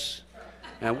this.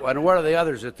 And what are the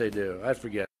others that they do? I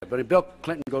forget. But Bill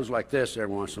Clinton goes like this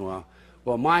every once in a while.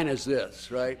 Well, mine is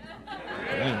this, right?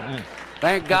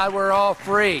 Thank God we're all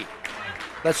free.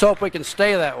 Let's hope we can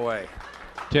stay that way.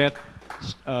 Ted,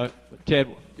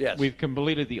 yes. We've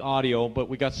completed the audio, but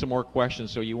we got some more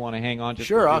questions, so you want to hang on just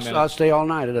Sure, a few minutes? I'll stay all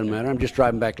night. It doesn't matter. I'm just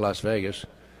driving back to Las Vegas.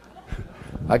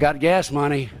 I got gas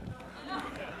money.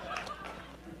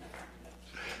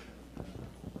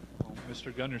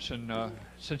 Mr. Gunderson,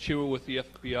 since you were with the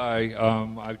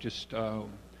FBI, I just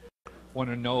want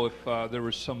to know if there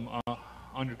were some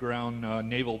underground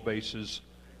naval bases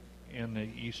in the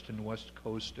east and west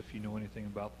coast, if you know anything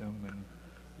about them, and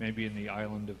maybe in the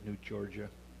island of New Georgia.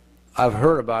 I've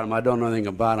heard about them. I don't know anything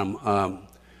about them.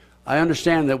 I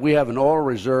understand that we have an oil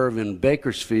reserve in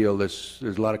Bakersfield. There's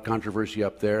a lot of controversy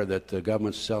up there that the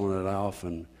government's selling it off,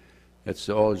 and it's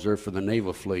the oil reserve for the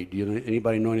naval fleet.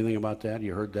 Anybody know anything about that?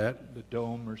 You heard that? The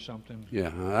dome or something? Yeah,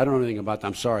 I don't know anything about that.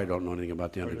 I'm sorry I don't know anything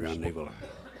about the underground naval.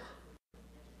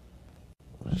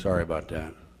 Sorry about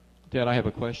that. Dad, I have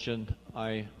a question.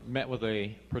 I met with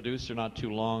a producer not too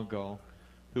long ago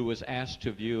who was asked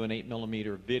to view an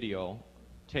 8mm video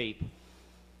tape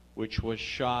which was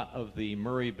shot of the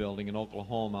Murray building in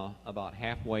Oklahoma about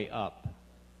halfway up.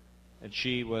 And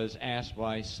she was asked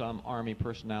by some Army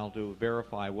personnel to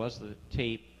verify, was the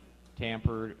tape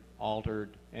tampered, altered,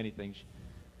 anything.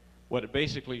 What it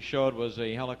basically showed was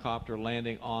a helicopter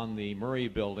landing on the Murray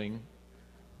building.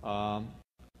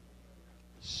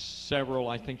 Several,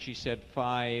 I think she said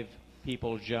 5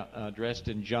 people dressed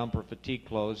in jump or fatigue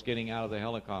clothes getting out of the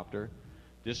helicopter,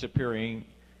 disappearing.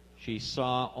 She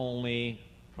saw only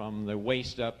from the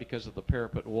waist up because of the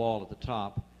parapet wall at the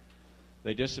top.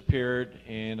 They disappeared,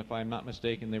 and if I'm not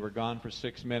mistaken, they were gone for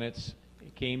 6 minutes.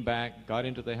 Came back, got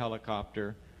into the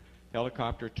helicopter.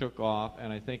 Helicopter took off,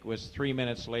 and I think it was 3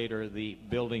 minutes later the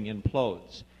building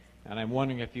implodes. And I'm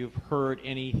wondering if you've heard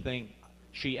anything.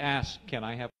 She asked, can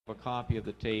I have a copy of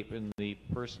the tape? And the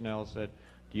personnel said,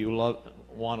 do you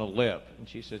want to live? And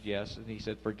she said, yes. And he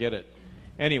said, forget it.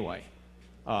 Anyway,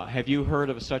 have you heard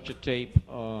of such a tape,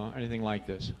 anything like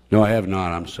this? No, I have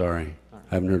not. I'm sorry.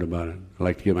 I haven't heard about it. I'd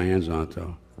like to get my hands on it,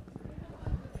 though.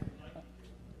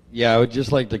 Yeah, I would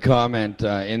just like to comment.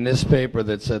 In this paper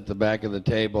that's at the back of the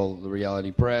table, the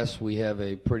Reality Press, we have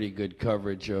a pretty good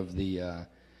coverage of the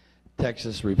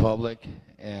Texas Republic.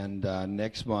 And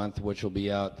next month, which will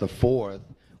be out the 4th,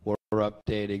 we're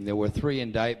updating. There were 3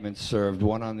 indictments served,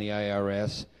 one on the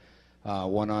IRS,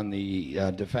 one on the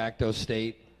de facto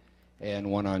state, and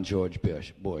one on George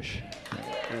Bush.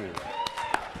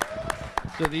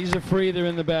 So these are free. They're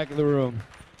in the back of the room.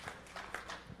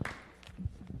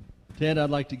 Ted,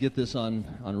 I'd like to get this on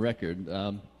record.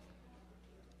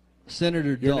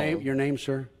 Senator Dull. Your name,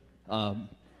 sir? Go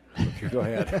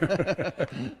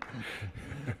ahead.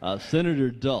 Senator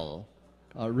Dull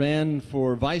ran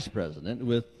for vice president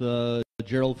with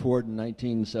Gerald Ford in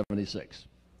 1976.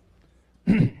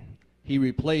 He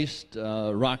replaced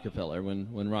Rockefeller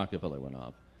when Rockefeller went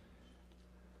off.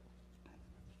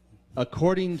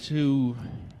 According to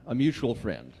a mutual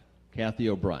friend, Kathy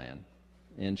O'Brien,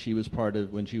 and she was part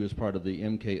of when she was part of the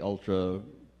MK Ultra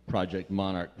Project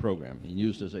Monarch program, and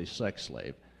used as a sex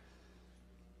slave,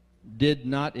 did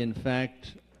not, in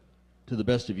fact, to the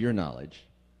best of your knowledge,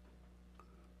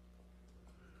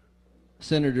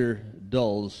 Senator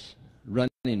Dull's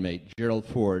running mate, Gerald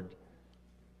Ford,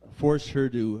 force her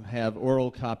to have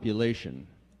oral copulation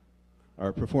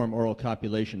or perform oral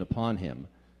copulation upon him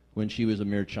when she was a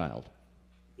mere child?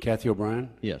 Kathy O'Brien?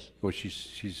 Yes. Well, she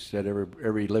said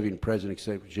every living president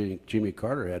except Jimmy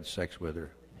Carter had sex with her.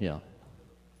 Yeah.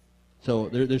 So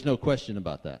there's no question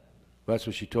about that. Well, that's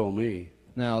what she told me.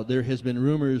 Now, there has been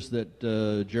rumors that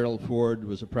Gerald Ford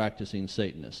was a practicing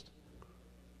Satanist.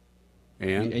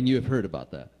 And you have heard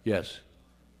about that? Yes.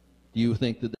 Do you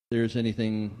think that there's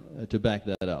anything to back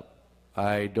that up?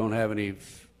 I don't have any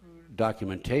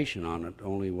documentation on it,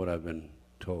 only what I've been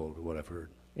told, what I've heard.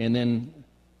 And then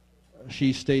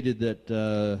she stated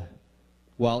that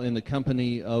while in the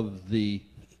company of the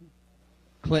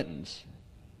Clintons,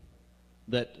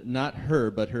 that not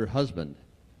her, but her husband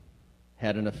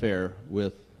had an affair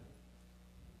with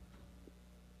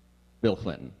Bill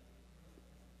Clinton.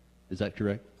 Is that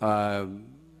correct?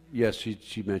 Yes,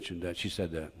 she mentioned that. She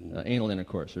said that. Anal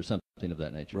intercourse or something of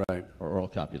that nature. Right. Or oral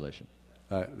copulation.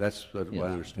 That's what I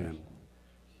understand.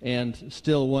 And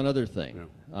still one other thing,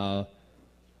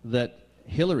 that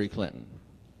Hillary Clinton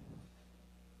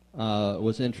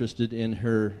was interested in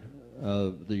her,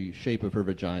 the shape of her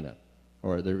vagina,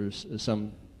 or there was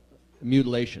some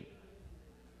mutilation.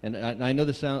 And I know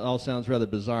this all sounds rather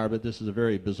bizarre, but this is a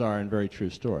very bizarre and very true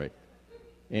story.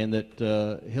 And that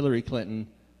Hillary Clinton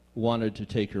wanted to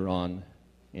take her on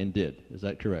and did. Is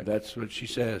that correct? That's what she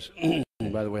says.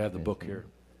 By the way, I have the book here.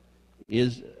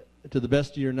 Is, to the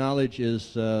best of your knowledge,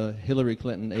 is Hillary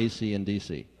Clinton AC and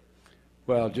DC?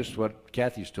 Well, just what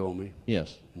Kathy's told me.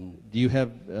 Yes. Do you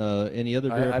have any other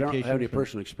verification? I don't have any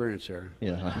personal experience there.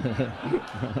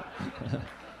 Yeah.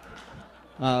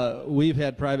 We've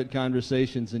had private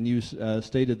conversations, and you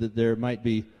stated that there might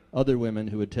be other women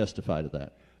who would testify to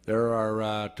that. There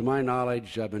are, to my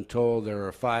knowledge, I've been told there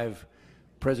are 5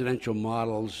 presidential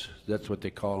models. That's what they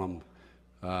call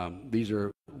them. These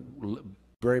are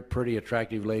very pretty,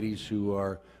 attractive ladies who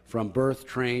are from birth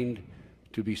trained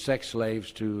to be sex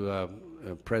slaves to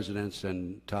presidents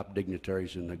and top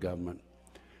dignitaries in the government.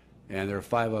 And there are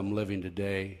 5 of them living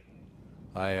today.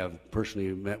 I have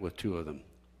personally met with 2 of them.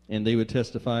 And they would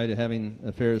testify to having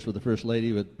affairs with the First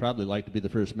Lady, would probably like to be the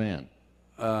first man.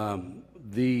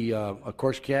 Of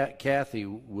course, Kathy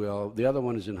will. The other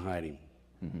one is in hiding.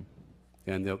 Mm-hmm.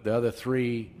 And the other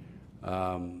 3,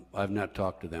 I've not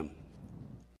talked to them.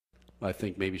 I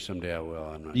think maybe someday I will.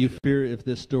 I'm not Do you sure. fear if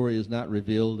this story is not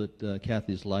revealed that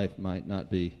Kathy's life might not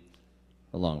be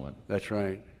a long one? That's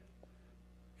right.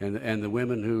 And the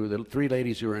women the 3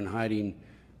 ladies who are in hiding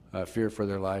fear for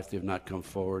their life. They've not come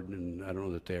forward, and I don't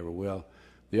know that they ever will.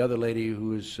 The other lady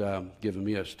who has given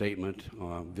me a statement,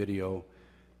 video,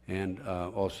 and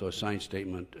also a signed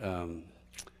statement,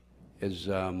 is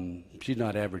she's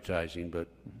not advertising, but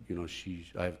you know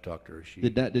I have talked to her.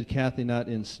 Did Kathy not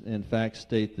in fact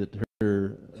state that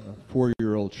her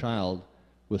 4-year-old child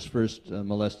was first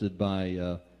molested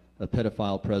by a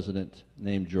pedophile president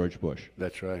named George Bush.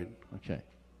 That's right. Okay.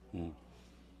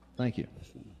 Thank you.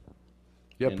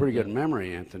 You have pretty good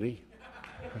memory, Anthony.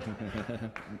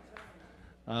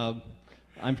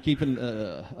 I'm keeping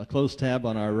a close tab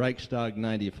on our Reichstag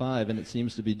 95, and it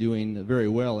seems to be doing very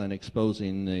well in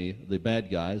exposing the bad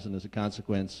guys, and as a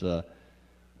consequence,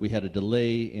 we had a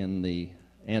delay in the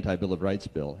anti-Bill of Rights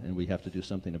bill, and we have to do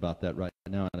something about that right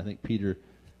now. And I think Peter,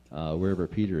 wherever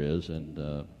Peter is,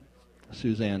 and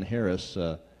Suzanne Harris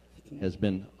has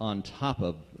been on top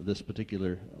of this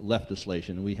particular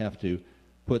legislation. We have to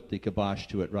put the kibosh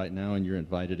to it right now, and you're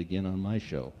invited again on my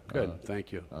show. Good,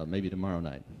 thank you. Maybe tomorrow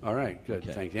night. All right, good,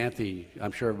 Okay. thanks. Anthony,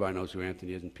 I'm sure everybody knows who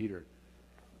Anthony is, and Peter.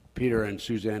 Peter and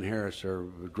Suzanne Harris are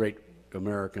great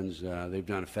Americans. They've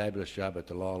done a fabulous job at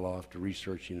the Law Loft,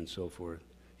 researching and so forth.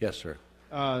 Yes, sir.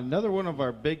 Another one of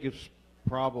our biggest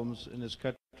problems in this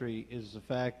country is the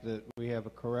fact that we have a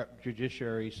corrupt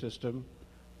judiciary system.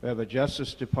 We have a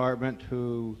Justice Department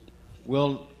who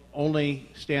will only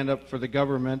stand up for the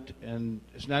government and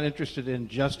is not interested in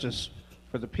justice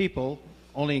for the people,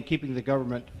 only in keeping the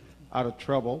government out of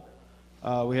trouble.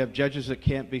 We have judges that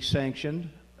can't be sanctioned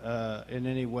in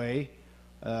any way.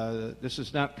 This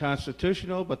is not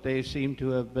constitutional, but they seem to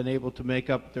have been able to make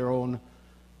up their own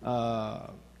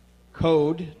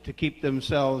code to keep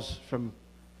themselves from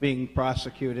being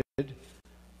prosecuted.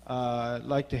 I'd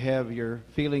like to have your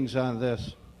feelings on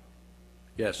this.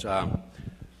 Yes,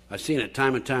 I've seen it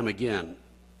time and time again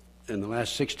in the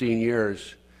last 16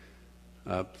 years.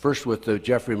 First with the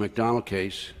Jeffrey McDonald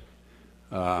case,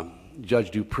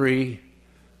 Judge Dupree,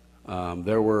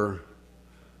 there were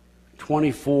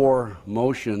 24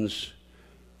 motions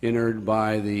entered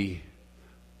by the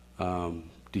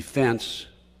defense,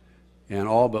 and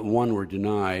all but one were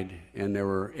denied, and there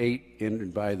were 8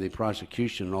 entered by the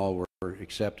prosecution, and all were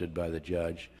accepted by the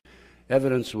judge.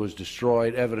 Evidence was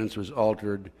destroyed, evidence was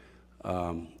altered.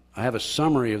 I have a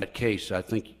summary of that case. I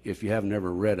think if you haven't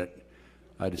ever read it,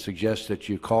 I'd suggest that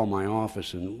you call my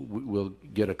office and we'll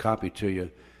get a copy to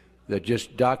you that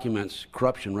just documents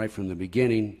corruption right from the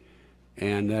beginning.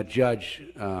 And that judge,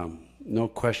 no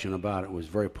question about it, was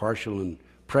very partial and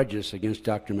prejudiced against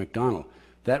Dr. McDonald.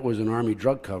 That was an Army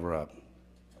drug cover-up.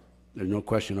 There's no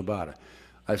question about it.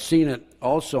 I've seen it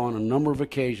also on a number of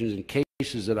occasions in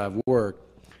cases that I've worked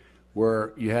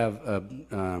where you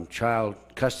have child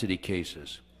custody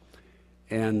cases.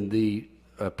 And the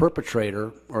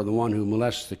perpetrator, or the one who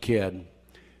molests the kid,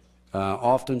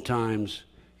 oftentimes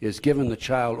is given the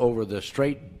child over the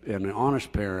straight and the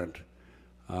honest parent,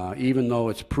 even though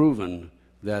it's proven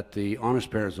that the honest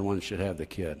parent is the one that should have the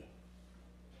kid.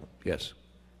 Yes?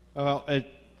 Well, it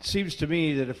seems to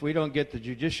me that if we don't get the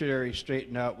judiciary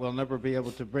straightened out, we'll never be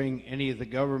able to bring any of the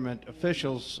government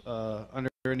officials under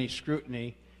any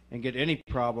scrutiny and get any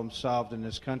problem solved in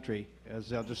this country, as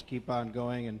they'll just keep on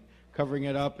going and covering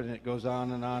it up, and it goes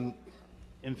on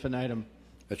infinitum.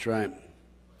 That's right.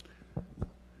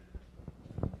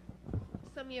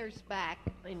 Some years back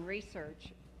in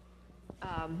research,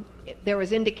 there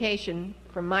was indication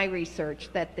from my research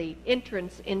that the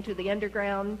entrance into the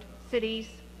underground cities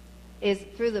is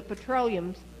through the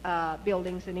petroleum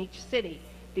buildings in each city.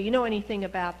 Do you know anything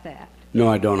about that? No,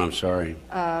 I don't. I'm sorry.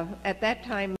 At that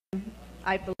time,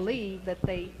 I believe that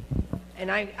they,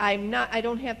 and I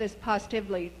don't have this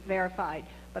positively verified,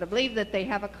 but I believe that they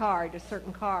have a card, a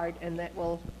certain card, and that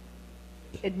will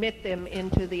admit them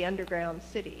into the underground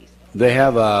cities. They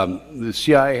have, the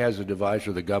CIA has a device,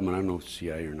 or the government, I don't know if it's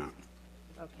CIA or not.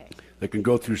 Okay. They can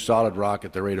go through solid rock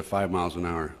at the rate of 5 miles an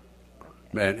hour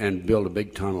and build a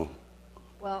big tunnel.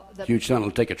 Well, Huge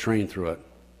tunnel, take a train through it.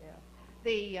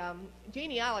 The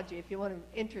genealogy, if you're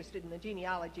interested in the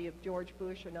genealogy of George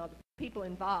Bush and all the people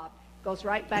involved, goes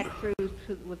right back through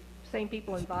to the same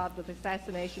people involved with the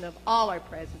assassination of all our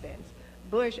presidents.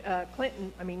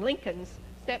 Lincoln's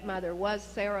stepmother was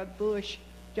Sarah Bush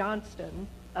Johnston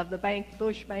of the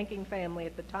Bush banking family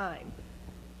at the time.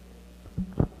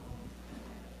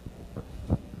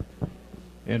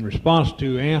 In response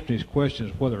to Anthony's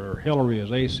questions whether Hillary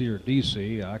is AC or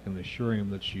DC, I can assure him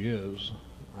that she is.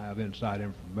 I have inside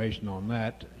information on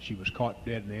that. She was caught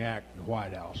dead in the act in the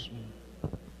White House.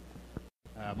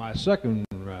 My second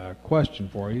question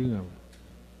for you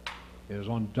is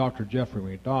on Dr. Jeffrey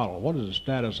McDonald. What is the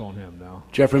status on him now?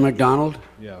 Jeffrey McDonald?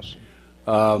 Yes.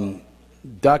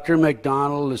 Dr.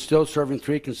 McDonald is still serving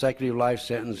 3 consecutive life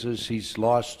sentences. He's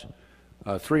lost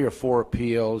 3 or 4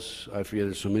 appeals. I forget,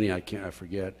 there's so many I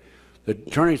forget. The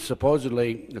attorneys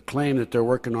supposedly claim that they're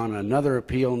working on another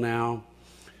appeal now.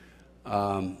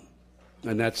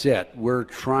 And that's it. We're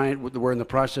in the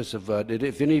process of,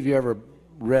 if any of you ever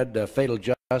read Fatal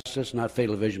Justice, not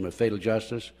Fatal Vision, but Fatal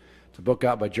Justice, it's a book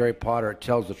out by Jerry Potter. It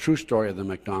tells the true story of the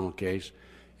McDonald case,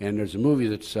 and there's a movie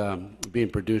that's being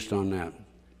produced on that.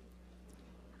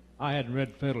 I hadn't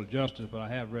read Fatal Justice, but I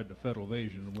have read the Fatal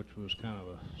Vision, which was kind of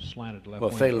a slanted left. Well,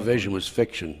 Fatal Vision was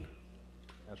fiction.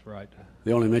 That's right.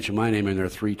 They only mention my name in there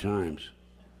 3 times.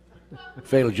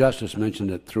 Fatal Justice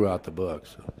mentioned it throughout the book.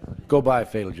 So go buy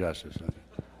Fatal Justice.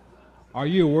 Are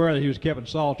you aware that he was kept in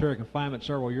solitary confinement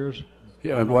several years?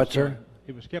 Yeah, and what, sir?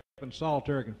 He was kept in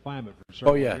solitary confinement for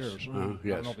several years. Yes. I don't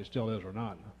Yes. know if he still is or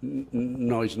not.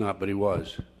 No, he's not, but he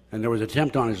was. And there was an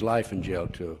attempt on his life in jail,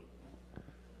 too.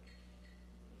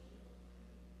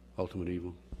 Ultimate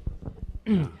Evil.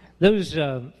 Those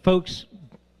folks,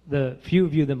 the few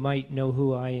of you that might know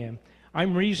who I am,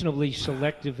 I'm reasonably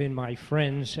selective in my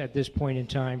friends at this point in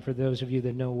time, for those of you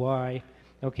that know why.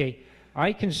 Okay,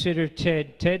 I consider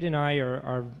Ted and I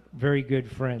are very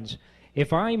good friends.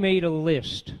 If I made a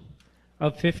list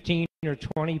of 15 or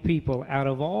 20 people out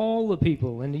of all the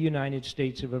people in the United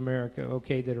States of America,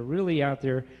 okay, that are really out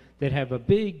there, that have a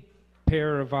big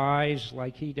pair of eyes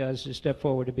like he does to step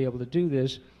forward to be able to do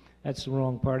this, that's the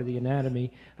wrong part of the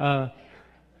anatomy.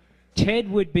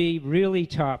 Ted would be really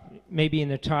top, maybe in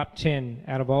the top 10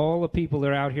 out of all the people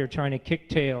that are out here trying to kick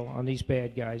tail on these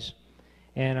bad guys.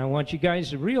 And I want you guys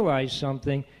to realize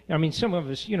something. I mean, some of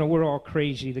us, you know, we're all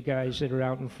crazy, the guys that are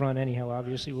out in front anyhow.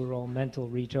 Obviously, we're all mental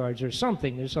retards or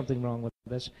something. There's something wrong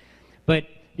with us. But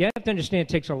you have to understand it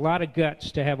takes a lot of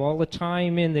guts to have all the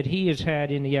time in that he has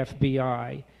had in the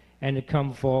FBI and to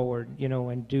come forward, you know,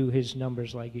 and do his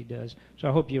numbers like he does. So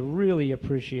I hope you really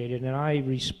appreciate it. And I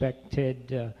respect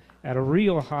Ted at a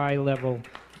real high level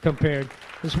compared,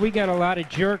 because we got a lot of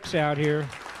jerks out here,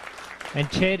 and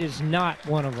Ted is not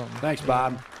one of them. Thanks,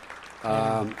 Bob.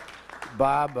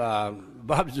 Bob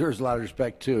deserves a lot of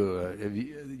respect, too.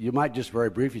 If you might just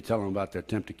very briefly tell him about their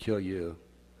attempt to kill you.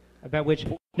 About which?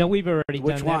 No, we've already done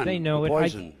that. One? They know the it.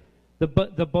 Poison.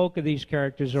 The bulk of these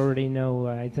characters already know.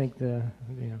 I think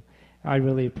I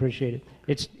really appreciate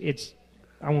it. It's.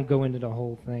 I won't go into the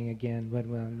whole thing again, but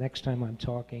next time I'm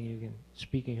talking, you can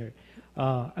speak here.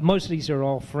 Most of these are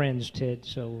all friends, Ted,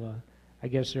 so I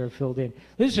guess they're filled in.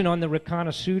 Listen, on the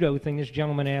Riconoscudo thing, this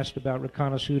gentleman asked about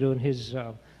Riconoscudo and his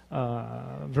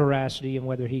veracity and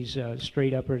whether he's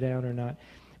straight up or down or not.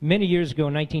 Many years ago,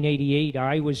 in 1988,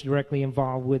 I was directly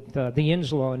involved with the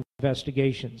Inslaw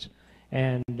investigations.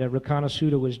 And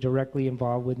Riconoscudo was directly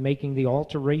involved with making the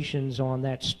alterations on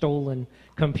that stolen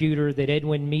computer that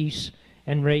Edwin Meese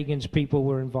and Reagan's people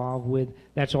were involved with.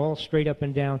 That's all straight up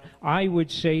and down. I would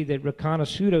say that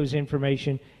Riconoscudo's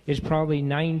information is probably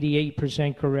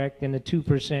 98% correct, and the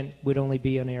 2% would only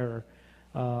be an error.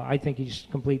 I think he's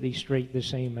completely straight, the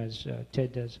same as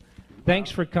Ted does.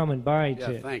 Thanks for coming by, Yeah,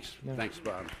 Ted. thanks. Yeah. Thanks,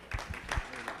 Bob.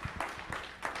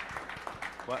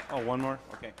 What? Oh, one more?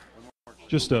 Okay.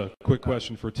 Just a quick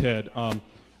question for Ted.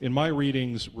 In my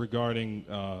readings regarding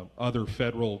other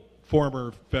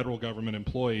former federal government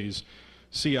employees,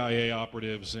 CIA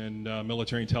operatives and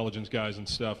military intelligence guys and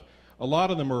stuff, a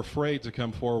lot of them are afraid to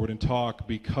come forward and talk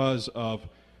because of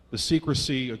the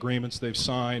secrecy agreements they've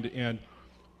signed and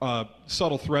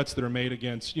subtle threats that are made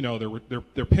against, you know,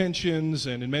 their pensions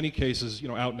and in many cases, you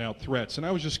know, out-and-out threats. And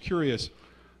I was just curious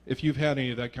if you've had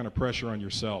any of that kind of pressure on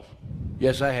yourself.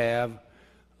 Yes, I have.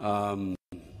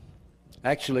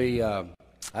 Actually,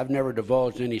 I've never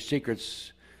divulged any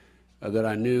secrets that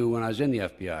I knew when I was in the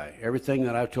FBI. Everything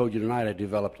that I've told you tonight I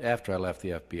developed after I left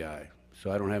the FBI,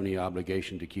 so I don't have any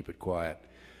obligation to keep it quiet.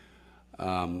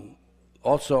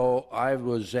 Also, I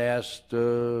was asked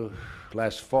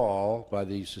last fall by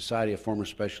the Society of Former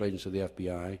Special Agents of the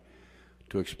FBI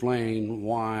to explain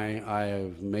why I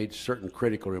have made certain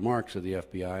critical remarks of the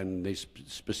FBI, and they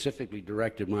specifically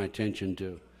directed my attention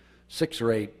to 6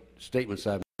 or 8 statements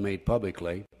I've made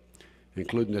publicly,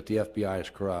 including that the FBI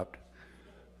is corrupt.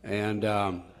 And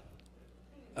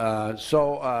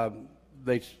so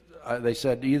they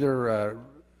said either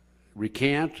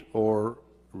recant or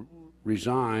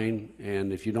resign,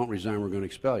 and if you don't resign, we're going to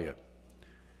expel you.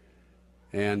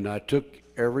 And I took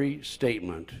every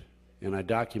statement and I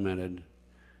documented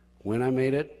when I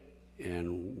made it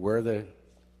and where the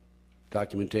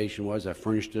documentation was. I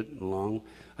furnished it along.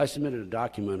 I submitted a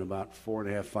document about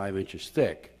 4.5, 5 inches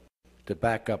thick to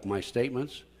back up my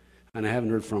statements, and I haven't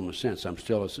heard from them since. I'm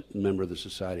still a member of the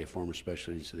Society of Former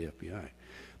Special Agents of the FBI.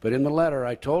 But in the letter,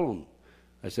 I told them,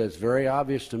 I said, it's very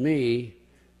obvious to me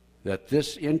that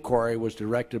this inquiry was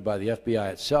directed by the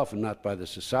FBI itself and not by the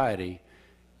Society.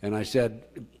 And I said,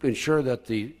 ensure that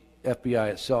the FBI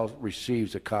itself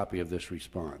receives a copy of this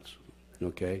response.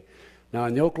 Okay? Now,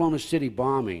 in the Oklahoma City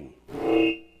bombing,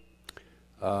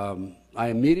 I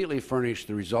immediately furnished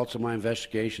the results of my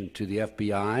investigation to the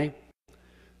FBI,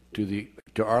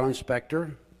 to our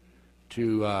inspector,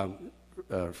 to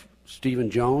Stephen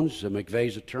Jones,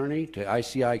 McVeigh's attorney, to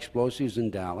ICI Explosives in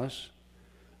Dallas.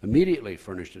 Immediately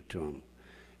furnished it to him.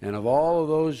 And of all of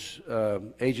those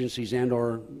agencies and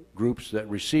or groups that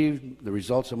received the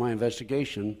results of my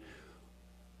investigation,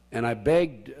 and I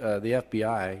begged the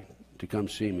FBI to come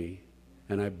see me,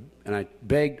 and I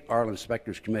begged our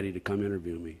Inspectors Committee to come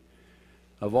interview me.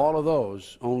 Of all of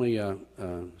those, only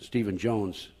Stephen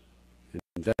Jones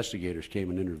investigators came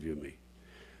and interviewed me.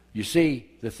 You see,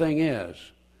 the thing is,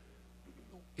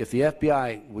 if the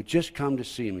FBI would just come to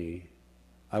see me,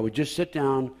 I would just sit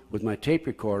down with my tape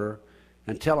recorder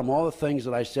and tell them all the things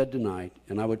that I said tonight,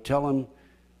 and I would tell them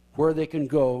where they can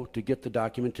go to get the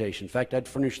documentation. In fact, I'd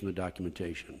furnish them the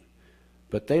documentation.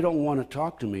 But they don't want to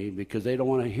talk to me because they don't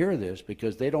want to hear this,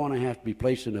 because they don't want to have to be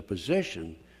placed in a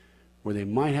position where they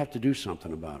might have to do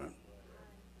something about it.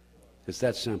 It's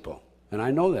that simple. And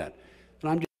I know that.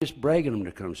 And I'm just begging them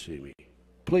to come see me.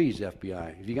 Please,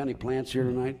 FBI. Have you got any plants here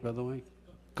tonight, by the way?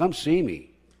 Come see me.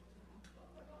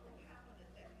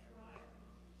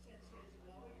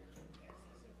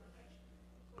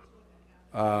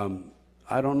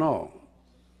 I don't know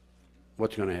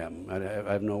what's going to happen.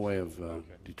 I have no way of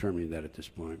determining that at this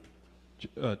point.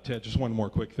 Ted, just one more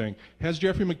quick thing. Has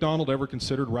Jeffrey McDonald ever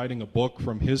considered writing a book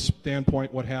from his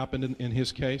standpoint, what happened in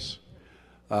his case?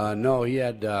 No, he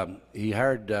hired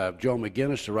Joe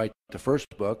McGinnis to write the first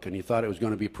book, and he thought it was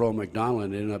going to be pro-McDonald,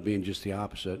 and it ended up being just the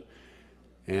opposite.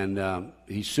 And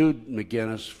he sued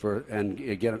McGinnis and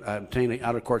obtained an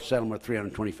out-of-court settlement of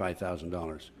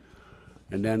 $325,000.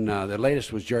 And then the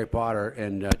latest was Jerry Potter,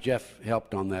 and Jeff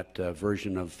helped on that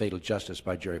version of Fatal Justice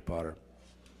by Jerry Potter.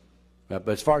 But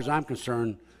as far as I'm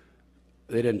concerned,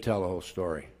 they didn't tell the whole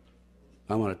story.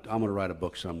 I'm gonna write a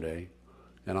book someday,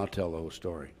 and I'll tell the whole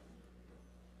story.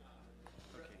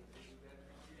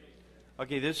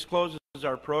 Okay, this closes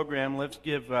our program. Let's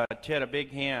give Ted a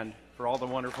big hand for all the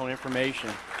wonderful information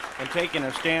and taking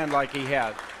a stand like he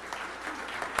has.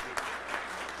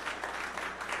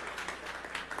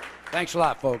 Thanks a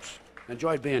lot, folks.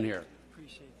 Enjoyed being here.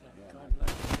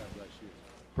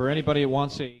 For anybody who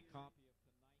wants a